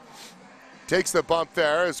 Takes the bump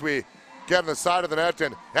there as we get on the side of the net.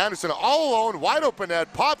 And Anderson all alone, wide open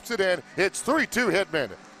net, pops it in. It's 3-2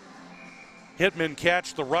 Hitmen. Hitmen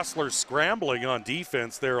catch the Rustlers scrambling on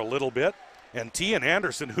defense there a little bit. And Tian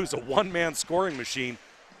Anderson, who's a one-man scoring machine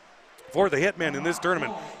for the Hitmen in this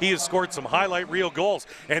tournament, he has scored some highlight reel goals.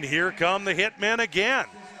 And here come the Hitmen again.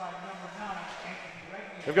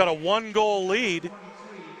 They've got a 1-goal lead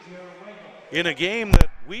in a game that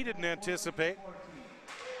we didn't anticipate.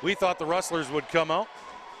 We thought the Rustlers would come out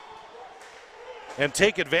and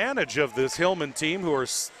take advantage of this Hillmond team, who are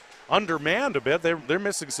undermanned a bit. They're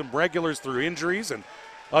missing some regulars through injuries and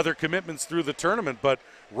other commitments through the tournament, but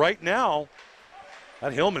right now,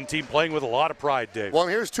 that Hillmond team playing with a lot of pride, Dave. Well,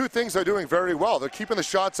 here's two things they're doing very well. They're keeping the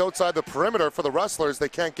shots outside the perimeter for the Rustlers. They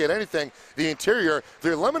can't get anything. The interior,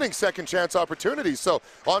 they're limiting second chance opportunities. So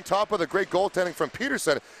on top of the great goaltending from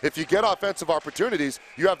Peterson, if you get offensive opportunities,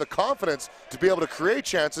 you have the confidence to be able to create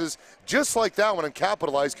chances just like that one and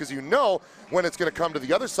capitalize, because you know when it's going to come to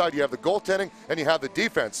the other side, you have the goaltending and you have the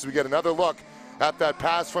defense. So we get another look at that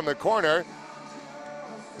pass from the corner.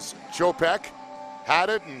 Chopek had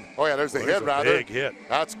it, and oh yeah, there's the hit rather. Big hit.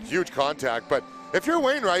 That's huge contact, but if you're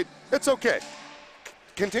Wainwright, it's okay.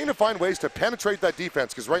 Continue to find ways to penetrate that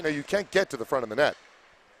defense, because right now you can't get to the front of the net.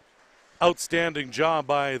 Outstanding job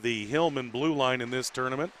by the Hillmond blue line in this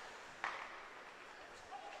tournament.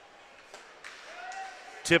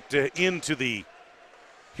 Tipped into the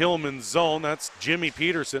Hillmond zone. That's Jimmy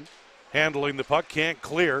Peterson handling the puck, can't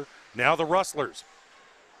clear. Now the Rustlers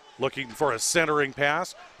looking for a centering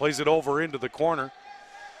pass, plays it over into the corner.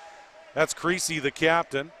 That's Creasy, the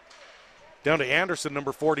captain. Down to Anderson,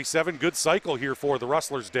 number 47. Good cycle here for the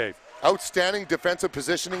Rustlers, Dave. Outstanding defensive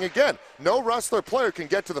positioning again. No Rustler player can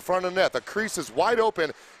get to the front of the net. The crease is wide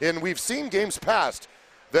open, and we've seen games past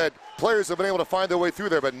that players have been able to find their way through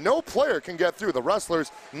there, but no player can get through. The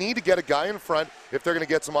Rustlers need to get a guy in front if they're going to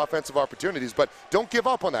get some offensive opportunities, but don't give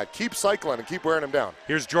up on that. Keep cycling and keep wearing them down.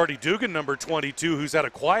 Here's Jordy Dugan, number 22, who's had a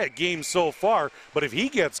quiet game so far, but if he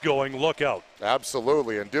gets going, look out.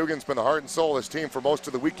 Absolutely, and Dugan's been the heart and soul of this team for most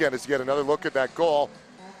of the weekend as you get another look at that goal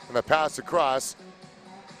and the pass across.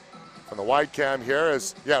 From the wide cam here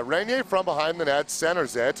is, Renier from behind the net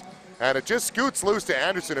centers it. And it just scoots loose to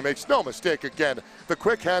Anderson, who makes no mistake again. The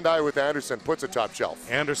quick hand-eye with Anderson puts it top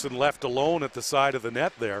shelf. Anderson left alone at the side of the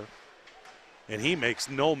net there, and he makes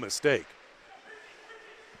no mistake.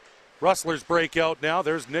 Rustlers break out now.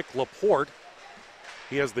 There's Nick Laporte.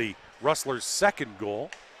 He has the Rustlers' second goal.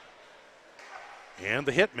 And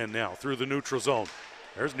the Hitmen now through the neutral zone.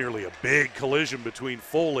 There's nearly a big collision between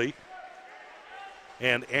Foley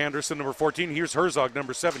and Anderson, number 14. Here's Herzog,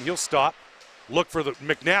 number 7. He'll stop. Look for the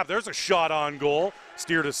McNabb. There's a shot on goal.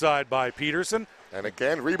 Steered aside by Peterson. And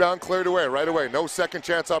again, rebound cleared away right away. No second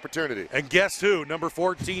chance opportunity. And guess who? Number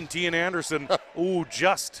 14, Tian Anderson. Ooh,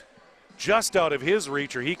 just out of his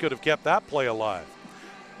reach, or he could have kept that play alive.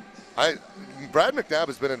 Brad McNabb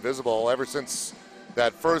has been invisible ever since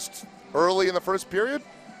that early in the first period.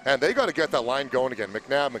 And they got to get that line going again.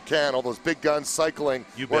 McNabb, McCann, all those big guns cycling.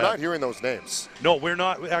 We're not hearing those names. No, we're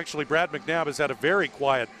not. Actually, Brad McNabb has had a very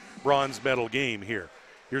quiet bronze medal game here.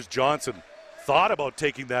 Here's Johnson. Thought about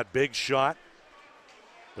taking that big shot,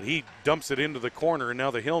 but he dumps it into the corner, and now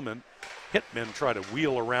the Hillmond Hitmen try to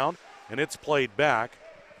wheel around, and it's played back.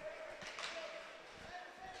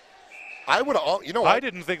 I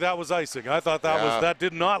didn't think that was icing. I thought that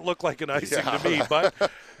did not look like an icing to me. But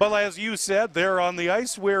as you said, they're on the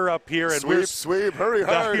ice. We're up here, and sweep, hurry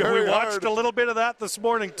hard. We watched a little bit of that this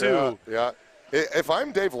morning too. Yeah. If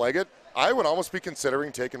I'm Dave Leggett, I would almost be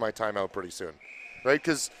considering taking my timeout pretty soon, right?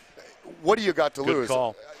 Because what do you got to lose? Good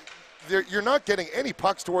call. You're not getting any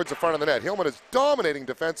pucks towards the front of the net. Hillmond is dominating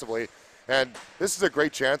defensively, and this is a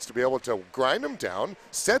great chance to be able to grind them down,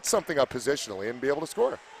 set something up positionally, and be able to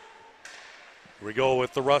score. Here we go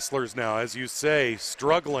with the Rustlers now, as you say,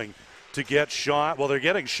 struggling to get shot. Well, they're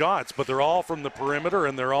getting shots, but they're all from the perimeter,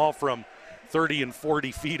 and they're all from 30 and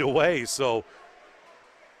 40 feet away. So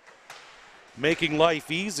making life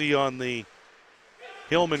easy on the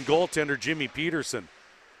Hillmond goaltender, Jimmy Peterson.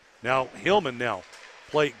 Now, Hillmond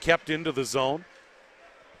kept into the zone,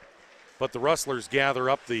 but the Rustlers gather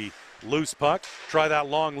up the loose puck. Try that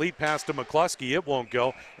long lead pass to McCluskey. It won't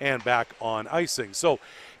go, and back on icing. So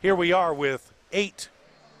here we are with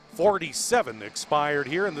 8:47 expired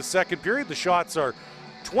here in the second period. The shots are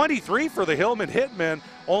 23 for the Hillmond Hitmen,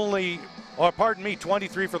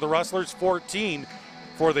 23 for the Rustlers, 14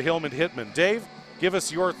 for the Hillmond Hitmen. Dave, give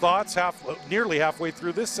us your thoughts nearly halfway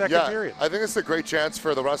through this second period. I think it's a great chance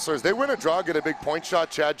for the Rustlers. They win a draw, get a big point shot,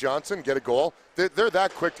 Chad Johnson, get a goal. They're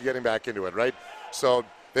that quick to getting back into it, right? So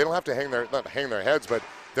they don't have to not hang their heads, but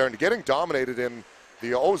they're getting dominated in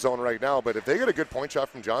the O zone right now. But if they get a good point shot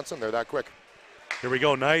from Johnson, they're that quick. Here we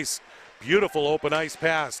go. Nice, beautiful open ice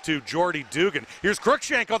pass to Jordy Dugan. Here's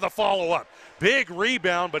Cruikshank on the follow-up. Big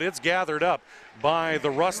rebound, but it's gathered up by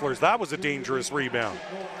the Rustlers. That was a dangerous rebound.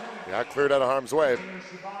 Yeah, cleared out of harm's way.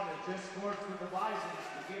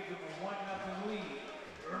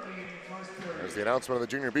 There's the announcement of the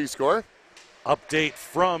Junior B score. Update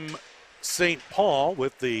from St. Paul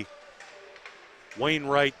with the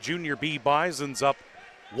Wainwright Junior B Bisons up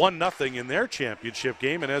 1-0 in their championship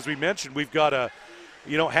game. And as we mentioned, we've got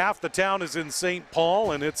half the town is in St.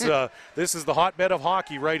 Paul, and it's this is the hotbed of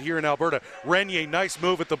hockey right here in Alberta. Renier, nice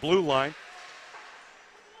move at the blue line.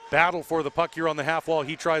 Battle for the puck here on the half wall.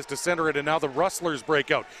 He tries to center it, and now the Rustlers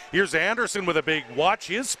break out. Here's Anderson with a big watch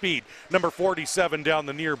his speed. Number 47 down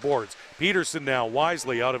the near boards. Peterson now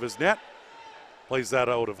wisely out of his net. Plays that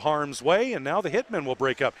out of harm's way, and now the Hitmen will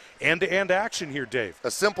break up. End-to-end action here, Dave.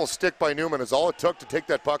 A simple stick by Newman is all it took to take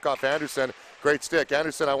that puck off Anderson. Great stick.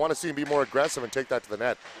 Anderson, I want to see him be more aggressive and take that to the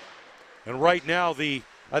net. And right now,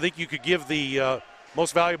 I think you could give the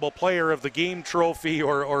most valuable player of the game trophy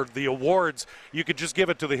or the awards, you could just give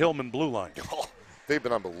it to the Hillmond blue line. Oh, they've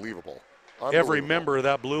been unbelievable. Every member of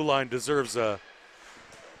that blue line deserves an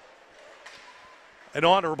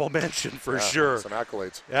honorable mention for sure. Some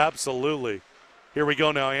accolades. Absolutely. Here we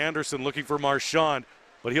go now. Anderson looking for Marchand,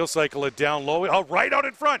 but he'll cycle it down low. Oh, right out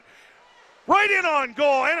in front. Right in on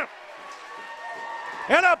goal.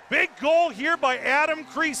 And a big goal here by Adam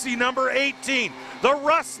Creasy, number 18. The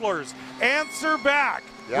Rustlers answer back.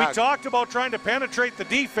 Yeah. We talked about trying to penetrate the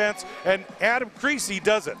defense, and Adam Creasy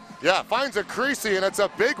does it. Yeah, finds a Creasy, and it's a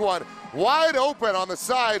big one. Wide open on the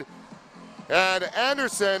side. And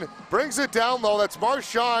Anderson brings it down low. That's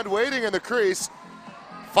Marchand waiting in the crease.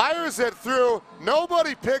 Fires it through.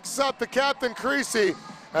 Nobody picks up the Captain Creasy.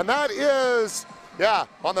 And that is,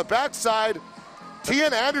 on the backside,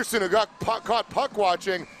 Tian Anderson, who got caught puck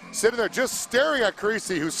watching, sitting there just staring at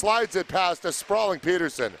Creasy, who slides it past a sprawling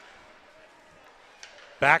Peterson.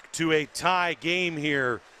 Back to a tie game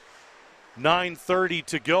here. 9:30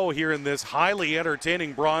 to go here in this highly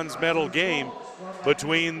entertaining bronze medal game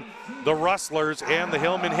between the Rustlers and the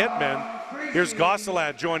Hillmond Hitmen. Here's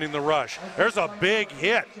Gosselin joining the rush. There's a big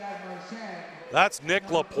hit. That's Nick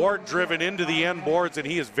Laporte driven into the end boards, and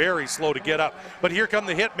he is very slow to get up. But here come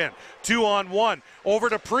the Hitmen. 2-on-1. Over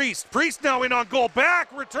to Priest. Priest now in on goal. Back.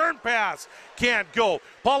 Return pass. Can't go.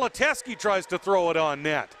 Politeski tries to throw it on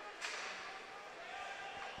net.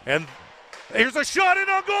 And here's a shot in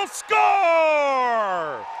on goal.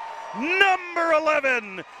 Score! Number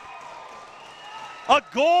 11 A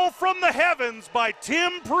goal from the heavens by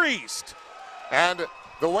Tim Priest. And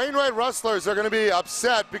the Wainwright Rustlers are going to be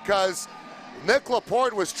upset because Nick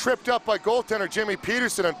Laporte was tripped up by goaltender Jimmy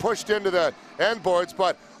Peterson and pushed into the end boards,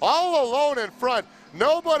 but all alone in front,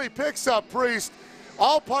 nobody picks up Priest.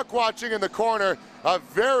 All puck watching in the corner. A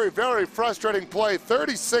very, very frustrating play.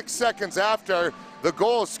 36 seconds after the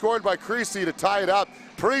goal scored by Creasy to tie it up.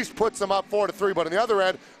 Priest puts them up 4-3, but on the other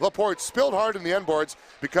end, Laporte spilled hard in the end boards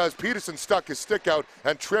because Peterson stuck his stick out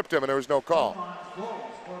and tripped him, and there was no call.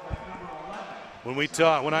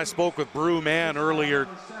 When I spoke with Brew Mann earlier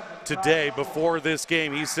today before this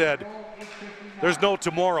game, he said, there's no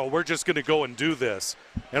tomorrow. We're just going to go and do this.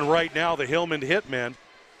 And right now, the Hillmond Hitmen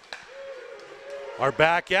are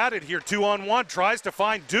back at it here. 2-on-1, tries to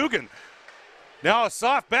find Dugan. Now a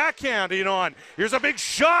soft backhand in on. Here's a big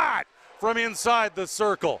shot from inside the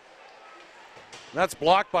circle. That's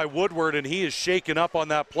blocked by Woodward, and he is shaken up on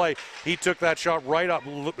that play. He took that shot right up,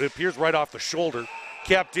 it appears right off the shoulder,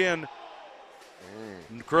 kept in.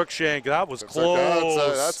 Crookshank, that was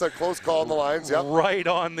close. That's a close call on the lines, yep. Right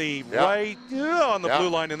on the blue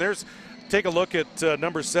line, and there's, take a look at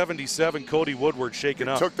number 77, Cody Woodward, shaken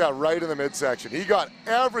up. Took that right in the midsection. He got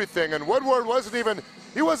everything, and Woodward wasn't even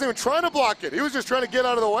trying to block it. He was just trying to get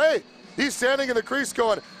out of the way. He's standing in the crease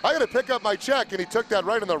going, I got to pick up my check, and he took that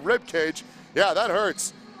right in the rib cage. Yeah, that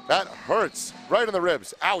hurts. That hurts. Right in the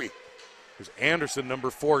ribs. Owie. There's Anderson, number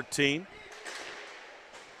 14.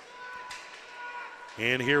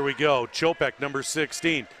 And here we go. Chopek, number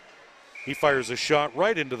 16. He fires a shot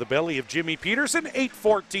right into the belly of Jimmy Peterson.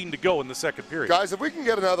 8:14 to go in the second period. Guys, if we can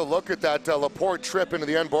get another look at that Laporte trip into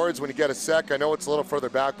the end boards when you get a sec. I know it's a little further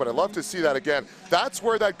back, but I'd love to see that again. That's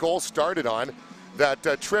where that goal started on. That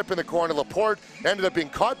trip in the corner. Laporte ended up being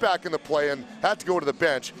caught back in the play and had to go to the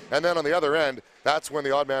bench. And then on the other end, that's when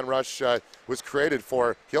the odd man rush was created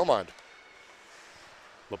for Hillmond.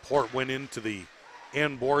 Laporte went into the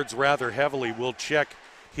end boards rather heavily. We'll check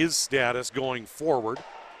his status going forward.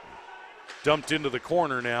 Dumped into the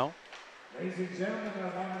corner now.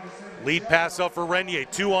 Lead pass out for Renier.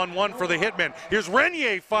 2-on-1 for the Hitmen. Here's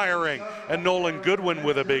Renier firing, and Nolan Goodwin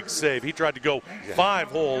with a big save. He tried to go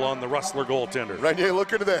 5-hole on the Rustler goaltender. Renier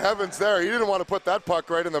looking to the heavens there. He didn't want to put that puck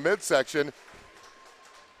right in the midsection.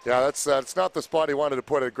 Yeah, that's not the spot he wanted to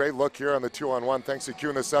put it. Great look here on the 2-on-1. Thanks for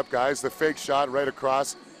queuing this up, guys. The fake shot right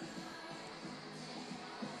across.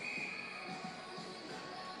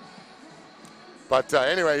 But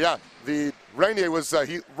anyway, yeah, the Renier was,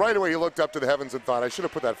 right away he looked up to the heavens and thought, I should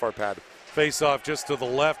have put that far pad. Face off just to the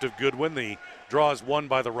left of Goodwin. The draw is won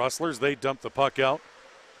by the Rustlers. They dump the puck out.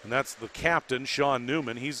 And that's the captain, Sean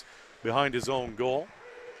Newman. He's behind his own goal.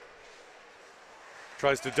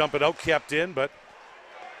 Tries to dump it out, kept in, but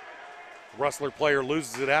the Rustler player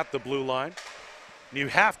loses it at the blue line. And you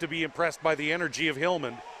have to be impressed by the energy of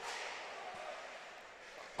Hillmond.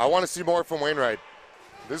 I want to see more from Wainwright.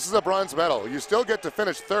 This is a bronze medal. You still get to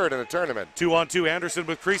finish third in a tournament. 2-on-2, Anderson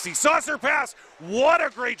with Creasy. Saucer pass. What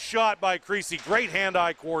a great shot by Creasy. Great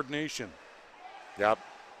hand-eye coordination. Yep.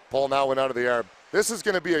 Pull now went out of the air. This is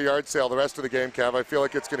going to be a yard sale the rest of the game, Kev. I feel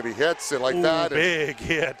like it's going to be hits and like that. Big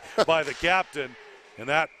hit by the captain. And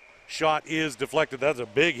that shot is deflected. That's a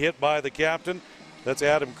big hit by the captain. That's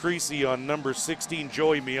Adam Creasy on number 16,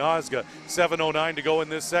 Joey Miazga. 7:09 to go in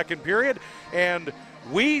this second period. And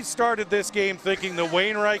we started this game thinking the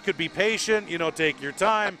Wainwright could be patient, take your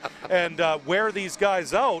time and wear these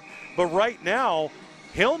guys out. But right now,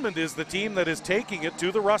 Hillmond is the team that is taking it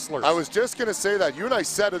to the Rustlers. I was just going to say that. You and I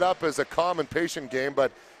set it up as a calm and patient game,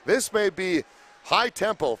 but this may be high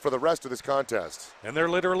tempo for the rest of this contest. And there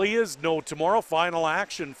literally is no tomorrow. Final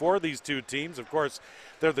action for these two teams. Of course,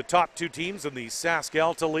 they're the top two teams in the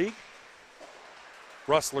Sask-Alta League.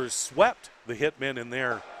 Rustlers swept the Hitmen in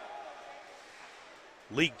their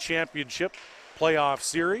league championship playoff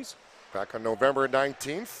series. Back on November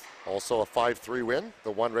 19th, also a 5-3 win,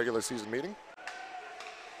 the one regular season meeting.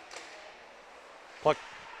 Puck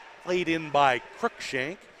played in by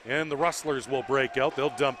Crookshank, and the Rustlers will break out. They'll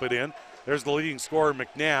dump it in. There's the leading scorer,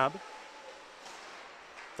 McNabb.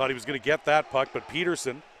 Thought he was going to get that puck, but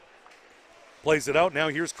Peterson plays it out. Now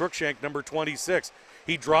here's Crookshank, number 26.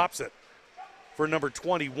 He drops it for number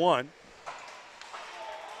 21.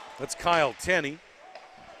 That's Kyle Tenney.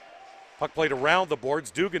 Puck played around the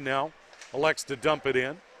boards. Dugan now elects to dump it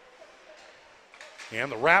in.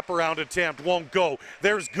 And the wraparound attempt won't go.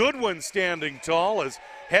 There's Goodwin standing tall as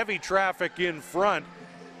heavy traffic in front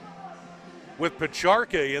with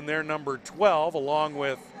Pacharka in there, number 12, along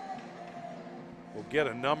with, we'll get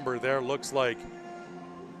a number there, looks like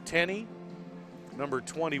Tenney. number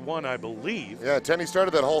 21, I believe. Yeah, Tenny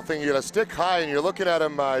started that whole thing. You got a stick high, and you're looking at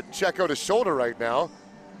him check out his shoulder right now.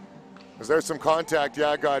 Is there some contact?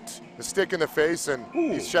 Yeah, got the stick in the face, and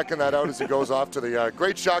he's checking that out as he goes off to the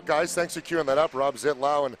great shot, guys. Thanks for queuing that up, Rob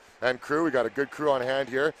Zitlau and crew. We got a good crew on hand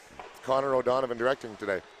here. Connor O'Donovan directing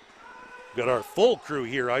today. Got our full crew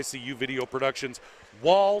here, ICU Video Productions,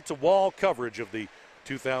 wall-to-wall coverage of the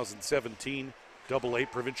 2017 AA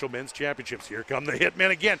Provincial Men's Championships. Here come the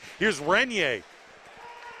Hitmen again. Here's Renier,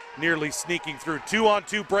 nearly sneaking through.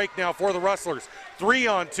 2-on-2 break now for the Rustlers.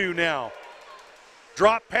 3-on-2 now.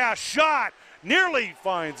 Drop pass, shot, nearly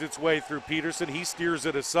finds its way through Peterson. He steers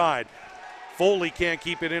it aside. Foley can't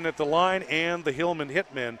keep it in at the line, and the Hillmond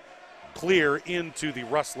Hitmen clear into the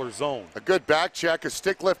Rustler zone. A good back check, a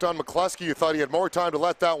stick lift on McCluskey. You thought he had more time to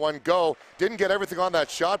let that one go. Didn't get everything on that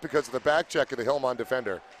shot because of the back check of the Hillmond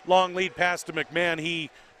defender. Long lead pass to McMahon. He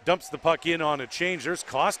dumps the puck in on a change. There's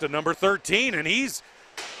Costa, number 13, and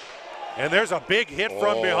there's a big hit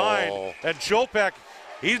from behind. And Chopek,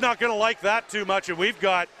 he's not going to like that too much, and we've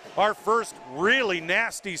got our first really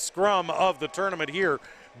nasty scrum of the tournament here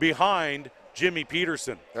behind Jimmy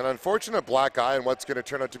Peterson. An unfortunate black eye in what's going to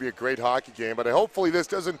turn out to be a great hockey game, but hopefully this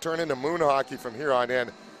doesn't turn into moon hockey from here on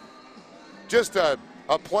in. Just a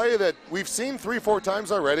play that we've seen 3-4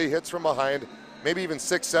 times already, hits from behind, maybe even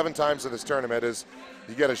 6-7 times in this tournament, is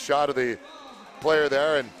you get a shot of the player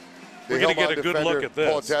there, and we're going to get a good look at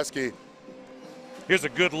this. Politeski. Here's a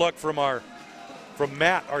good look from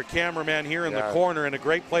Matt, our cameraman here in the corner, and a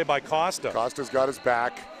great play by Costa. Costa's got his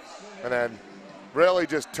back, and then really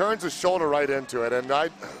just turns his shoulder right into it. And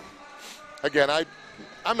I'm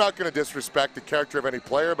not going to disrespect the character of any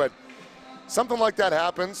player, but something like that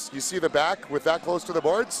happens. You see the back with that close to the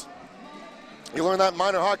boards. You learn that in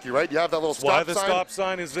minor hockey, right? You have that little stop sign. Why the stop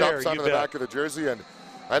sign is there. Stop sign on the back of the jersey. And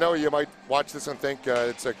I know you might watch this and think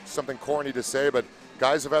it's something corny to say, but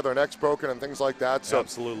guys have had their necks broken and things like that. So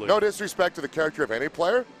absolutely. No disrespect to the character of any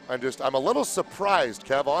player. I'm a little surprised,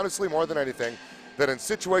 Kev, honestly, more than anything, that in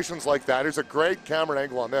situations like that, here's a great camera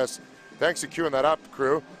angle on this. Thanks for queuing that up,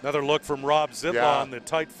 crew. Another look from Rob Zitlau on the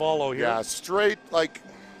tight follow here. Yeah, straight, like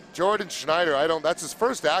Jordan Schneider, that's his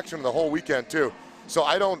first action of the whole weekend too. So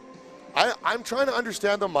I'm trying to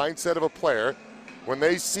understand the mindset of a player when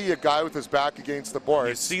they see a guy with his back against the boards.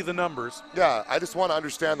 You see the numbers. Yeah, I just want to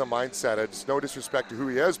understand the mindset. It's no disrespect to who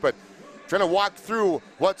he is, but trying to walk through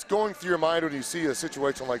what's going through your mind when you see a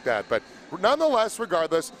situation like that. But nonetheless,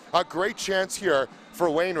 regardless, a great chance here for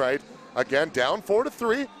Wainwright. Again, down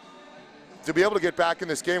 4-3 to be able to get back in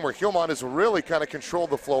this game where Hillmond has really kind of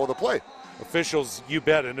controlled the flow of the play. Officials, you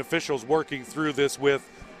bet, and officials working through this with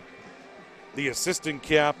the assistant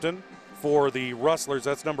captain for the Rustlers,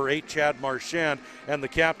 that's number 8, Chad Marchand, and the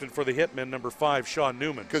captain for the Hitmen, number 5, Sean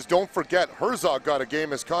Newman. Because don't forget, Herzog got a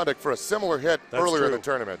game misconduct for a similar hit earlier in the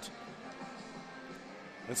tournament.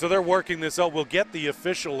 And so they're working this out. We'll get the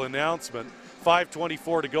official announcement.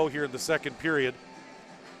 5:24 to go here in the second period.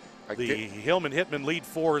 The Hillmond Hitmen lead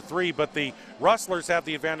 4-3, but the Rustlers have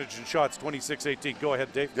the advantage in shots, 26-18. Go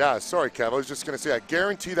ahead, Dave. Yeah, sorry, Kev. I was just going to say, I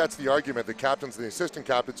guarantee that's the argument the captains and the assistant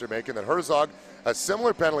captains are making, that Herzog, a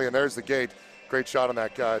similar penalty, and there's the gate. Great shot on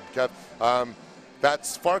that, Kev.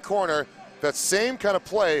 That's far corner, that same kind of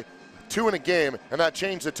play, 2 in a game, and that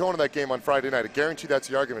changed the tone of that game on Friday night. I guarantee that's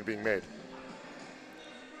the argument being made.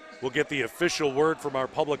 We'll get the official word from our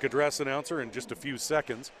public address announcer in just a few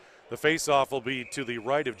seconds. The face-off will be to the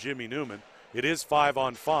right of Jimmy Newman. It is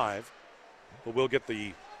 5-on-5, but we'll get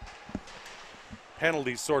the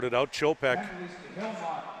penalties sorted out. Chopek. Penalties to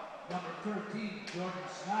Hillmond, number 13, Jordan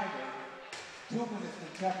Schneider. 2 minutes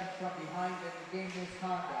to checking from behind in the game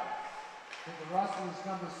misconduct. To the Rustlers,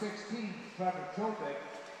 number 16, Trevor Chopek.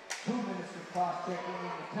 2 minutes to cross-checking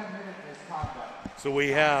in the 10-minute misconduct. So we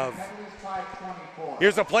have, penalties 5:24.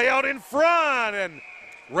 Here's a play out in front, and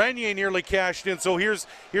Renier nearly cashed in. So here's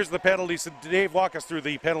the penalties. Dave, walk us through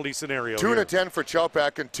the penalty scenario. 2 and 10 for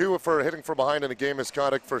Chopek, and 2 for hitting from behind in the game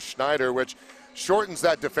misconduct for Schneider, which shortens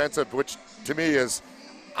that defensive, which to me is,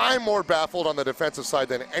 I'm more baffled on the defensive side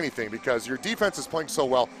than anything, because your defense is playing so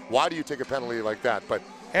well. Why do you take a penalty like that?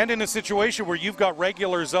 And in a situation where you've got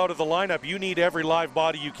regulars out of the lineup, you need every live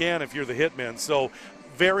body you can if you're the Hitmen. So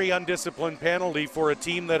very undisciplined penalty for a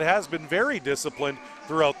team that has been very disciplined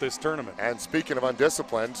throughout this tournament. And speaking of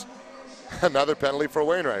undisciplined, another penalty for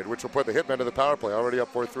Wainwright, which will put the Hitmen to the power play, already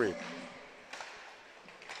up 4-3.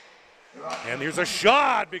 And here's a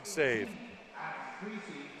shot, big save.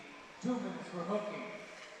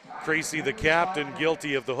 Creasy, the captain,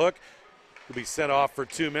 guilty of the hook. Will be sent off for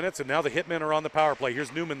 2 minutes, and now the Hitmen are on the power play.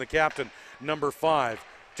 Here's Newman, the captain, number 5.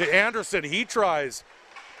 To Anderson, he tries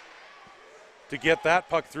to get that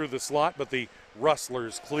puck through the slot, but the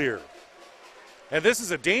Rustlers clear. And this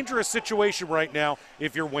is a dangerous situation right now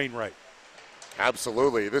if you're Wainwright.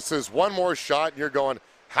 Absolutely. This is one more shot, and you're going,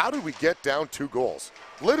 how did we get down 2 goals?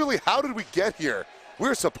 Literally, how did we get here? We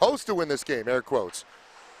were supposed to win this game, air quotes.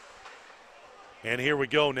 And here we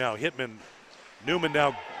go now. Hitmen, Newman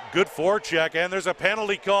now good forecheck, and there's a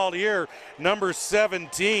penalty called here. Number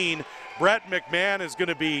 17, Brett McMahon is going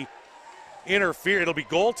to be interfered. It'll be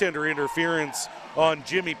goaltender interference on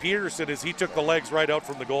Jimmy Peterson as he took the legs right out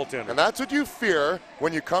from the goaltender. And that's what you fear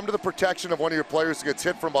when you come to the protection of one of your players who gets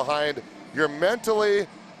hit from behind. You're mentally,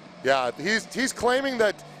 he's claiming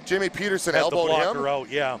that Jimmy Peterson elbowed him. Out,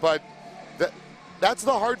 yeah. But that's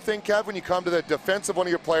the hard thing, Kev, when you come to the defense of one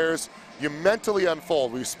of your players. You mentally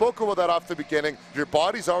unfold. We spoke about that off the beginning. Your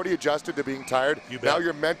body's already adjusted to being tired. Now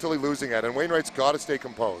you're mentally losing it, and Wainwright's got to stay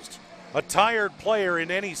composed. A tired player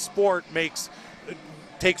in any sport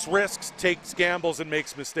takes risks, takes gambles, and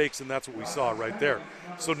makes mistakes, and that's what we saw right there.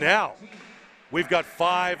 So now we've got a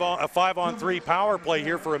 5-on-3 power play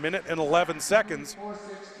here for 1 minute and 11 seconds.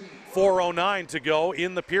 4:09 to go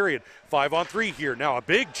in the period. 5-on-3 here. Now a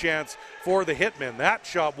big chance for the Hitmen. That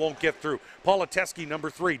shot won't get through. Politeski, number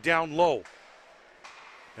 3, down low.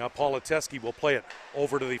 Now Politeski will play it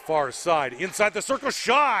over to the far side. Inside the circle,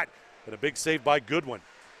 shot! And a big save by Goodwin.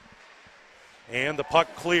 And the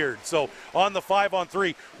puck cleared. So on the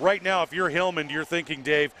 5-on-3, right now, if you're Hillmond, you're thinking,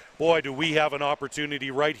 Dave, boy, do we have an opportunity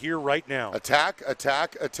right here, right now. Attack,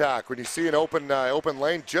 attack, attack. When you see an open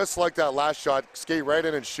lane, just like that last shot, skate right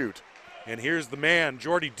in and shoot. And here's the man,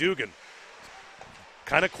 Jordy Dugan.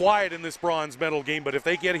 Kind of quiet in this bronze medal game, but if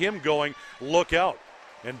they get him going, look out.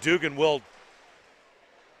 And Dugan will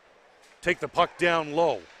take the puck down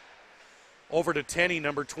low. Over to Tenney,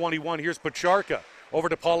 number 21. Here's Pacharka. Over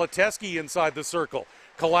to Politeski inside the circle.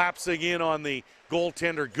 Collapsing in on the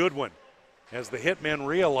goaltender Goodwin. As the Hitmen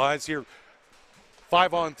realize here,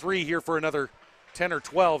 5-on-3 here for another 10 or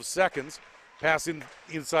 12 seconds. Pass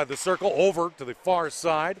inside the circle, over to the far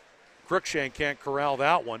side. Cruikshank can't corral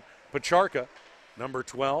that one. Pacharka, number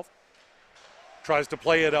 12, tries to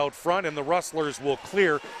play it out front, and the Rustlers will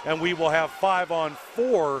clear, and we will have a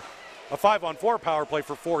 5-on-4 power play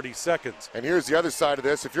for 40 seconds. And here's the other side of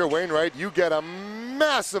this. If you're Wainwright, you get a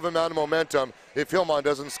massive amount of momentum if Hillmond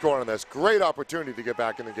doesn't score on this. Great opportunity to get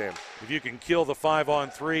back in the game. If you can kill the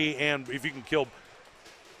 5-on-3 and if you can kill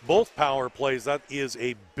both power plays, that is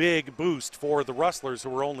a big boost for the Rustlers,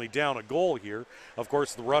 who are only down a goal here. Of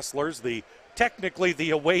course, the Rustlers, technically the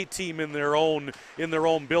away team in their own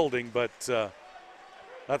building, but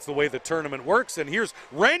that's the way the tournament works. And here's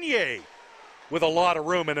Renier with a lot of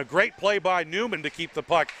room, and a great play by Newman to keep the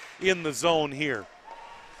puck in the zone here.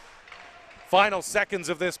 Final seconds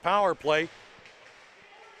of this power play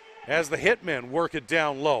as the Hitmen work it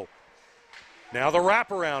down low. Now the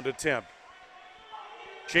wraparound attempt.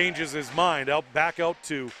 Changes his mind, back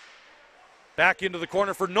into the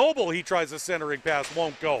corner for Noble. He tries a centering pass,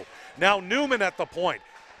 won't go. Now Newman at the point.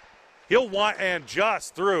 He'll want, and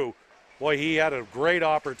just through. Boy, he had a great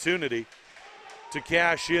opportunity to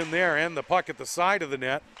cash in there, and the puck at the side of the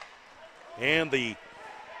net. And the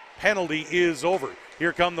penalty is over.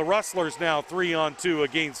 Here come the Rustlers now, 3-on-2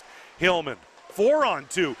 against Hillmond.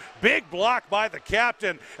 4-on-2, big block by the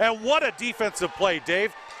captain, and what a defensive play,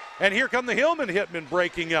 Dave. And here come the Hillmond Hitmen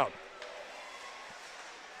breaking out.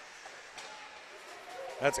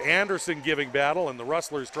 That's Anderson giving battle, and the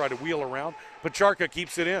Rustlers try to wheel around. Pacharka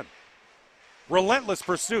keeps it in. Relentless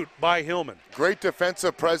pursuit by Hillmond. Great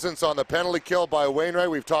defensive presence on the penalty kill by Wainwright.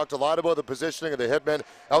 We've talked a lot about the positioning of the Hitmen.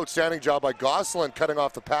 Outstanding job by Gosselin cutting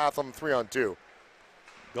off the path on the 3-on-2.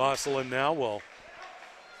 Gosselin now will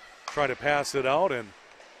try to pass it out, and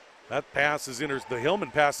that pass is the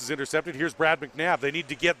Hillmond pass is intercepted. Here's Brad McNabb. They need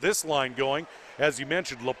to get this line going. As you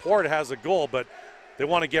mentioned, Laporte has a goal, but they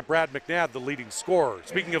want to get Brad McNabb the leading scorer.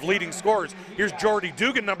 Speaking of leading scorers, here's Jordy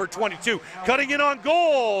Dugan, number 22, cutting in on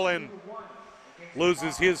goal, and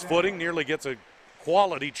loses his footing, nearly gets a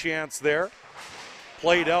quality chance there.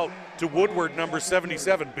 Played out to Woodward, number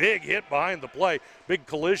 77. Big hit behind the play. Big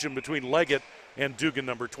collision between Leggett and Dugan,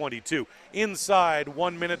 number 22. Inside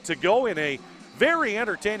 1 minute to go in a very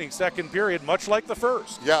entertaining second period, much like the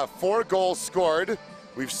first. Yeah, 4 goals scored.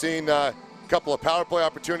 We've seen a couple of power play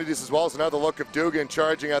opportunities, as well as another look of Dugan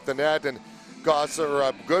charging at the net, and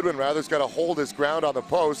Goodwin has got to hold his ground on the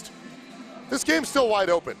post. This game's still wide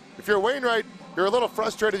open. If you're Wainwright, you're a little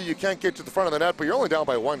frustrated that you can't get to the front of the net, but you're only down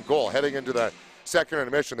by 1 goal heading into the second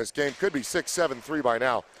intermission. This game could be 6-7-3 by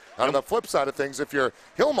now. And on the flip side of things, if you're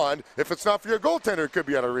Hillmond, if it's not for your goaltender, it could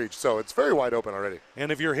be out of reach. So it's very wide open already.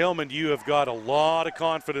 And if you're Hillmond, you have got a lot of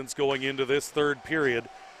confidence going into this third period.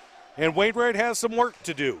 And Wainwright has some work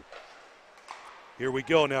to do. Here we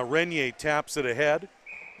go. Now Renier taps it ahead,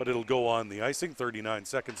 but it'll go on the icing. 39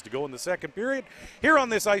 seconds to go in the second period. Here on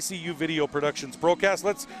this ICU Video Productions broadcast,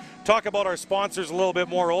 let's talk about our sponsors a little bit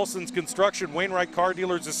more. Olson's Construction, Wainwright Car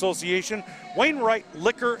Dealers Association, Wainwright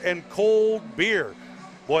Liquor and Cold Beer.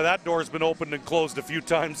 Boy, that door's been opened and closed a few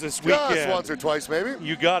times this weekend. Just once or twice, maybe.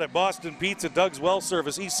 You got it. Boston Pizza, Doug's Well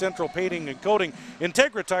Service, East Central Painting and Coating,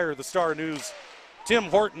 Integra Tire, the Star News, Tim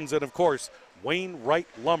Hortons, and of course, Wainwright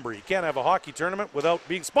Lumber. You can't have a hockey tournament without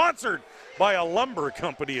being sponsored by a lumber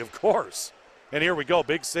company, of course. And here we go.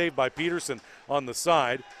 Big save by Peterson on the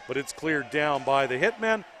side, but it's cleared down by the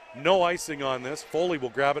Hitmen. No icing on this. Foley will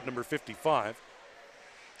grab it, number 55.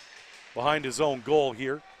 Behind his own goal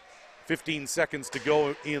here. 15 seconds to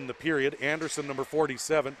go in the period. Anderson, number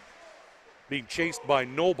 47, being chased by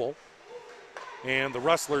Noble. And the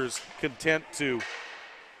Rustlers content to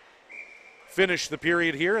finish the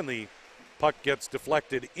period here, and the puck gets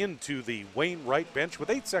deflected into the Wainwright bench with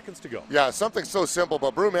 8 seconds to go. Yeah, something so simple,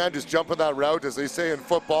 but Brewman just jumping that route, as they say in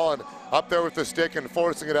football, and up there with the stick and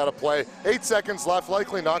forcing it out of play. 8 seconds left,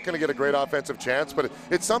 likely not going to get a great offensive chance, but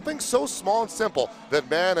it's something so small and simple that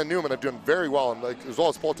Mann and Newman have done very well, and as well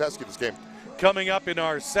as Polteski this game. Coming up in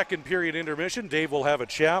our second period intermission, Dave will have a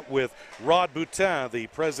chat with Rod Boutin, the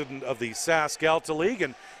president of the Sask-Alta League,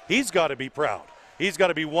 and he's got to be proud. He's got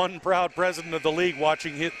to be one proud president of the league,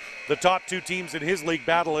 watching the top two teams in his league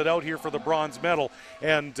battle it out here for the bronze medal.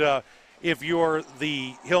 And if you're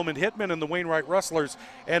the Hillmond Hitmen and the Wainwright Rustlers,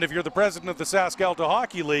 and if you're the president of the Sask-Alta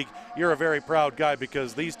Hockey League, you're a very proud guy,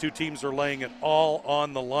 because these two teams are laying it all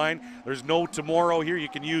on the line. There's no tomorrow here. You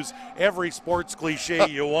can use every sports cliche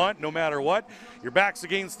you want, no matter what. Your back's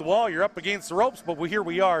against the wall, you're up against the ropes, but here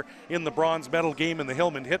we are in the bronze medal game, and the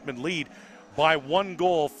Hillmond Hitmen lead by 1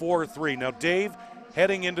 goal, 4-3. Now, Dave,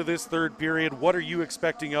 heading into this third period, what are you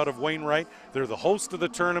expecting out of Wainwright? They're the host of the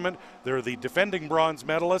tournament. They're the defending bronze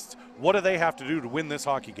medalists. What do they have to do to win this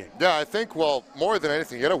hockey game? Yeah, I think, well, more than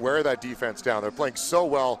anything, you got to wear that defense down. They're playing so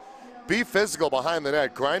well. Be physical behind the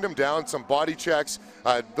net. Grind them down, some body checks.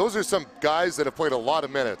 Those are some guys that have played a lot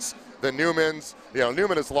of minutes. The Newmans,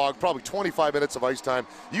 Newman has logged probably 25 minutes of ice time.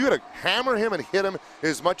 You got to hammer him and hit him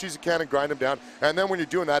as much as you can and grind him down. And then when you're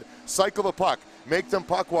doing that, cycle the puck. Make them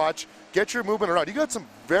puck watch. Get your movement around. You got some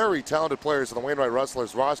very talented players on the Wainwright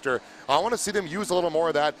Rustlers roster. I want to see them use a little more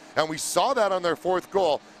of that, and we saw that on their fourth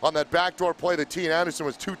goal on that backdoor play that Teen Anderson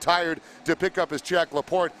was too tired to pick up his check.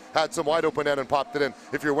 Laporte had some wide open net and popped it in.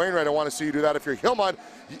 If you're Wainwright, I want to see you do that. If you're Hillmond,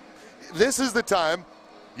 this is the time.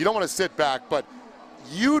 You don't want to sit back, but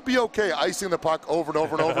you'd be okay icing the puck over and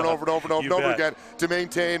over and over and over and over and over and over again to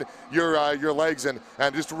maintain your legs and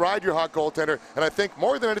just ride your hot goaltender. And I think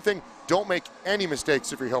more than anything, don't make any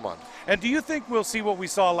mistakes if you're Hillmond. And do you think we'll see what we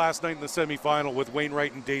saw last night in the semifinal with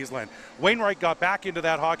Wainwright and Daysland? Wainwright got back into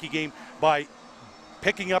that hockey game by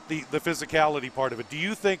picking up the physicality part of it. Do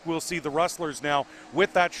you think we'll see the Rustlers now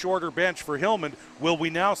with that shorter bench for Hillmond? Will we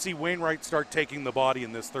now see Wainwright start taking the body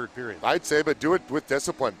in this third period? I'd say, but do it with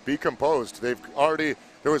discipline. Be composed.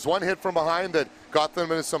 There was one hit from behind that got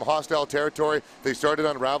them into some hostile territory. They started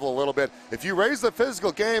to unravel a little bit. If you raise the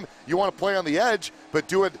physical game, you want to play on the edge, but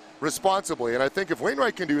do it responsibly. And I think if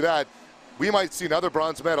Wainwright can do that, we might see another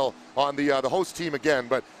bronze medal on the host team again.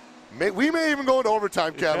 But we may even go into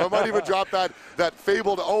overtime, Kev. I might even drop that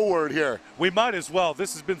fabled O word here. We might as well.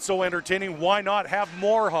 This has been so entertaining. Why not have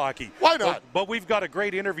more hockey? Why not? But we've got a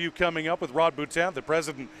great interview coming up with Rod Boutin, the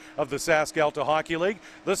president of the Sask-Alta Hockey League.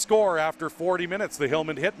 The score after 40 minutes, the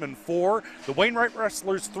Hillmond Hitmen 4, the Wainwright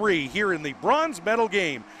Rustlers 3, here in the bronze medal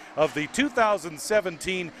game of the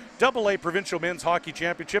 2017 AA Provincial Men's Hockey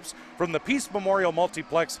Championships from the Peace Memorial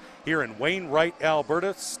Multiplex here in Wainwright,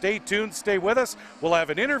 Alberta. Stay tuned, stay with us. We'll have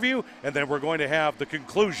an interview, and then we're going to have the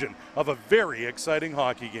conclusion of a very exciting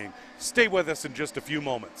hockey game. Stay with us in just a few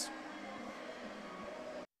moments.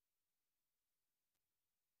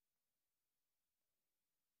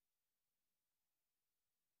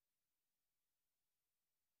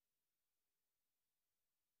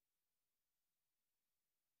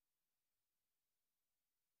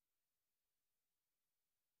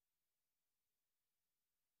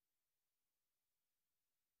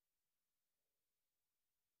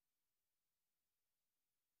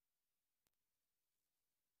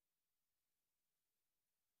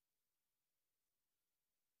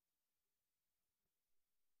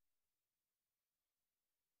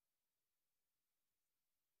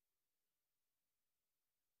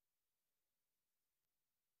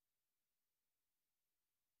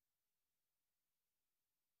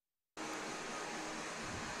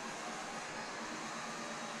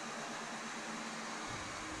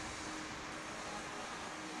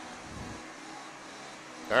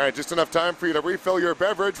 All right, just enough time for you to refill your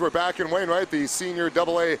beverage. We're back in Wainwright, the Senior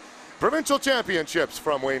AA Provincial Championships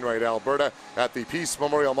from Wainwright, Alberta, at the Peace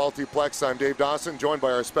Memorial Multiplex. I'm Dave Dawson, joined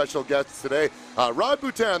by our special guests today, Rod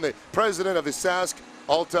Boutin, the president of the Sask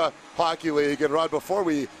Alta Hockey League. And Rod, before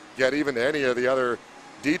we get even to any of the other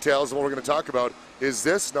details of what we're going to talk about, is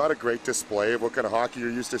this not a great display of what kind of hockey you're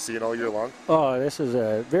used to seeing all year long? Oh, this is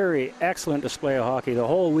a very excellent display of hockey the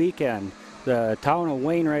whole weekend. The town of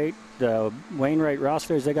Wainwright, the Wainwright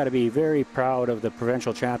Rustlers, they got to be very proud of the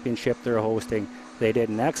provincial championship they're hosting. They did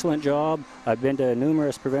an excellent job. I've been to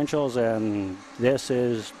numerous provincials, and this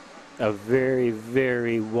is a very,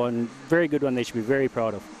 very good one they should be very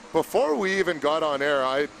proud of. Before we even got on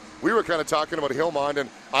air, we were kind of talking about Hillmond, and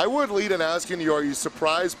I would lead in asking you, are you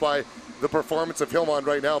surprised by the performance of Hillmond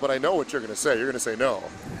right now? But I know what you're going to say. You're going to say no.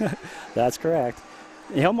 That's correct.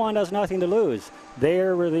 Hillmond has nothing to lose. They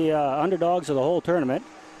were the underdogs of the whole tournament,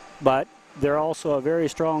 but they're also a very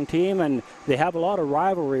strong team, and they have a lot of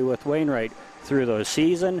rivalry with Wainwright through the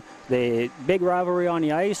season. They big rivalry on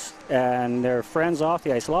the ice, and they're friends off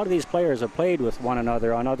the ice. A lot of these players have played with one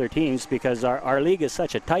another on other teams because our league is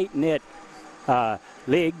such a tight-knit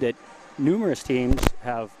league that numerous teams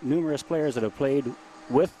have numerous players that have played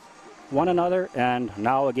with one another and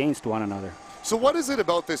now against one another. So what is it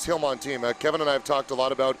about this Hillmond team? Kevin and I have talked a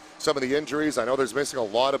lot about some of the injuries. I know there's missing a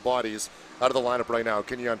lot of bodies out of the lineup right now.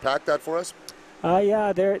 Can you unpack that for us?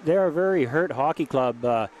 Yeah, they're a very hurt hockey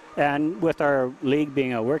club, and with our league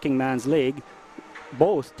being a working man's league,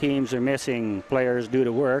 both teams are missing players due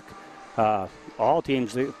to work. All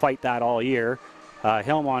teams fight that all year.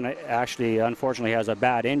 Hillmond actually, unfortunately, has a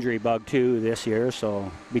bad injury bug too this year.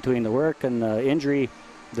 So between the work and the injury,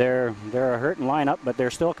 they're a hurting lineup, but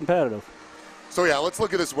they're still competitive. So yeah, let's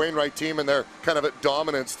look at this Wainwright team and their kind of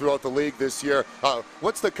dominance throughout the league this year.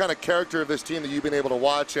 What's the kind of character of this team that you've been able to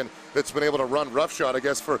watch and that's been able to run roughshod, I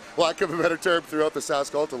guess, for lack of a better term, throughout the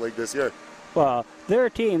Sask Alta League this year? Well, they're a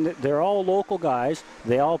team. They're all local guys.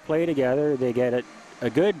 They all play together. They get a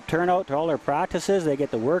good turnout to all their practices. They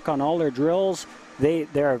get to work on all their drills.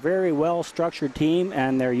 They're a very well-structured team,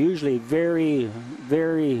 and they're usually very,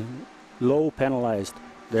 very low penalized.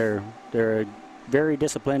 They're a very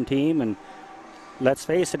disciplined team, and let's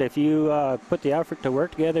face it, if you put the effort to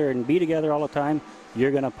work together and be together all the time,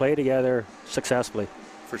 you're going to play together successfully.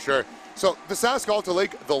 For sure. So the Sask Alta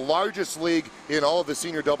League, the largest league in all of the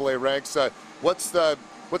Senior AA ranks. What's the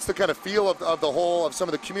kind of feel of the whole of some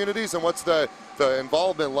of the communities, and what's the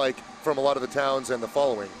involvement like from a lot of the towns and the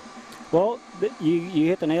following? Well, you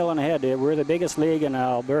hit the nail on the head. We're the biggest league in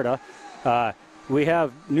Alberta. We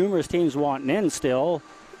have numerous teams wanting in still.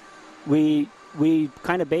 We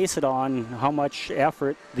kind of base it on how much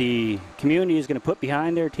effort the community is going to put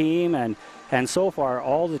behind their team, and so far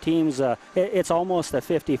all the teams, it's almost a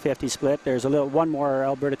 50-50 split. There's one more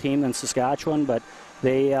Alberta team than Saskatchewan, but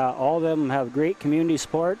they all of them have great community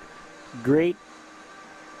support, great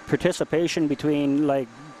participation between like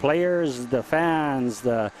players, the fans,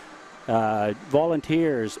 the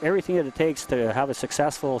volunteers, everything that it takes to have a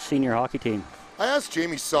successful senior hockey team. I asked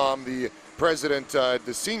Jamie Somm, the president,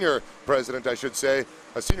 the senior president, I should say,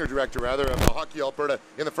 a senior director rather, of Hockey Alberta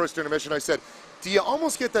in the first intermission. I said, do you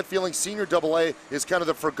almost get that feeling Senior AA is kind of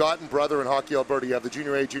the forgotten brother in Hockey Alberta? You have the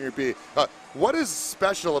Junior A, Junior B. What is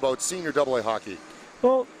special about Senior AA hockey?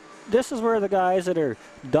 Well, this is where the guys that are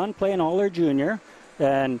done playing all their junior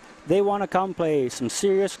and they want to come play some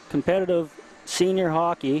serious competitive senior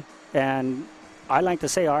hockey, and I like to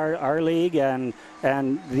say our league and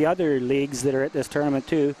the other leagues that are at this tournament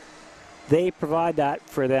too, they provide that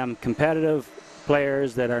for them competitive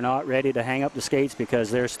players that are not ready to hang up the skates because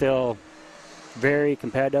they're still very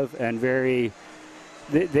competitive and very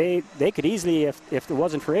they could easily, if it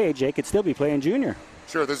wasn't for age, they could still be playing junior.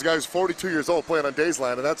 Sure, there's a guy who's 42 years old playing on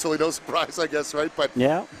Daysland, and that's really no surprise, I guess, right? But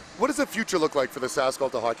yeah. What does the future look like for the Sask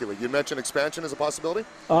Alta Hockey League? You mentioned expansion as a possibility?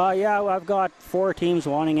 Yeah, I've got 4 teams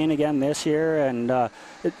wanting in again this year, and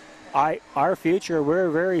our future, we're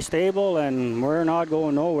very stable, and we're not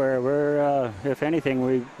going nowhere. We're, if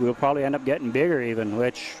anything, we'll probably end up getting bigger even,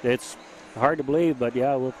 which it's hard to believe, but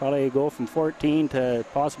yeah, we'll probably go from 14 to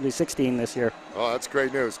possibly 16 this year. Oh, that's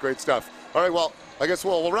great news. Great stuff. All right, well, I guess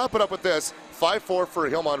we'll wrap it up with this. 5-4 for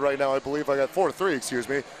Hillmond right now. I believe I got 4-3, excuse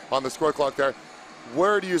me, on the score clock there.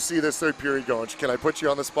 Where do you see this third period going? Can I put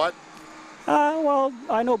you on the spot? Well,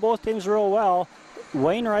 I know both teams real well.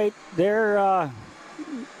 Wainwright, they're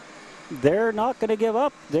not going to give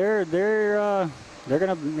up. They're going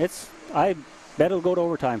to. I bet it'll go to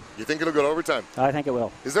overtime. You think it'll go to overtime? I think it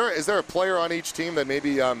will. Is there a player on each team that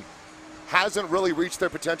maybe hasn't really reached their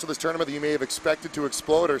potential this tournament that you may have expected to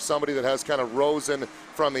explode, or somebody that has kind of risen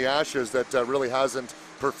from the ashes that really hasn't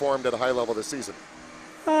performed at a high level this season?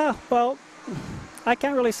 Well, I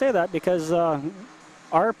can't really say that because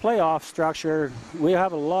our playoff structure, we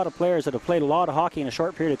have a lot of players that have played a lot of hockey in a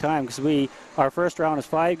short period of time because our first round is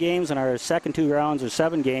 5 games and our second 2 rounds are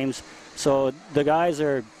 7 games. So the guys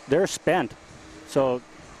they're spent. So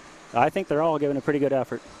I think they're all giving a pretty good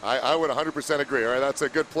effort. I would 100% agree. All right, that's a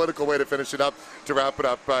good political way to finish it up, to wrap it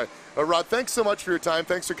up. Rod, thanks so much for your time.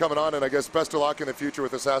 Thanks for coming on, and I guess best of luck in the future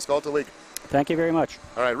with the Sask Alta League. Thank you very much.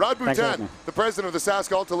 All right, Rod Boutin, the president of the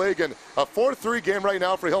Sask Alta League, and a 4-3 game right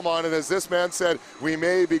now for Hillmond. And as this man said, we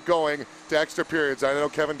may be going to extra periods. I know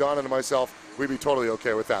Kevin Donnan and myself, we'd be totally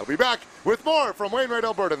okay with that. We'll be back with more from Wainwright,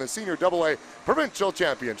 Alberta, in the Senior AA Provincial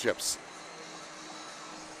Championships.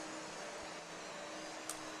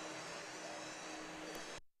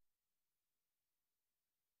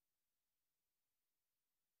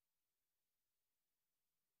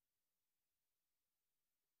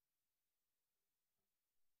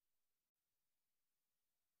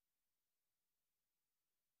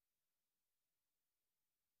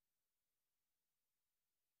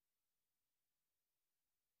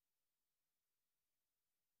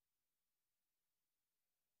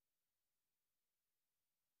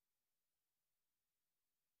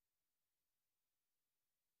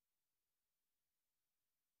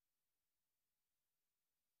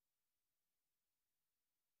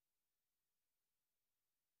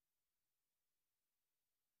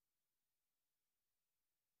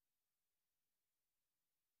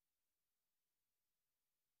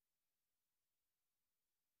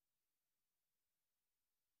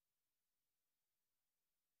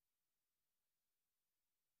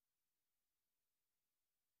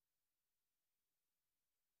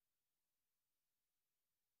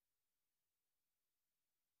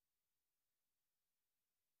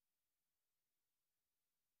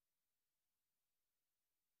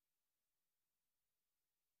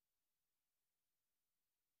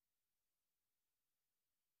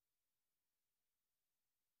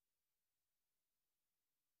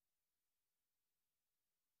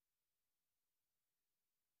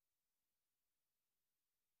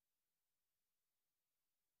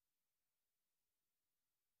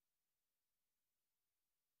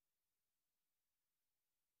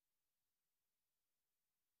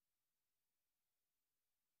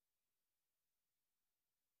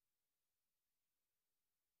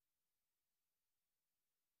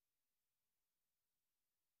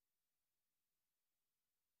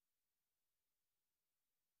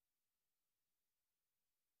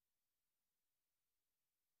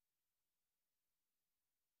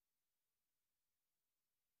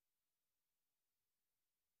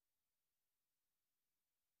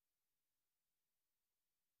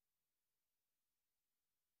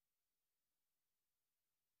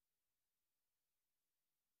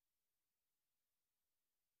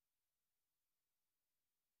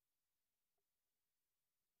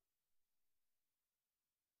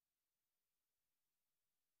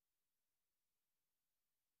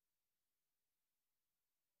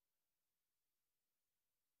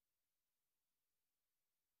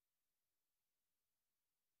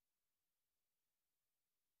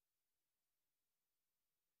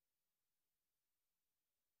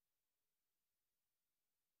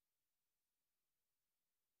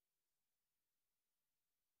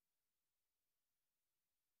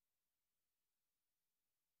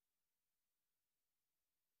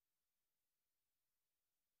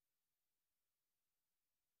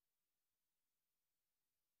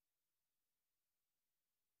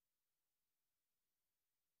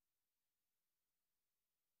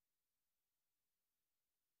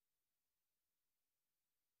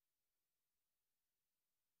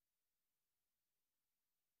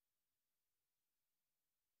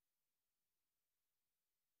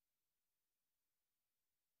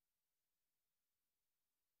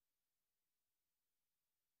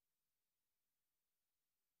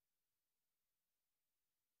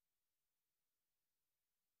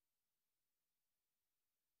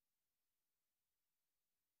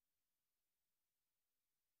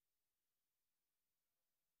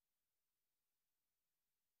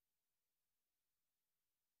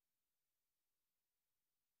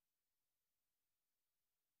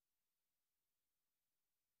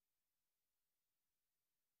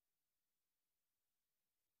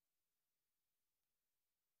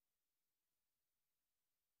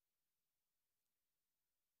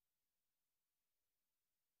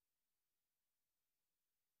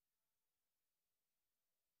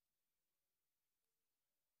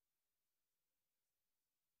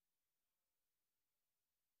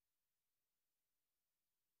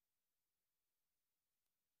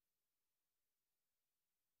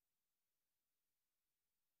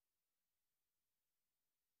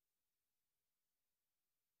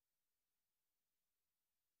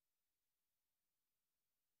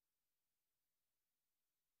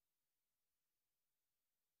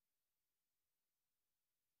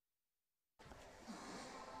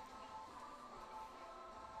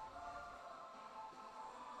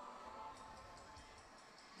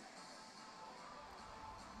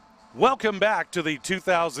 Welcome back to the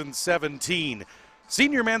 2017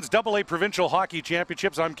 Senior Men's AA Provincial Hockey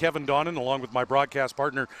Championships. I'm Kevin Donnan, along with my broadcast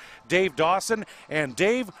partner, Dave Dawson. And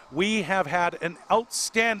Dave, we have had an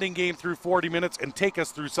outstanding game through 40 minutes, and take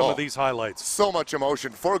us through some of these highlights. So much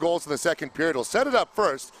emotion. 4 goals in the second period. We'll set it up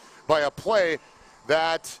first by a play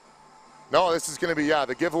that, no, this is going to be,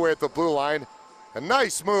 the giveaway at the blue line. A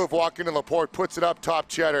nice move walking to Laporte, puts it up top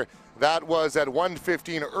cheddar. That was at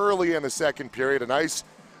 1:15 early in the second period. A nice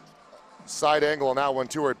side angle on that one,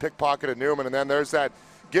 too, where it pickpocketed Newman. And then there's that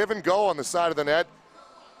give and go on the side of the net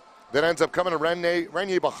that ends up coming to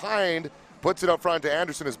Renier behind, puts it up front to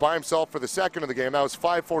Anderson, is by himself for the second of the game. That was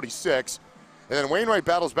 5:46. And then Wainwright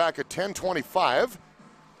battles back at 10:25.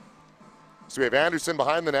 So we have Anderson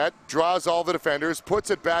behind the net, draws all the defenders,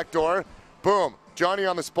 puts it back door. Boom. Johnny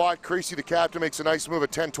on the spot. Creasy, the captain, makes a nice move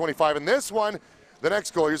at 10:25. And this one, the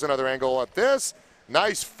next goal, here's another angle at this.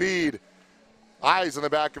 Nice feed. Eyes on the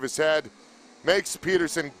back of his head. Makes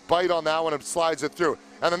Peterson bite on that one and slides it through.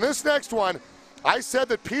 And then this next one, I said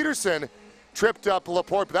that Peterson tripped up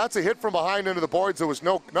Laporte, but that's a hit from behind into the boards that was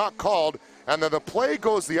not called. And then the play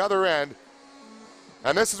goes the other end.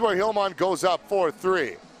 And this is where Hillmond goes up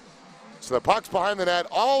 4-3. So the puck's behind the net,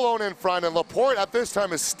 all alone in front, and Laporte at this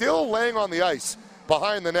time is still laying on the ice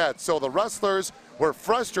behind the net. So the Rustlers were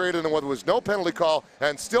frustrated, and there was no penalty call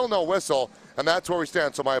and still no whistle. And that's where we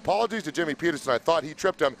stand. So my apologies to Jimmy Peterson. I thought he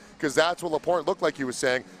tripped him because that's what Laporte looked like he was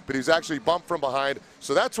saying, but he was actually bumped from behind.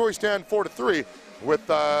 So that's where we stand 4-3 with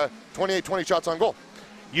 28-20 shots on goal.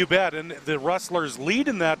 You bet. And the Rustlers lead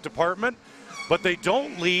in that department, but they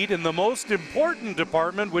don't lead in the most important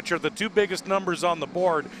department, which are the two biggest numbers on the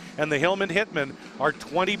board. And the Hillmond Hitmen are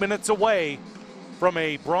 20 minutes away from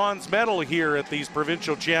a bronze medal here at these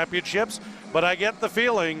provincial championships. But I get the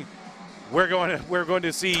feeling we're going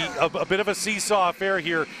to see a bit of a seesaw affair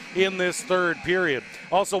here in this third period.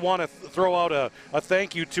 Also want to throw out a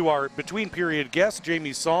thank you to our between-period guest,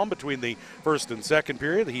 Jamie Salm, between the first and second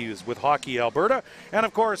period. He is with Hockey Alberta. And,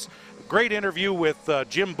 of course, great interview with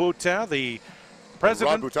Jim Boutin, the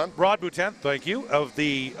president. Rod Boutin, thank you, of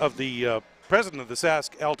the president of the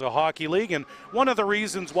Sask Alta Hockey League. And one of the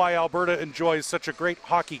reasons why Alberta enjoys such a great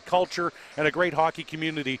hockey culture and a great hockey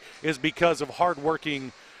community is because of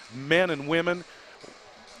hardworking men and women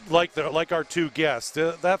like our two guests.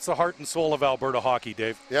 That's the heart and soul of Alberta hockey,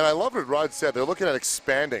 Dave. Yeah, and I love what Rod said. They're looking at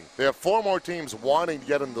expanding. They have 4 more teams wanting to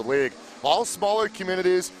get into the league. All smaller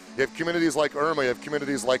communities. You have communities like Irma. You have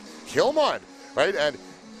communities like Hillmond, right? And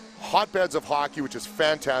hotbeds of hockey, which is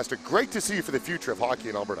fantastic. Great to see for the future of hockey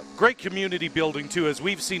in Alberta. Great community building, too, as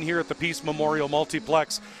we've seen here at the Peace Memorial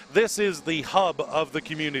Multiplex. This is the hub of the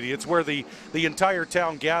community. It's where the entire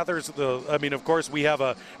town gathers. Of course, we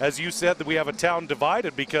have as you said, that we have a town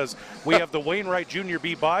divided because we have the Wainwright Junior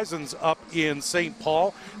B Bisons up in St.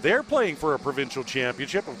 Paul. They're playing for a provincial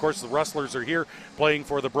championship. Of course, the Rustlers are here playing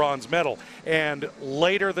for the bronze medal. And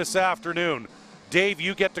later this afternoon, Dave,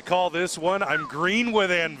 you get to call this one. I'm green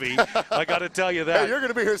with envy. I got to tell you that. Hey, you're going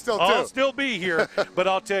to be here still, too. I'll still be here. But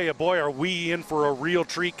I'll tell you, boy, are we in for a real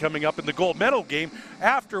treat coming up in the gold medal game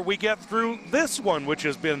after we get through this one, which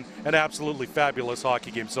has been an absolutely fabulous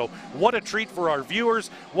hockey game. So what a treat for our viewers.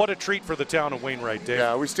 What a treat for the town of Wainwright, Dave.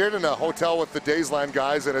 Yeah, we stayed in a hotel with the Daysland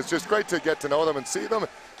guys, and it's just great to get to know them and see them.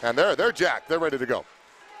 And they're jacked. They're ready to go.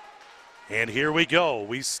 And here we go.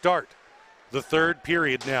 We start the third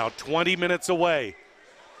period now, 20 minutes away,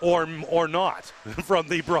 or not, from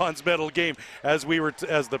the bronze medal game. As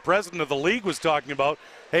the president of the league was talking about,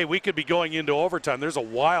 hey, we could be going into overtime. There's a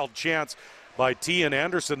wild chance by Tian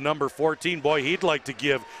Anderson, number 14. Boy, he'd like to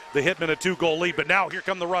give the Hitmen a 2-goal lead. But now here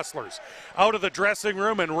come the Rustlers out of the dressing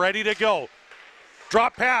room and ready to go.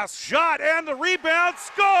 Drop pass, shot, and the rebound,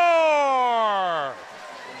 score!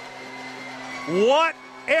 What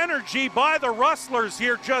energy by the Rustlers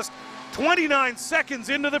here, just 29 seconds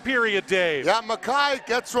into the period, Dave. Yeah, Mackay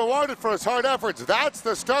gets rewarded for his hard efforts. That's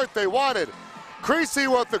the start they wanted. Creasy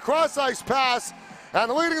with the cross-ice pass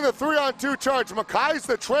and leading the 3-on-2 charge. Mackay's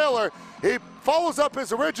the trailer. He follows up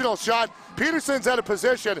his original shot. Peterson's out of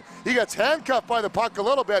position. He gets handcuffed by the puck a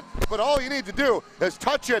little bit, but all you need to do is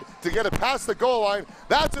touch it to get it past the goal line.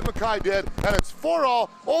 That's what Mackay did, and it's 4-all,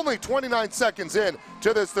 only 29 seconds in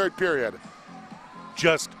to this third period.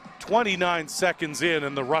 Just 29 seconds in,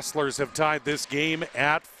 and the Rustlers have tied this game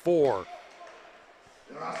at 4.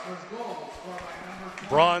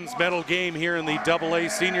 Bronze medal game here in the AA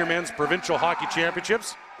Senior Men's Provincial Hockey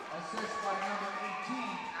Championships.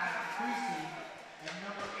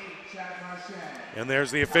 And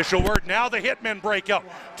there's the official word. Now the Hitmen break up.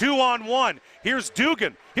 2-on-1. Here's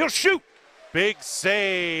Dugan. He'll shoot. Big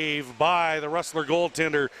save by the Rustler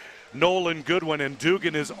goaltender, Nolan Goodwin, and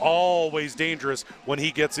Dugan is always dangerous when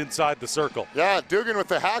he gets inside the circle. Yeah, Dugan with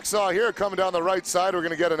the hacksaw here coming down the right side. We're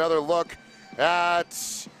going to get another look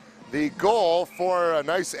at the goal for a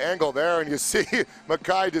nice angle there, and you see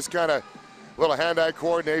Mackay just kind of little hand-eye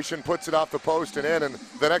coordination, puts it off the post and in, and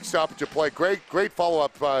the next stoppage of play. Great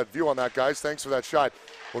follow-up view on that, guys. Thanks for that shot.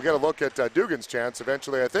 We'll get a look at Dugan's chance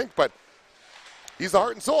eventually, I think, but he's the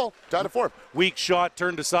heart and soul. Tied to 4. Weak shot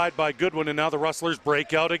turned aside by Goodwin, and now the Rustlers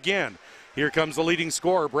break out again. Here comes the leading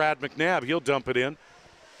scorer, Brad McNabb. He'll dump it in.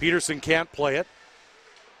 Peterson can't play it.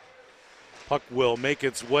 Puck will make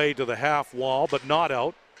its way to the half wall, but not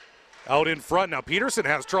out. Out in front. Now Peterson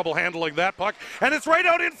has trouble handling that puck, and it's right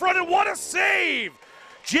out in front, and what a save!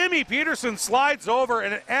 Jimmy Peterson slides over,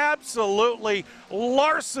 and an absolutely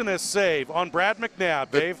larcenous save on Brad McNabb,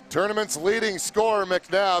 Dave. The tournament's leading scorer,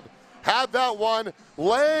 McNabb, had that one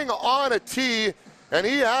laying on a tee, and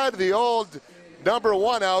he had the old number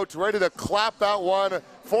 1 out, ready to clap that one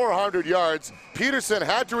 400 yards. Peterson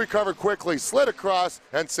had to recover quickly, slid across,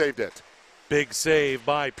 and saved it. Big save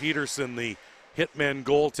by Peterson, the Hitmen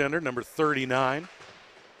goaltender, number 39.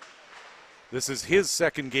 This is his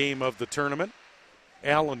second game of the tournament.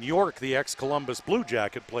 Alan York, the ex-Columbus Blue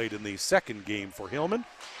Jacket, played in the second game for Hillmond.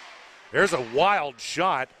 There's a wild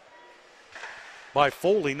shot by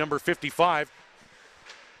Foley, number 55.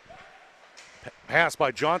 Pass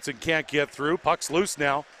by Johnson, can't get through. Puck's loose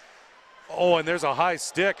now. Oh, and there's a high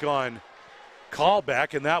stick on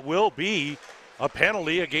Callback, and that will be a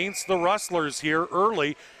penalty against the Rustlers here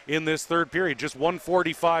early in this third period. Just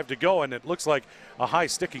 1:45 to go, and it looks like a high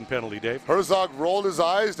sticking penalty, Dave. Herzog rolled his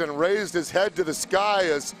eyes and raised his head to the sky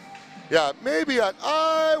as, maybe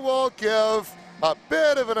I will give a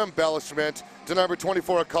bit of an embellishment to number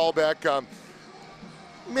 24, a Callback.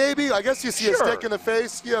 Maybe, I guess you see a stick in the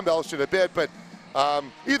face, you embellish it a bit, but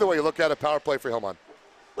either way you look at it, power play for Hillmond.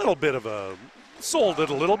 Little bit of a, sold it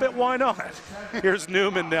a little bit, why not? Here's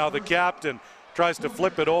Newman now, the captain, tries to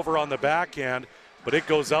flip it over on the backhand, but it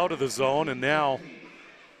goes out of the zone, and now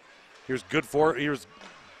here's good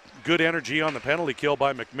energy on the penalty kill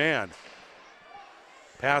by McMahon.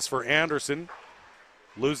 Pass for Anderson,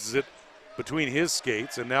 loses it between his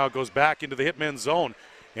skates, and now it goes back into the Hitmen zone,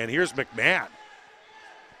 and here's McMahon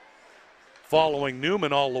following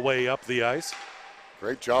Newman all the way up the ice.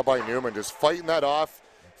 Great job by Newman, just fighting that off,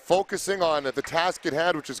 focusing on the task at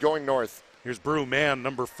hand, which is going north. Here's Brew Mann,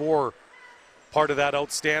 number 4, part of that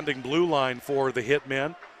outstanding blue line for the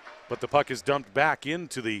Hitmen, but the puck is dumped back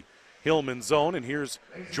into the Hillman zone, and here's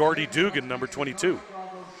Jordy Dugan, number 22.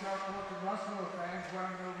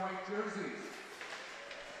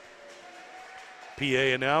 PA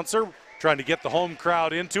announcer trying to get the home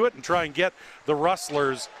crowd into it and try and get the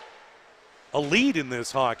Rustlers a lead in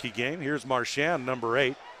this hockey game. Here's Marchand, number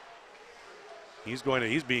 8. He's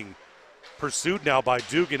being pursued now by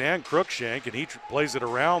Dugan and Crookshank, and he plays it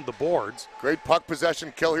around the boards. Great puck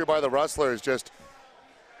possession kill here by the Rustlers. Just,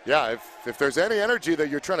 if there's any energy that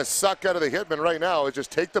you're trying to suck out of the Hitmen right now, is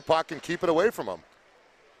just take the puck and keep it away from them.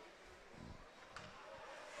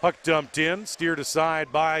 Puck dumped in, steered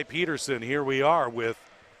aside by Peterson. Here we are with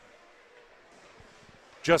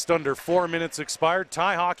just under 4 minutes expired.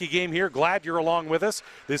 Tie hockey game here. Glad you're along with us.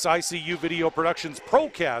 This ICU Video Productions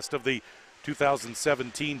Procast of the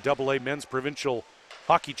 2017 AA Men's Provincial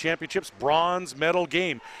Hockey Championships bronze medal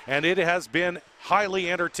game, and it has been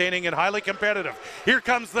highly entertaining and highly competitive. Here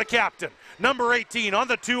comes the captain, number 18, on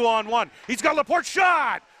the 2-on-1. He's got Laporte,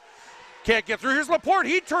 shot! Can't get through. Here's Laporte.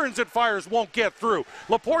 He turns and fires, won't get through.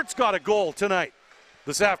 Laporte's got a goal tonight,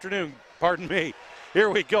 this afternoon, pardon me. Here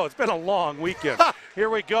we go. It's been a long weekend. Here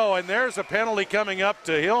we go, and there's a penalty coming up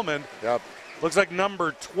to Hillman. Yep. Looks like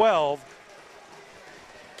number 12.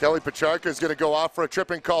 Kelly Pacharka is going to go off for a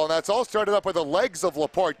tripping call, and that's all started up by the legs of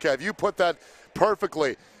Laporte, Kev. You put that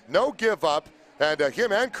perfectly. No give up, and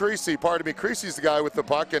him and Creasy, Creasy's the guy with the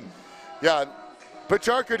puck, and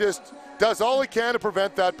Pacharka just does all he can to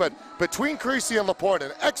prevent that, but between Creasy and Laporte,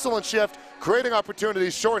 an excellent shift, creating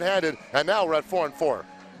opportunities, shorthanded, and now we're at 4-on-4.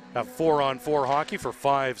 Have 4-on-4 hockey for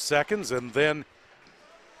 5 seconds, and then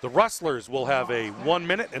the Rustlers will have a 1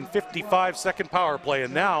 minute and 55-second power play,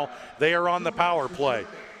 and now they are on the power play.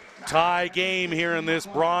 Tie game here in this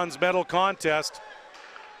bronze medal contest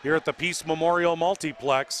here at the Peace Memorial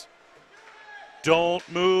Multiplex. Don't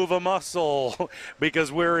move a muscle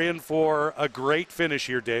because we're in for a great finish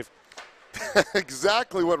here, Dave.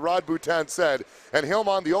 Exactly what Rod Boutin said, and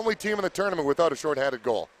Hillmond, the only team in the tournament without a shorthanded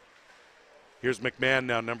goal. Here's McMahon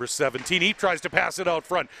now, number 17. He tries to pass it out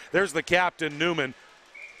front. There's the captain, Newman.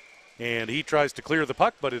 And he tries to clear the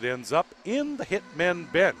puck, but it ends up in the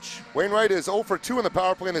Hitmen bench. Wainwright is 0 for 2 in the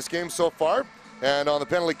power play in this game so far. And on the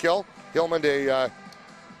penalty kill, Hillmond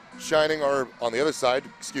shining, or on the other side,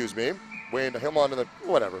 excuse me, Wayne Hillmond in the,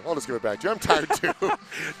 whatever, I'll just give it back to you. I'm tired too.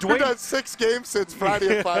 We've done 6 games since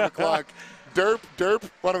Friday at 5 o'clock. Derp.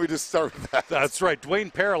 Why don't we just start with that? That's right.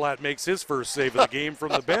 Dwayne Paralat makes his first save of the game from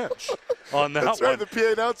the bench on that That's one. right. The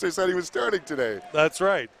PA announcer said he was starting today. That's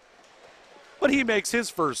right. But he makes his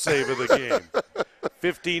first save of the game.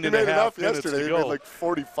 15 and a half minutes yesterday. to go. He made like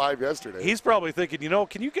 45 yesterday. He's probably thinking,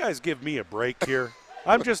 can you guys give me a break here?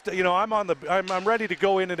 I'm just, I'm ready to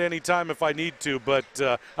go in at any time if I need to, but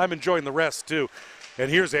I'm enjoying the rest too.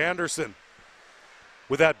 And here's Anderson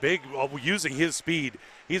with that big, using his speed.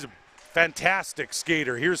 He's a fantastic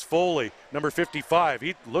skater. Here's Foley, number 55.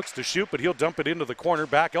 He looks to shoot, but he'll dump it into the corner,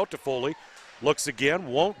 back out to Foley. Looks again,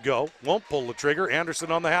 won't go, won't pull the trigger.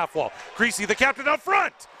 Anderson on the half wall. Creasy, the captain up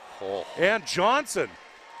front. Oh. And Johnson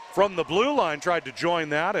from the blue line tried to join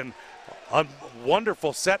that, and a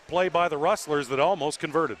wonderful set play by the Rustlers that almost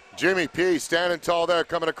converted. Jimmy P standing tall there,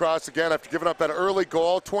 coming across again after giving up that early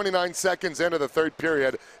goal. 29 seconds into the third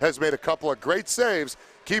period, has made a couple of great saves,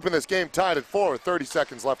 keeping this game tied at 4 with 30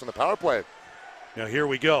 seconds left on the power play. Now here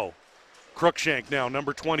we go. Cruikshank now,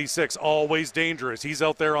 number 26, always dangerous. He's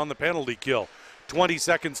out there on the penalty kill. 20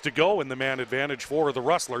 seconds to go in the man advantage for the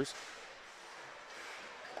Rustlers.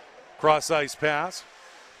 Cross-ice pass.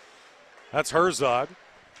 That's Herzog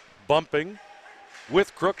bumping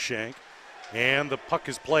with Cruikshank, and the puck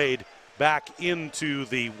is played back into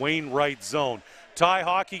the Wainwright zone. Tie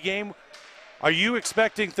hockey game. Are you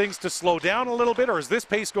expecting things to slow down a little bit, or is this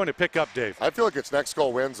pace going to pick up, Dave? I feel like it's next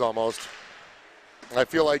goal wins almost. I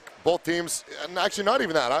feel like both teams, and actually not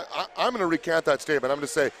even that. I'm going to recant that statement. I'm going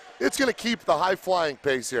to say it's going to keep the high-flying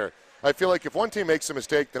pace here. I feel like if one team makes a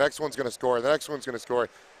mistake, the next one's going to score, the next one's going to score.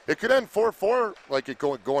 It could end 4-4, like it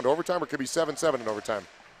going to overtime, or it could be 7-7 in overtime.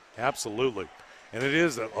 Absolutely. And it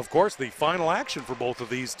is, of course, the final action for both of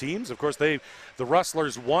these teams. Of course, the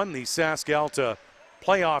Rustlers won the Sask-Alta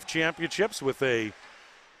playoff championships with a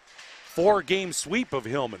 4-game sweep of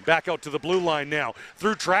Hillmond. Back out to the blue line now,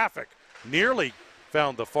 through traffic. Nearly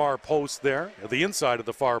found the far post there, the inside of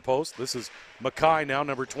the far post. This is Mackay now,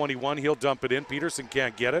 number 21. He'll dump it in. Peterson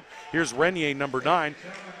can't get it. Here's Renier, number 9.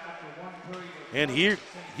 And he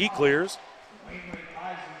clears.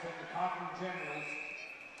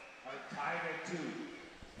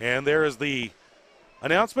 And there is the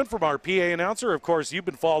announcement from our PA announcer. Of course, you've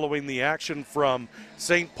been following the action from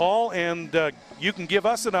St. Paul, and you can give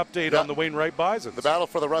us an update on the Wainwright Bisons. The battle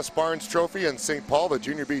for the Russ Barnes Trophy in St. Paul, the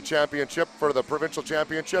Junior B Championship for the Provincial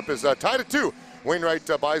Championship, is tied at 2. Wainwright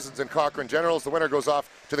Bisons and Cochrane Generals. The winner goes off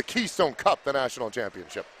to the Keystone Cup, the national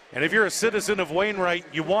championship. And if you're a citizen of Wainwright,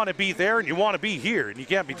 you want to be there and you want to be here. And you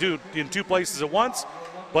can't be in two places at once.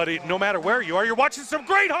 But no matter where you are, you're watching some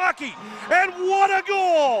great hockey. And what a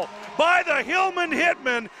goal by the Hillmond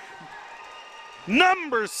Hitmen.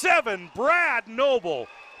 Number 7, Brad Noble.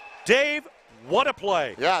 Dave, what a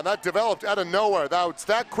play. Yeah, that developed out of nowhere. That's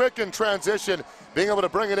that quick in transition, being able to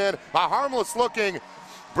bring it in. A harmless-looking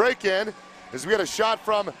break-in as we get a shot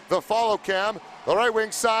from the follow cam. The right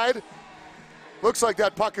wing side. Looks like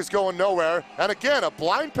that puck is going nowhere. And again, a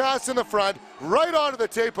blind pass in the front, right onto the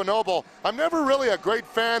tape of Noble. I'm never really a great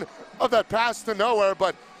fan of that pass to nowhere,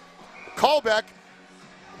 but callback.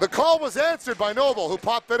 The call was answered by Noble, who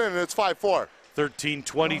popped it in, and it's 5-4.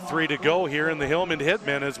 13:23 to go here in the Hillmond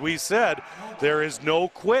Hitmen. As we said, there is no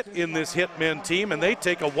quit in this Hitmen team, and they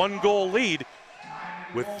take a 1-goal lead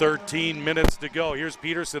with 13 minutes to go. Here's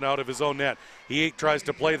Peterson out of his own net. He tries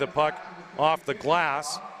to play the puck off the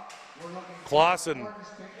glass. Clausen.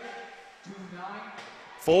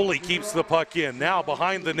 Foley keeps the puck in. Now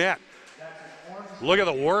behind the net. Look at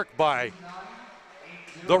the work by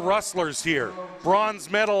the Rustlers here. Bronze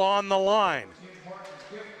medal on the line.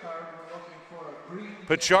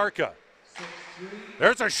 Pacharka.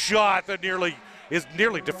 There's a shot that is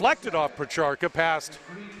nearly deflected off Pacharka past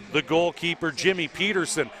the goalkeeper, Jimmy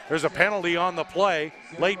Peterson. There's a penalty on the play,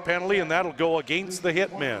 late penalty, and that'll go against the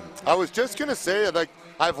Hitmen. I was just going to say,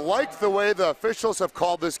 I've liked the way the officials have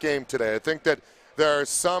called this game today. I think that there are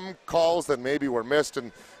some calls that maybe were missed,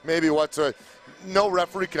 and maybe no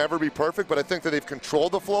referee can ever be perfect, but I think that they've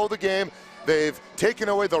controlled the flow of the game. They've taken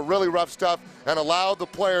away the really rough stuff and allowed the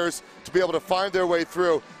players to be able to find their way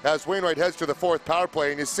through as Wainwright heads to the 4th power play.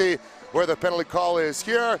 And you see where the penalty call is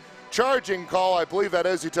here. Charging call, I believe that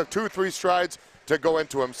is. He took 2-3 strides to go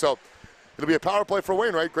into him. So it'll be a power play for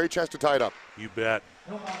Wainwright. Great chance to tie it up. You bet.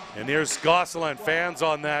 And there's Gosselin fans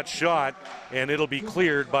on that shot, and it'll be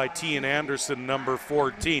cleared by Tian Anderson, number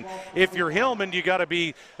 14. If you're Hillmond,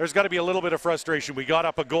 there's got to be a little bit of frustration. We got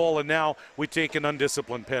up a goal, and now we take an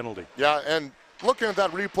undisciplined penalty. Yeah, and looking at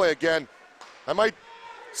that replay again, I might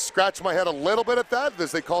scratch my head a little bit at that,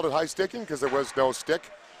 as they called it high sticking because there was no stick.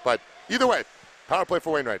 But either way, power play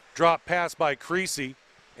for Wainwright. Drop pass by Creasy.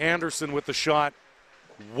 Anderson with the shot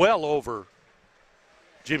well over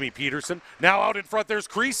Jimmy Peterson. Now out in front, there's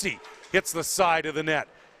Creasy. Hits the side of the net.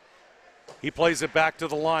 He plays it back to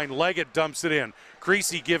the line. Leggett dumps it in.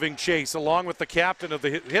 Creasy giving chase along with the captain of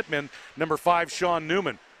the Hitmen, number 5, Sean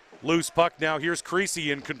Newman. Loose puck now. Here's Creasy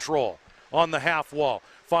in control on the half wall.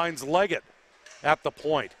 Finds Leggett at the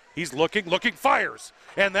point. He's looking, fires.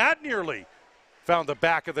 And that nearly found the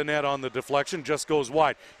back of the net on the deflection. Just goes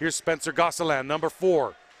wide. Here's Spencer Gosselin, number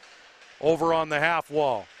 4. Over on the half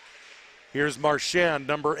wall. Here's Marchand,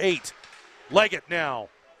 number 8. Leggett now.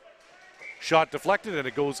 Shot deflected, and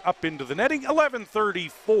it goes up into the netting.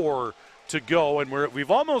 11:34 to go, and we've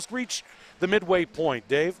almost reached the midway point,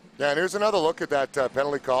 Dave. Yeah, and here's another look at that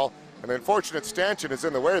penalty call. An unfortunate stanchion is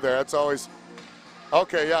in the way there. That's always...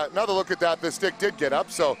 Okay, yeah, another look at that. The stick did get up,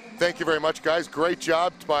 so thank you very much, guys. Great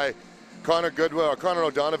job by Connor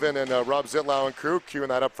O'Donovan and Rob Zitlau and crew queuing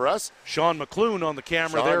that up for us. Sean McClune on the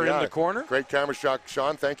camera in the corner. Great camera shot,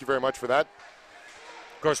 Sean. Thank you very much for that.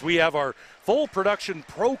 Of course, we have our full production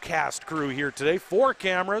Procast crew here today. 4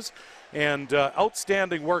 cameras and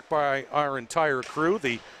outstanding work by our entire crew.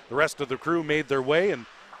 The rest of the crew made their way and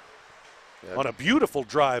on a beautiful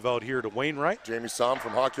drive out here to Wainwright. Jamie Somm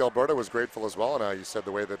from Hockey Alberta was grateful as well, and you said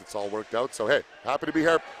the way that it's all worked out. So, hey, happy to be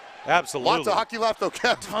here. Absolutely. Lots of hockey left, though,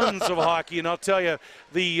 Kev. Tons of hockey, and I'll tell you,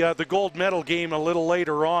 the gold medal game a little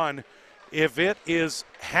later on, if it is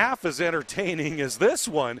half as entertaining as this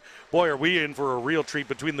one, boy, are we in for a real treat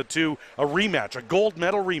between the two. A rematch, a gold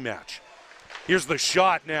medal rematch. Here's the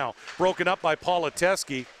shot now, broken up by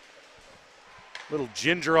Politeski. Little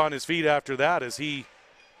ginger on his feet after that as he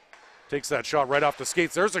takes that shot right off the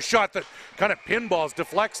skates. There's a shot that kind of pinballs,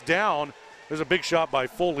 deflects down. There's a big shot by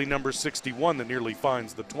Foley, number 61, that nearly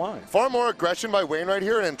finds the twine. Far more aggression by Wainwright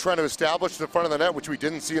here and trying to establish the front of the net, which we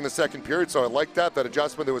didn't see in the second period. So I like that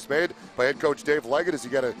adjustment that was made by head coach Dave Leggett as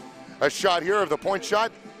you get a shot here of the point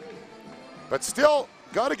shot. But still,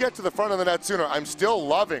 got to get to the front of the net sooner. I'm still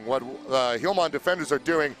loving what Hillmond defenders are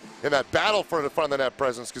doing in that battle for the front of the net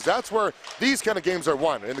presence, because that's where these kind of games are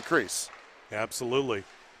won, in the crease. Absolutely.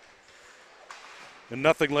 And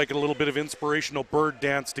nothing like a little bit of inspirational bird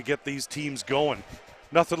dance to get these teams going.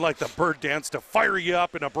 Nothing like the bird dance to fire you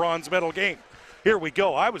up in a bronze medal game. Here we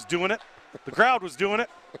go. I was doing it. The crowd was doing it.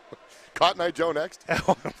 Cotton Eye Joe next.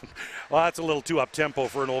 Well, that's a little too up-tempo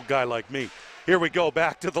for an old guy like me. Here we go,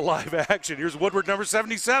 back to the live action. Here's Woodward, number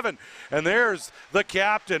 77. And there's the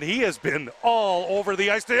captain. He has been all over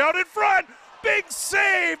the ice. Stay out in front. Big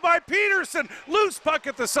save by Peterson. Loose puck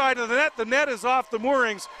at the side of the net. The net is off the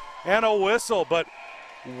moorings. And a whistle, but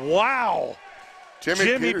wow.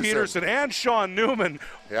 Jimmy Peterson and Sean Newman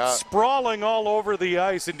sprawling all over the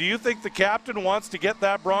ice. And do you think the captain wants to get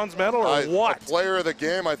that bronze medal or what? The player of the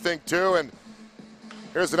game, I think, too. And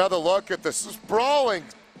here's another look at the sprawling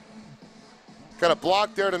kind of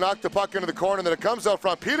block there to knock the puck into the corner. And then it comes out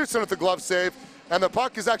front. Peterson with the glove save. And the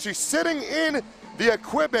puck is actually sitting in the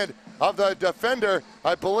equipment of the defender.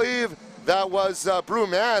 I believe that was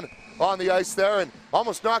Brewman on the ice there and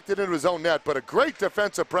almost knocked it into his own net. But a great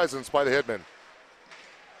defensive presence by the Hitmen.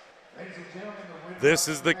 This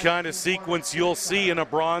is the kind of sequence you'll see in a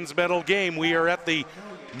bronze medal game. We are at the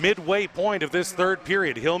midway point of this third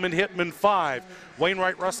period. Hillmond Hitmen 5,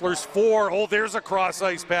 Wainwright Rustlers 4. Oh, there's a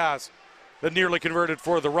cross-ice pass that nearly converted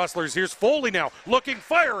for the Rustlers. Here's Foley now, looking,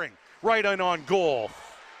 firing, right on goal.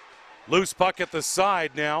 Loose puck at the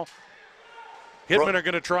side now. Hitmen are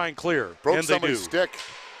going to try and clear, and they do. Stick.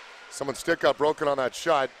 Someone's stick got broken on that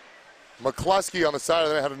shot. McCluskey on the side of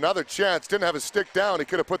the net had another chance. Didn't have his stick down. He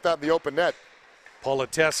could have put that in the open net.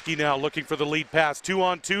 Politeski now looking for the lead pass.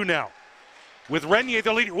 2-on-2 now. With Renier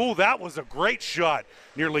the lead. Ooh, that was a great shot.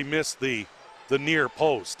 Nearly missed the near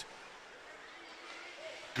post.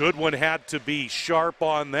 Goodwin had to be sharp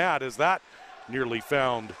on that as that nearly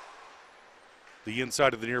found the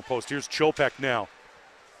inside of the near post. Here's Chopek now.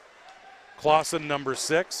 Clausen, number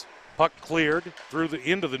 6. Puck cleared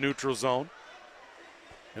into the neutral zone.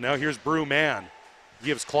 And now here's Brewman.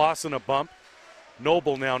 Gives Clausen a bump.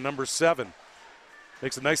 Noble now, number 7.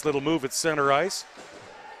 Makes a nice little move at center ice.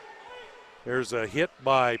 There's a hit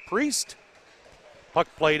by Priest. Puck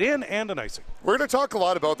played in and an icing. We're going to talk a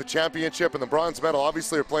lot about the championship and the bronze medal.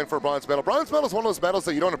 Obviously, we're playing for a bronze medal. Bronze medal is one of those medals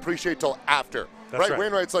that you don't appreciate till after. That's right.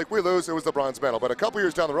 Wainwright's like, we lose, it was the bronze medal. But a couple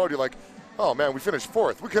years down the road, you're like, oh, man, we finished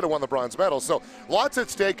 4th. We could have won the bronze medal. So lots at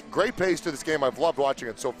stake. Great pace to this game. I've loved watching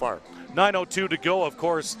it so far. 9:02 to go. Of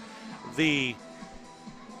course, the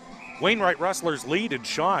Wainwright Rustlers lead in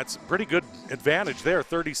shots. Pretty good advantage there,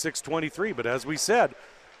 36-23. But as we said,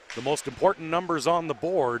 the most important numbers on the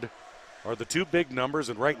board are the two big numbers,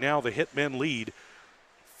 and right now the Hitmen lead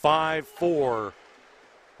 5-4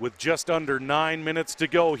 with just under 9 minutes to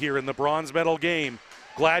go here in the bronze medal game.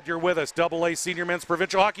 Glad you're with us. AA Senior Men's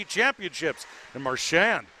Provincial Hockey Championships. And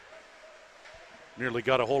Marchand nearly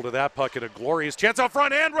got a hold of that puck, and a glorious chance out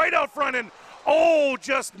front and right out front, and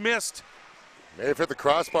just missed. May have hit the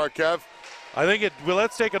crossbar, Kev. I think well,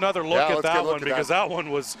 let's take another look at that one, because that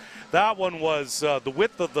one was the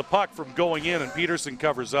width of the puck from going in, and Peterson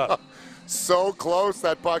covers up. So close.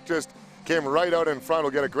 That puck just came right out in front.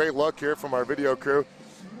 We'll get a great look here from our video crew.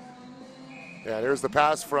 Yeah, here's the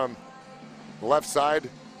pass from the left side.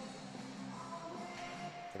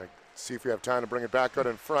 Gonna see if we have time to bring it back out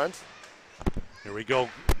in front. Here we go.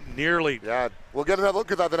 Nearly. Yeah, we'll get another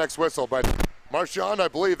look at that the next whistle, but Marchand, I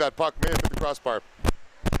believe that puck may have hit the crossbar.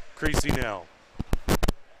 Creasy now.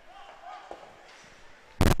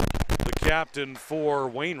 The captain for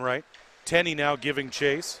Wainwright. Tenney now giving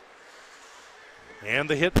chase. And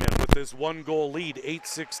the Hitmen with this 1-goal lead,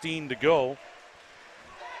 8:16 to go.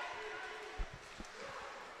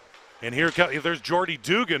 And here there's Jordy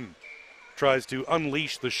Dugan. Tries to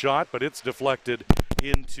unleash the shot, but it's deflected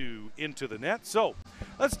into the net. So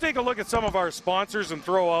let's take a look at some of our sponsors and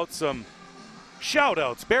throw out some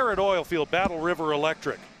shout-outs. Barrett Oilfield, Battle River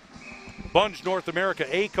Electric, Bunge North America,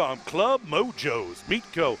 ACOM, Club Mojos,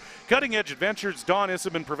 Meatco, Cutting Edge Adventures, Don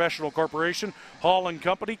Isserman Professional Corporation, Hall &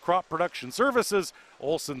 Company, Crop Production Services,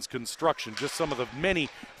 Olson's Construction. Just some of the many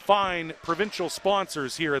fine provincial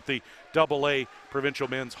sponsors here at the AA Provincial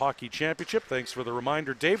Men's Hockey Championship. Thanks for the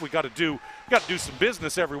reminder, Dave. We got to do some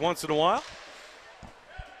business every once in a while.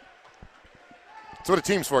 That's what a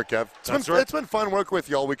team's for, Kev. It's been fun working with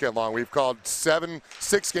you all weekend long. We've called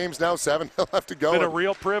 6 games now, 7 left to go. It's been a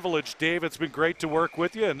real privilege, Dave. It's been great to work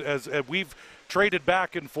with you, and as we've traded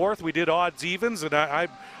back and forth, we did odds evens, and I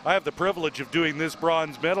have the privilege of doing this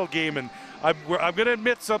bronze medal game. And I'm going to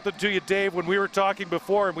admit something to you, Dave. When we were talking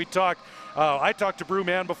before, and I talked to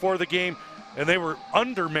Brewman before the game, and they were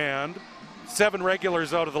undermanned, 7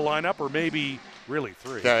 regulars out of the lineup, or maybe really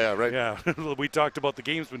 3. Yeah, right. Yeah, we talked about the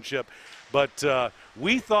gamesmanship. But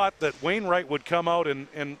we thought that Wainwright would come out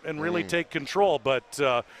and really take control. But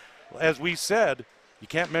as we said, you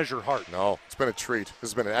can't measure heart. No, it's been a treat. This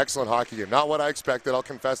has been an excellent hockey game. Not what I expected, I'll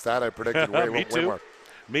confess that. I predicted way more.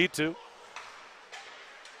 Me too.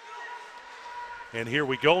 And here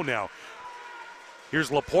we go now.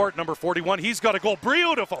 Here's Laporte, number 41. He's got a goal.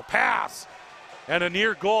 Beautiful pass. And a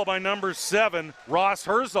near goal by number 7, Ross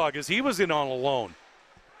Herzog, as he was in on alone.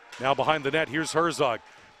 Now behind the net, here's Herzog.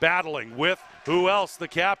 Battling with who else? The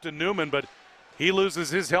captain, Newman, but he loses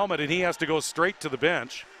his helmet and he has to go straight to the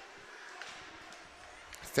bench.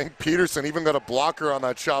 I think Peterson even got a blocker on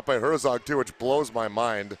that shot by Herzog too, which blows my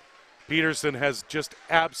mind. Peterson has just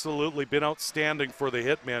absolutely been outstanding for the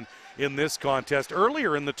Hitmen in this contest.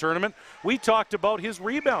 Earlier in the tournament, we talked about his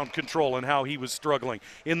rebound control and how he was struggling.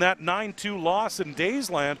 In that 9-2 loss in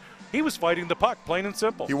Daysland, he was fighting the puck, plain and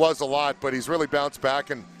simple. He was a lot, but he's really bounced back,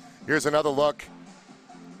 and here's another look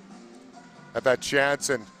at that chance,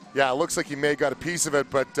 and yeah, it looks like he may have got a piece of it,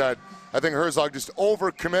 but I think Herzog just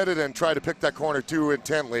overcommitted and tried to pick that corner too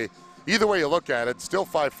intently. Either way you look at it, still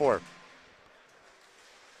 5-4.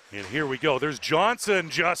 And here we go. There's Johnson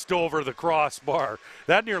just over the crossbar.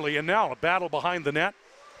 That nearly, and now a battle behind the net.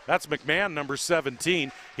 That's McMahon, number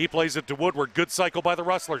 17. He plays it to Woodward. Good cycle by the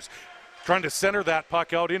Rustlers. Trying to center that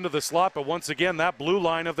puck out into the slot, but once again, that blue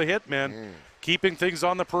line of the Hitmen keeping things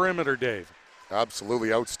on the perimeter, Dave.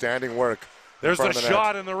 Absolutely outstanding work. There's the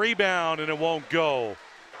shot and the rebound, and it won't go.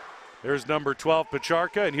 There's number 12,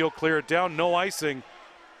 Pacharka, and he'll clear it down. No icing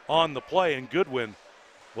on the play, and Goodwin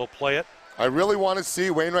will play it. I really want to see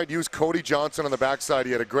Wainwright use Cody Johnson on the backside.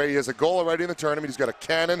 He has a goal already in the tournament. He's got a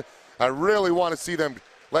cannon. I really want to see them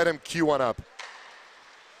let him cue one up.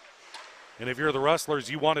 And if you're the Rustlers,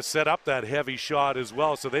 you want to set up that heavy shot as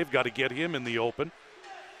well, so they've got to get him in the open.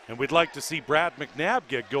 And we'd like to see Brad McNabb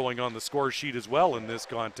get going on the score sheet as well in this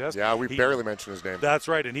contest. Yeah, we barely mentioned his name. That's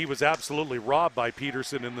right, and he was absolutely robbed by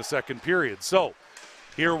Peterson in the second period. So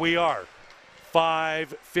here we are.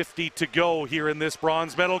 5:50 to go here in this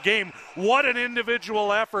bronze medal game. What an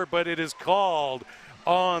individual effort, but it is called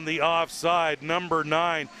on the offside. Number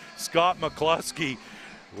 9, Scott McCluskey.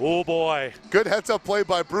 Oh, boy. Good heads-up play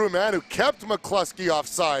by Brewman, who kept McCluskey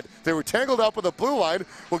offside. They were tangled up with the blue line.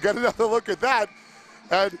 We'll get another look at that.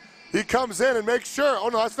 And he comes in and makes sure. Oh,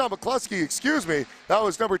 no, that's not McCluskey. Excuse me. That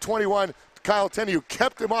was number 21, Kyle Tenney, who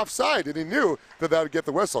kept him offside, and he knew that would get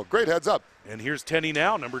the whistle. Great heads-up. And here's Tenney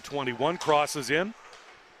now, number 21, crosses in.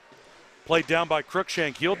 Played down by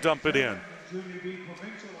Crookshank. He'll dump it in. Junior B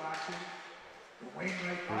provincial action. The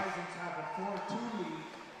Wainwright Bisons have a 4-2 lead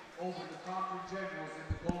over the Concord Generals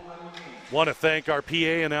in the gold medal game. Want to thank our PA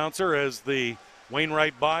announcer as the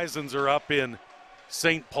Wainwright Bisons are up in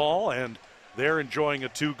St. Paul, and they're enjoying a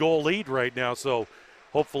 2-goal lead right now. So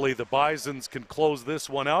hopefully the Bisons can close this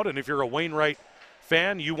one out. And if you're a Wainwright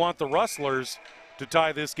fan, you want the Rustlers to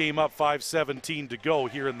tie this game up. 5:17 to go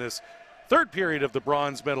here in this third period of the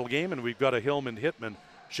bronze medal game. And we've got a Hillmond Hitmen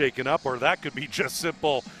shaken up, or that could be just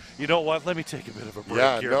simple. You know what? Let me take a bit of a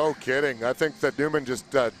break here. Yeah, no kidding. I think that Newman just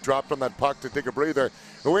dropped on that puck to take a breather.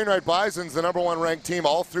 The Wainwright Bisons, the #1 ranked team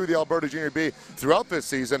all through the Alberta Junior B throughout this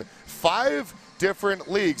season. 5 different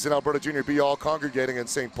leagues in Alberta Junior B all congregating in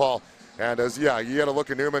St. Paul. And as, you got to look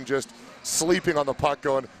at Newman just sleeping on the puck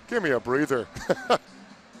going, give me a breather.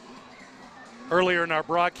 Earlier in our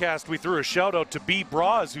broadcast, we threw a shout out to B.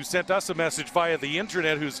 Braz, who sent us a message via the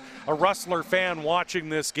internet, who's a Rustler fan watching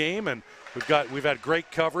this game, and we've had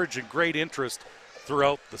great coverage and great interest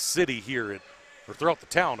throughout the city here, or throughout the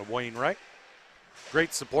town of Wainwright.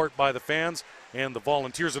 Great support by the fans and the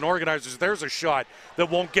volunteers and organizers. There's a shot that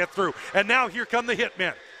won't get through, and now here come the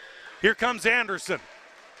Hitmen. Here comes Anderson.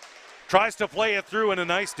 Tries to play it through, and a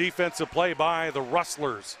nice defensive play by the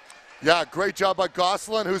Rustlers. Yeah, great job by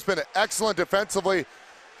Gosselin, who's been excellent defensively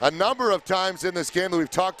a number of times in this game that we've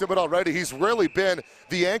talked about already. He's really been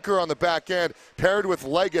the anchor on the back end, paired with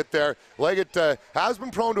Leggett there. Leggett has been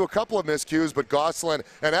prone to a couple of miscues, but Gosselin,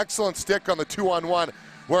 an excellent stick on the 2-on-1,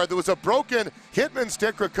 where there was a broken Hitman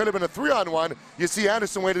stick or it could have been a 3-on-1. You see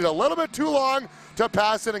Anderson waited a little bit too long to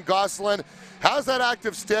pass it, and Gosselin has that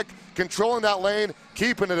active stick, controlling that lane,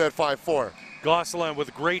 keeping it at 5-4. Gosselin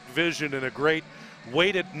with great vision and a great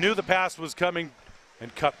waited, knew the pass was coming,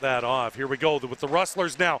 and cut that off. Here we go with the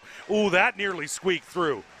Rustlers now. Ooh, that nearly squeaked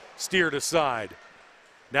through. Steered aside.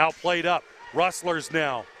 Now played up. Rustlers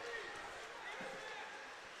now.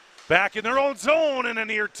 Back in their own zone, and a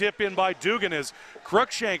near tip in by Dugan as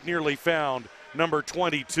Cruikshank nearly found number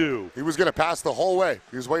 22. He was going to pass the whole way.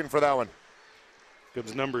 He was waiting for that one.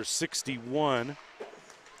 Comes number 61,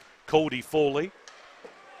 Cody Foley.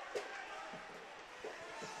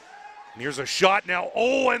 And here's a shot now.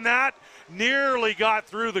 Oh, and that nearly got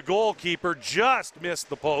through the goalkeeper. Just missed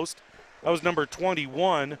the post. That was number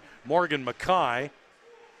 21, Morgan Mackay.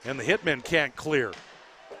 And the Hitmen can't clear.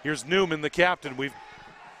 Here's Newman, the captain. We've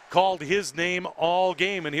called his name all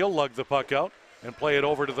game, and he'll lug the puck out and play it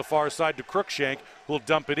over to the far side to Cruikshank, who'll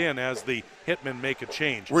dump it in as the Hitmen make a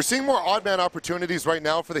change. We're seeing more odd man opportunities right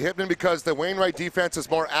now for the Hitmen because the Wainwright defense is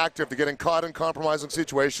more active. They're getting caught in compromising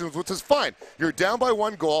situations, which is fine. You're down by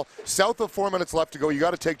 1 goal, south of 4 minutes left to go. You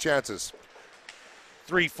got to take chances.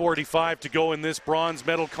 3:45 to go in this bronze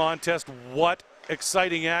medal contest. What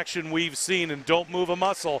exciting action we've seen, and don't move a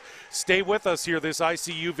muscle. Stay with us here, this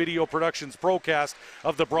ICU Video Productions procast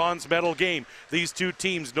of the bronze medal game. These two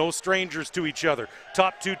teams, no strangers to each other.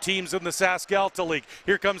 Top 2 teams in the Sask-Alta League.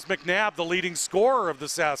 Here comes McNabb, the leading scorer of the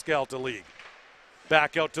Sask-Alta League.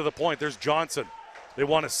 Back out to the point. There's Johnson. They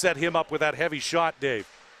want to set him up with that heavy shot, Dave.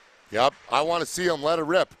 Yep, I want to see him let it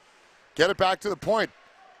rip. Get it back to the point.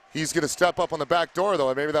 He's going to step up on the back door, though,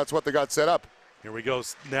 and maybe that's what they got set up. Here we go,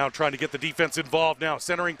 now trying to get the defense involved now.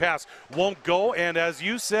 Centering pass won't go, and as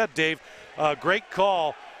you said, Dave, great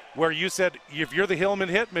call where you said if you're the Hillmond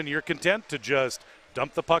Hitmen, you're content to just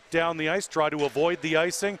dump the puck down the ice, try to avoid the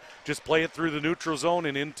icing, just play it through the neutral zone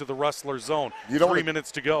and into the Rustler zone. 3 minutes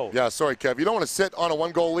to go. Yeah, sorry, Kev. You don't want to sit on a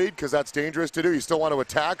 1-goal lead because that's dangerous to do. You still want to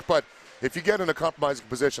attack, but if you get in a compromising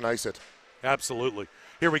position, ice it. Absolutely.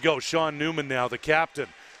 Here we go, Sean Newman now, the captain.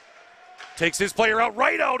 Takes his player out,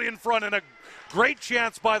 right out in front, and a great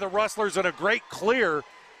chance by the Rustlers and a great clear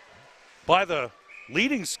by the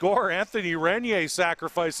leading scorer, Anthony Renier,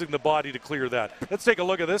 sacrificing the body to clear that. Let's take a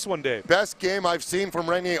look at this one, Dave. Best game I've seen from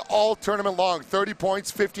Renier all tournament long. 30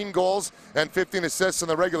 points, 15 goals, and 15 assists in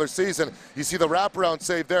the regular season. You see the wraparound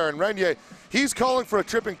save there, and Renier, he's calling for a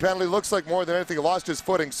tripping penalty. Looks like more than anything, he lost his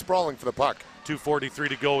footing, sprawling for the puck. 2:43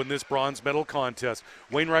 to go in this bronze medal contest.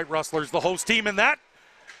 Wainwright Rustlers, the host team, and that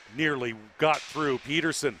nearly got through.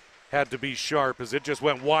 Peterson had to be sharp as it just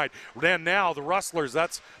went wide. Then now the Rustlers,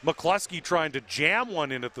 that's McCluskey trying to jam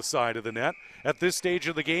one in at the side of the net. At this stage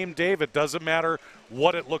of the game, Dave, it doesn't matter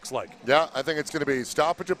what it looks like. Yeah, I think it's going to be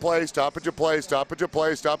stoppage of play, stoppage of play, stoppage of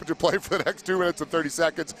play, stoppage of play for the next 2 minutes and 30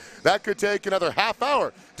 seconds. That could take another half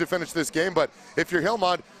hour to finish this game, but if you're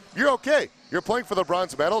Hillmond, you're okay. You're playing for the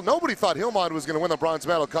bronze medal. Nobody thought Hillmond was going to win the bronze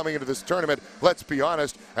medal coming into this tournament, let's be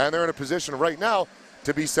honest, and they're in a position right now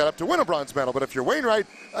to be set up to win a bronze medal. But if you're Wainwright,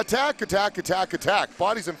 attack, attack, attack, attack.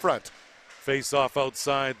 Bodies in front. Face off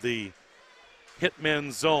outside the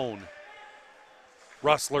Hitmen zone.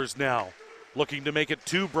 Rustlers now looking to make it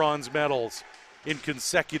 2 bronze medals in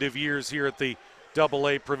consecutive years here at the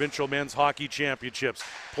AA Provincial Men's Hockey Championships.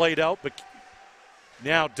 Played out, but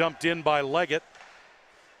now dumped in by Leggett.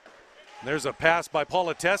 There's a pass by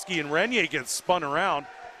Politeski, and Renier gets spun around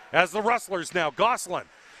as the Rustlers now. Gosselin,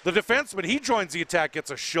 the defenseman, he joins the attack,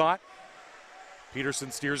 gets a shot.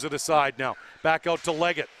 Peterson steers it aside now. Back out to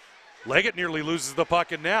Leggett. Leggett nearly loses the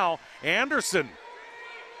puck, and now Anderson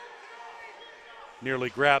nearly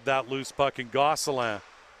grabbed that loose puck, and Gosselin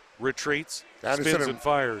retreats, spins and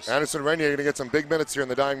fires. Anderson Renier going to get some big minutes here in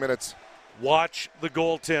the dying minutes. Watch the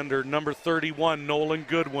goaltender, number 31, Nolan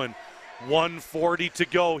Goodwin. 1:40 to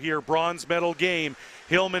go here, bronze medal game.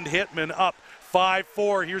 Hillmond Hitmen up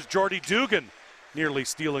 5-4. Here's Jordy Dugan nearly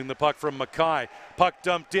stealing the puck from Mackay. Puck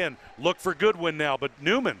dumped in. Look for Goodwin now, but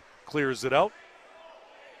Newman clears it out.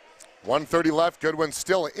 1:30 left. Goodwin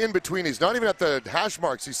still in between. He's not even at the hash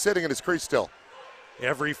marks. He's sitting in his crease still.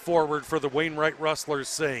 Every forward for the Wainwright Rustlers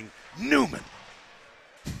saying, Newman.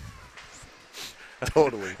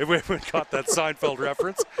 Totally. If we haven't caught that Seinfeld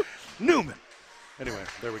reference. Newman. Anyway,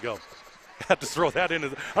 there we go. Had to throw that in. I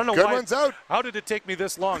don't know why. Goodwin's out. How did it take me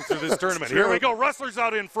this long through this tournament? Here we go. Rustlers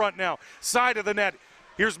out in front now. Side of the net.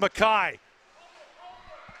 Here's Mackay.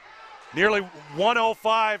 Nearly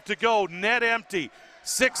 1:05 to go. Net empty.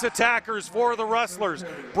 6 attackers for the Rustlers.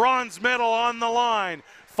 Bronze medal on the line.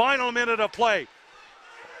 Final minute of play.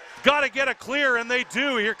 Got to get a clear, and they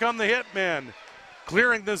do. Here come the Hitmen.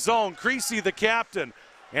 Clearing the zone. Creasy, the captain.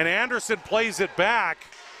 And Anderson plays it back.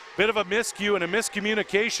 Bit of a miscue and a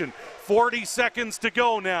miscommunication. 40 seconds to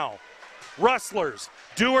go now. Rustlers,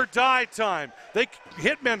 do or die time.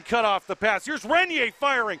 Hitmen cut off the pass. Here's Renier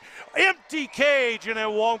firing. Empty cage, and it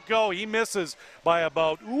won't go. He misses by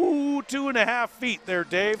about 2.5 feet there,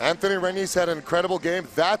 Dave. Anthony Renier's had an incredible game.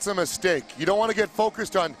 That's a mistake. You don't want to get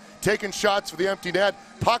focused on taking shots for the empty net.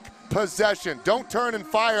 Puck possession. Don't turn and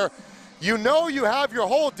fire. You know you have your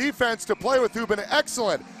whole defense to play with who've been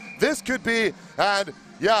excellent. This could be, and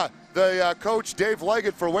yeah, the coach, Dave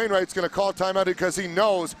Leggett for Wainwright's going to call timeout because he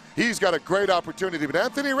knows he's got a great opportunity. But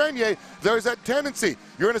Anthony Renier, there's that tendency.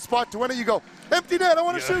 You're in a spot to win it, you go, empty net, I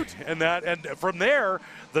want to shoot. And from there,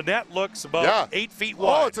 the net looks about 8 feet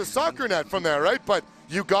wide. Oh, it's a soccer net from there, right? But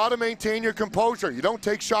you got to maintain your composure. You don't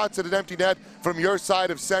take shots at an empty net from your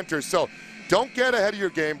side of center. So don't get ahead of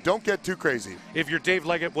your game. Don't get too crazy. If you're Dave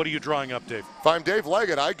Leggett, what are you drawing up, Dave? If I'm Dave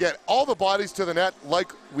Leggett, I get all the bodies to the net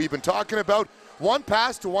like we've been talking about. One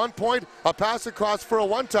pass to one point, a pass across for a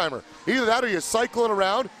one-timer. Either that or you cycle it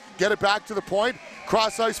around, get it back to the point,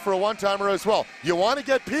 cross ice for a one-timer as well. You want to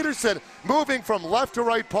get Peterson moving from left to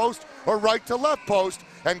right post or right to left post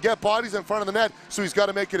and get bodies in front of the net, so he's got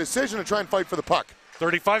to make a decision and try and fight for the puck.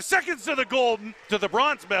 35 seconds to the gold, to the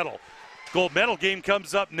bronze medal. Gold medal game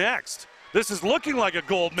comes up next. This is looking like a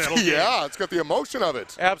gold medal game. Yeah, it's got the emotion of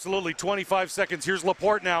it. Absolutely, 25 seconds. Here's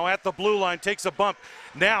Laporte now at the blue line, takes a bump.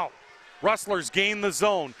 Now, Rustlers gain the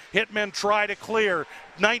zone. Hitmen try to clear.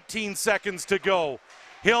 19 seconds to go.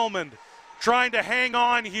 Hillmond trying to hang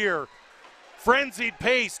on here. Frenzied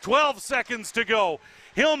pace, 12 seconds to go.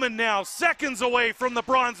 Hillmond now seconds away from the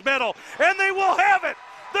bronze medal, and they will have it.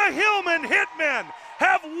 The Hillmond Hitmen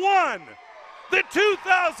have won the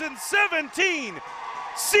 2017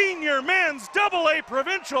 Senior Men's AA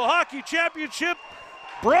Provincial Hockey Championship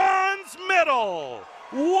bronze medal.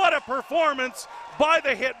 What a performance by the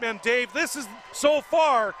Hitmen, Dave. This is so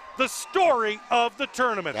far the story of the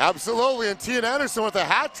tournament. Absolutely, and Tian Anderson with a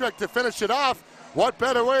hat trick to finish it off. What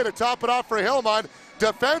better way to top it off for Hillmond?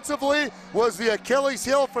 Defensively was the Achilles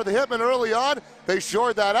heel for the Hitmen early on. They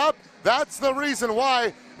shored that up. That's the reason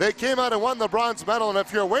why they came out and won the bronze medal. And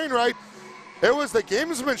if you're Wainwright, it was the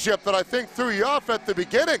gamesmanship that I think threw you off at the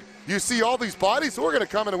beginning. You see all these bodies, we're going to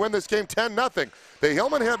come in and win this game 10-0. The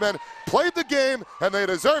Hillmond Hitmen played the game, and they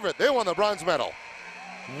deserve it. They won the bronze medal.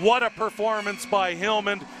 What a performance by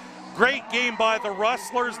Hillmond. Great game by the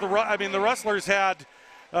Rustlers. The Rustlers had,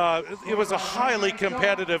 it was a highly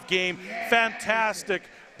competitive game. Fantastic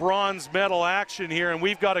bronze medal action here, and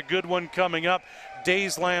we've got a good one coming up.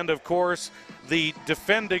 Daysland, of course, the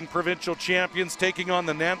defending provincial champions taking on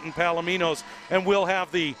the Nanton Palominos, and we'll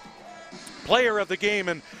have the player of the game.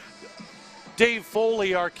 And Dave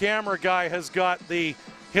Foley, our camera guy, has got the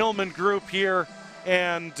Hillmond group here,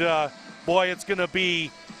 and boy, it's going to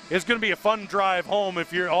be a fun drive home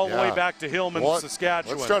if you're all the way back to Hillmond,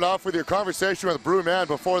 Saskatchewan. Let's start off with your conversation with Brewman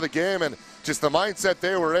before the game and just the mindset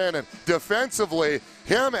they were in. And defensively,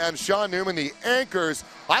 him and Sean Newman, the anchors,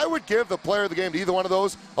 I would give the player of the game to either one of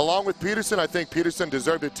those, along with Peterson. I think Peterson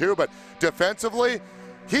deserved it too, but defensively,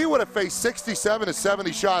 he would have faced 67 to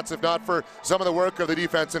 70 shots if not for some of the work of the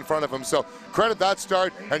defense in front of him. So credit that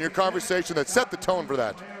start and your conversation that set the tone for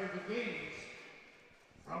that.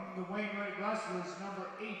 From the Wainwright Rustlers, number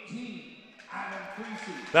 18, Adam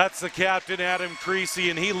Creasy. That's the captain, Adam Creasy,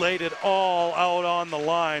 and he laid it all out on the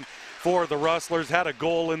line for the Rustlers. Had a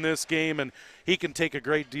goal in this game, and he can take a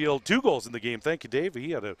great deal. 2 goals in the game. Thank you, Dave.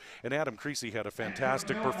 And Adam Creasy had a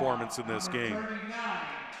fantastic performance in this game. 39,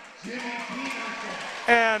 Jimmy Peterson.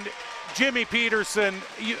 And Jimmy Peterson,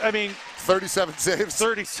 37 saves.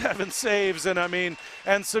 37 saves,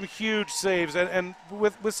 and some huge saves, and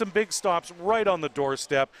with some big stops right on the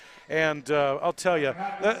doorstep. And I'll tell you,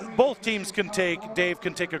 both teams can take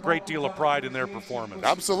a great deal of pride in their performance.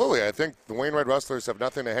 Absolutely. I think the Wainwright Rustlers have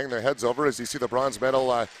nothing to hang their heads over as you see the bronze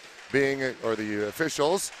medal or the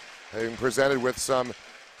officials being presented with some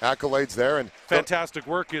accolades there. And fantastic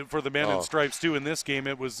work for the men in stripes too in this game.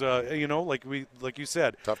 It was like you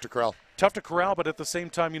said, tough to corral, but at the same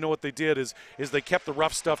time, you know what they did is they kept the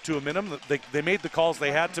rough stuff to a minimum. They made the calls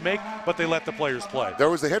they had to make, but they let the players play. There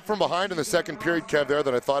was a hit from behind in the second period, Kev, there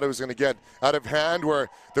that I thought it was going to get out of hand, where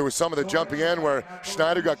there was some of the jumping in where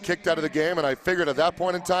Schneider got kicked out of the game, and I figured at that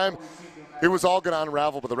point in time it was all going to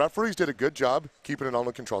unravel, but the referees did a good job keeping it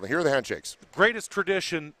under control. Here are the handshakes. Greatest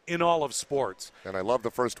tradition in all of sports. And I love the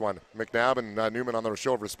first one. McNabb and Newman on the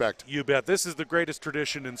show of respect. You bet. This is the greatest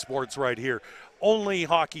tradition in sports right here. Only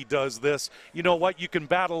hockey does this. You know what? You can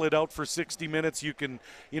battle it out for 60 minutes. You can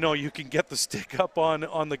get the stick up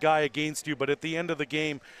on the guy against you, but at the end of the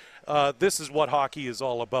game, this is what hockey is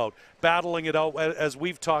all about. Battling it out. As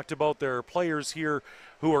we've talked about, there are players here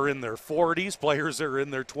who are in their 40s, players are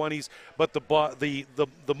in their 20s, but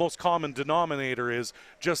the most common denominator is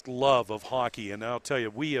just love of hockey. And I'll tell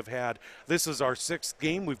you, this is our 6th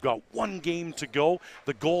game. We've got 1 game to go.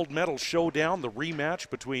 The gold medal showdown, the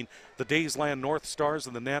rematch between the Daysland North Stars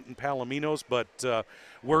and the Nanton Palominos, but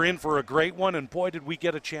we're in for a great one, and boy, did we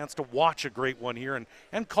get a chance to watch a great one here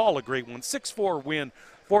and call a great one. 6-4 win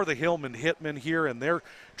for the Hillmond Hitmen here, and they're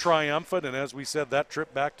triumphant. And as we said, that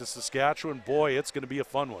trip back to Saskatchewan, boy, it's going to be a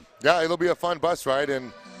fun one. Yeah, it'll be a fun bus ride.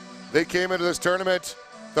 And they came into this tournament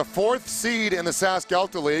the 4th seed in the Sask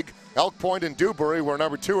Alta League. Elk Point and Dewberry were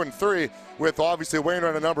number 2 and 3, with obviously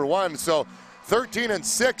Wainwright at number 1. So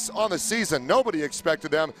 13-6 on the season. Nobody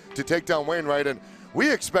expected them to take down Wainwright, and we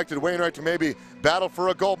expected Wainwright to maybe battle for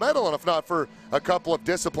a gold medal, and if not for a couple of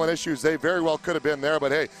discipline issues, they very well could have been there.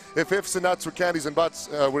 But hey, if ifs and nuts were candies and butts,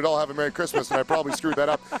 we'd all have a Merry Christmas, and I probably screwed that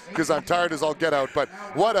up because I'm tired as all get out. But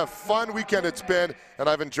what a fun weekend it's been, and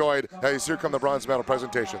I've enjoyed. Here come the bronze medal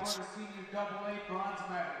presentations.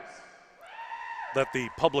 Let the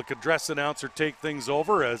public address announcer take things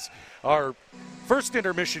over as our first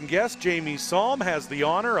intermission guest, Jamie Salm, has the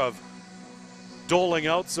honor of doling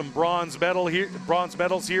out some bronze medals here,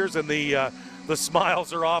 and the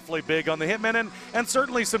smiles are awfully big on the Hitmen, and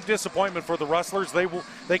certainly some disappointment for the Rustlers.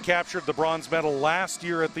 They captured the bronze medal last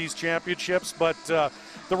year at these championships, but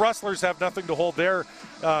the Rustlers have nothing to hold their,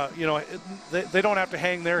 they don't have to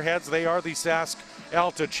hang their heads. They are the Sask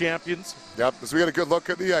Alta champions. Yep, so we got a good look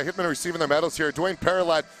at the Hitmen receiving their medals here. Dwayne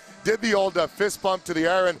Perlat did the old fist bump to the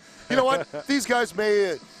air, and you know what? These guys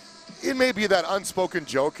it may be that unspoken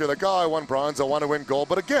joke. You're like, oh, I won bronze, I want to win gold.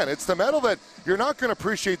 But again, it's the medal that you're not going to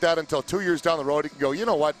appreciate that until 2 years down the road. You can go, you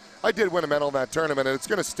know what? I did win a medal in that tournament, and it's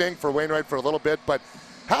going to sting for Wainwright for a little bit, but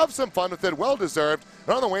have some fun with it. Well-deserved.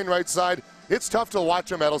 And on the Wainwright side, it's tough to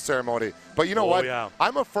watch a medal ceremony. But you know what? Yeah.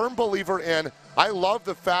 I'm a firm believer in, I love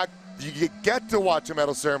the fact you get to watch a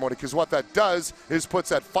medal ceremony, because what that does is puts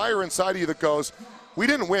that fire inside of you that goes, we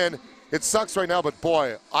didn't win. It sucks right now, but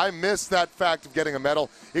boy, I miss that fact of getting a medal.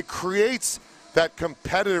 It creates that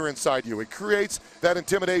competitor inside you. It creates that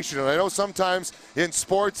intimidation. And I know sometimes in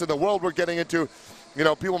sports and the world we're getting into,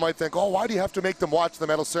 people might think, oh, why do you have to make them watch the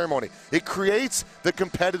medal ceremony? It creates the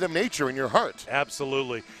competitive nature in your heart.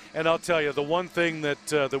 Absolutely. And I'll tell you, the one thing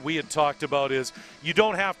that we had talked about is you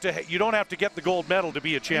don't have to get the gold medal to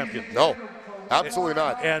be a champion. No. Absolutely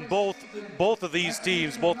not. And both of these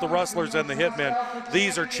teams, both the Rustlers and the Hitmen,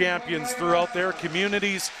 these are champions throughout their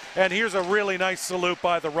communities. And here's a really nice salute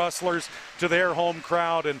by the Rustlers to their home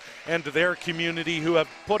crowd and to their community, who have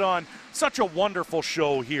put on such a wonderful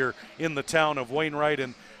show here in the town of Wainwright.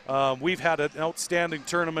 And we've had an outstanding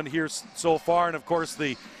tournament here so far. And of course,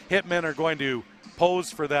 the Hitmen are going to pose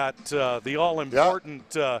for that, the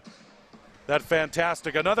all-important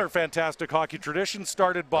another fantastic hockey tradition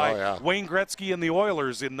started by Wayne Gretzky and the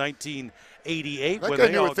Oilers in 1988. That guy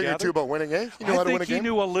knew a thing or two about winning, eh? He knew how to win a game? He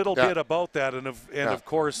knew a little bit about that. And of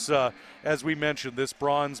course, as we mentioned, this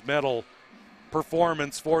bronze medal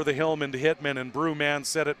performance for the Hillmond Hitmen, and Brewman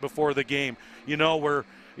said it before the game.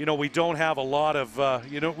 We don't have a lot of,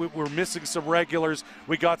 we're missing some regulars.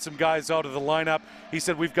 We got some guys out of the lineup. He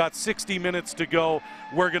said, we've got 60 minutes to go.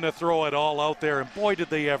 We're going to throw it all out there. And boy, did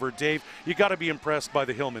they ever, Dave. You got to be impressed by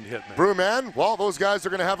the Hillmond Hitmen. Brewman, well, those guys are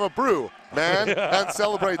going to have a brew, man, and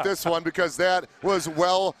celebrate this one because that was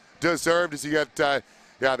well deserved as you get,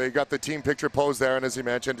 they got the team picture pose there, and as he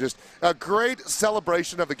mentioned, just a great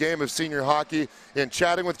celebration of the game of senior hockey in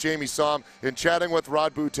chatting with Jamie Somm, in chatting with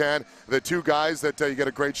Rod Boutin, the two guys that you get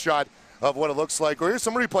a great shot of what it looks like. Well, here's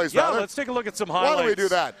some replays, Yeah, rather. let's take a look at some highlights. Why don't we do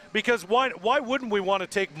that? Because why wouldn't we want to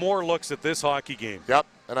take more looks at this hockey game? Yep,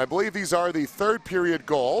 and I believe these are the third period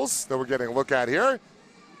goals that we're getting a look at here.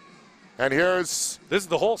 And this is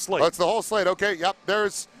the whole slate. That's the whole slate. Okay, yep,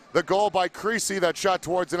 there's the goal by Creasy that shot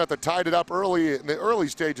towards the net that tied it up early in the early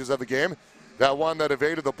stages of the game. That one that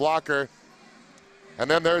evaded the blocker.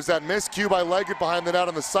 And then there's that miscue by Leggett behind the net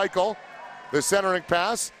on the cycle. The centering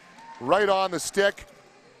pass right on the stick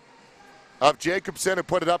of Jacobson, who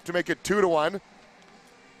put it up to make it 2-1.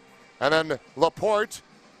 And then Laporte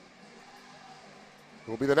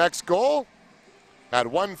will be the next goal at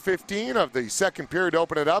 1:15 of the second period to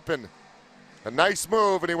open it up. And a nice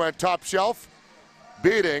move, and he went top shelf,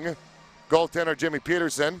 beating goaltender Jimmy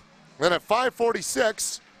Peterson. Then at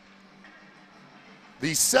 5:46,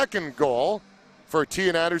 the second goal for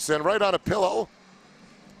Tian Anderson, right on a pillow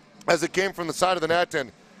as it came from the side of the net.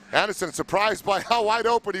 And Anderson, surprised by how wide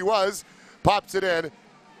open he was, pops it in.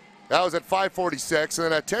 That was at 5:46. And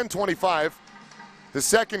then at 10:25, the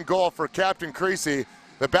second goal for Captain Creasy.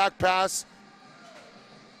 The back pass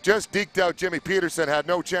just deked out Jimmy Peterson, had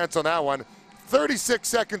no chance on that one. 36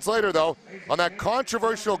 seconds later, though, on that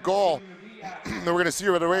controversial goal that we're going to see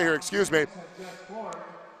right away here, excuse me.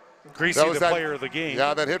 Creasy, the player of the game.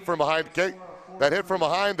 Yeah, that hit from behind. That hit from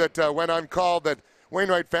behind that went uncalled that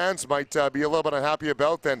Wainwright fans might be a little bit unhappy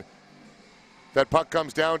about. Then that puck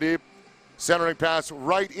comes down deep. Centering pass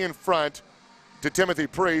right in front to Timothy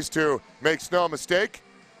Priest, who makes no mistake.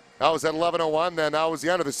 That was at 11:01. Then that was the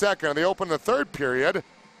end of the second. They opened the third period.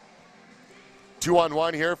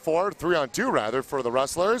 2-on-1 here, 3-on-2 rather, for the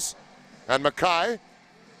Rustlers. And Mackay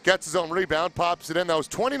gets his own rebound, pops it in. That was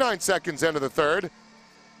 29 seconds into the third. And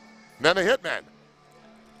then the Hitmen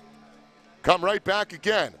come right back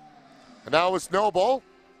again. And now it's Noble.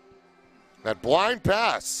 That blind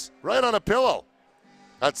pass right on a pillow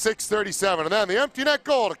at 6:37. And then the empty net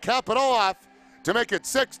goal to cap it all off to make it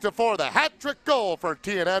 6-4. The hat-trick goal for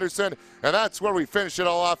Tian Anderson. And that's where we finish it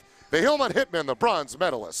all off. The Hillmond Hitmen, the bronze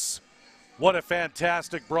medalists. What a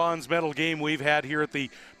fantastic bronze medal game we've had here at the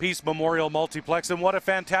Peace Memorial Multiplex, and what a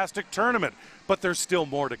fantastic tournament. But there's still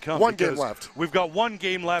more to come. One game left. We've got one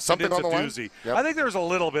game left, Something and it's on a the doozy. Yep. I think there's a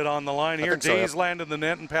little bit on the line here. Daysland and the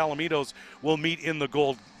Net and Palomitos will meet in the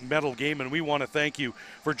gold medal game, and we want to thank you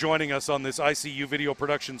for joining us on this ICU Video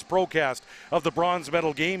Productions Procast of the bronze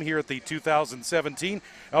medal game here at the 2017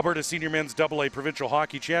 Alberta Senior Men's AA Provincial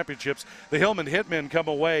Hockey Championships. The Hillmond Hitmen come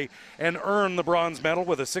away and earn the bronze medal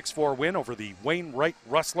with a 6-4 win over the Wainwright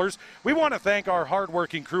Rustlers. We want to thank our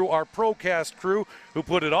hardworking crew, our Procast crew, who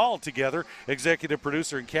put it all together. Executive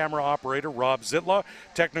producer and camera operator Rob Zitla,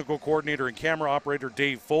 technical coordinator and camera operator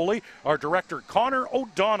Dave Foley, our director Connor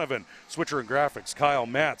O'Donovan, switcher and graphics Kyle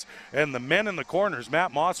Matz, and the men in the corners,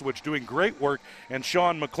 Matt Mossowich doing great work, and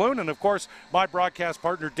Sean McClune, and of course my broadcast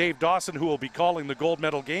partner Dave Dawson, who will be calling the gold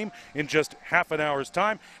medal game in just half an hour's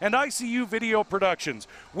time, and ICU Video Productions.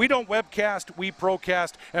 We don't webcast, we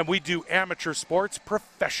procast, and we do amateur sports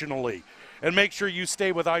professionally. And make sure you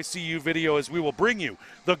stay with ICU Video as we will bring you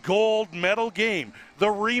the gold medal game, the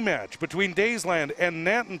rematch between Daysland and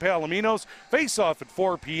Nanton Palominos, face off at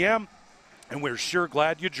 4 p.m. And we're sure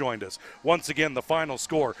glad you joined us. Once again, the final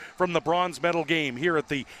score from the bronze medal game here at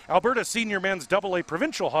the Alberta Senior Men's AA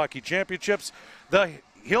Provincial Hockey Championships. The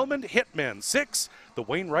Hillmond Hitmen 6, the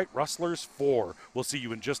Wainwright Rustlers 4. We'll see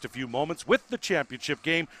you in just a few moments with the championship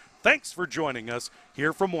game. Thanks for joining us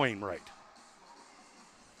here from Wainwright.